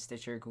 SoundCloud,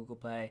 Stitcher, Google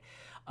Play.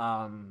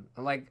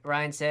 Like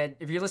Ryan said,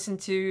 if you listen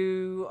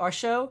to our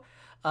show,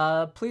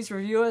 please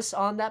review us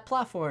on that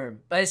platform,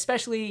 but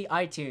especially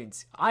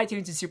iTunes.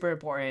 iTunes is super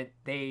important.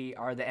 They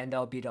are the end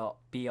all be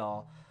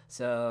all.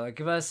 So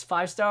give us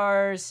 5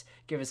 stars,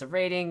 give us a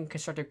rating,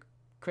 constructive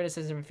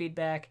criticism and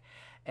feedback.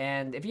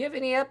 And if you have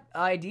any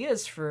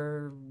ideas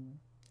for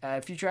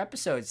future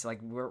episodes,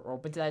 like, we're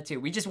open to that too.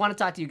 We just want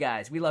to talk to you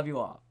guys. We love you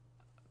all.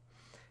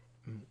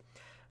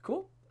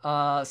 Cool.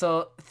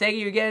 So thank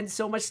you again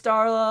so much,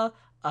 Starla.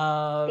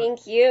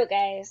 Thank you,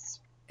 guys.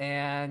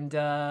 And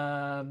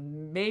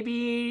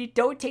maybe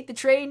don't take the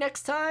train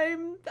next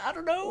time. I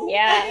don't know.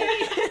 Yeah.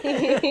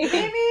 Maybe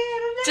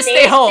Just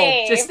stay home.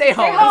 safe. Just stay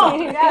home. Stay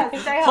home.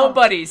 Yes, stay home. Home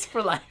buddies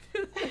for life.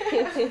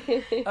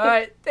 All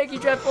right. Thank you,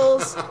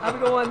 Dreadfuls. Have a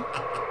good one.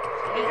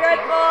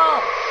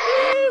 Dreadful.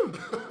 Woo!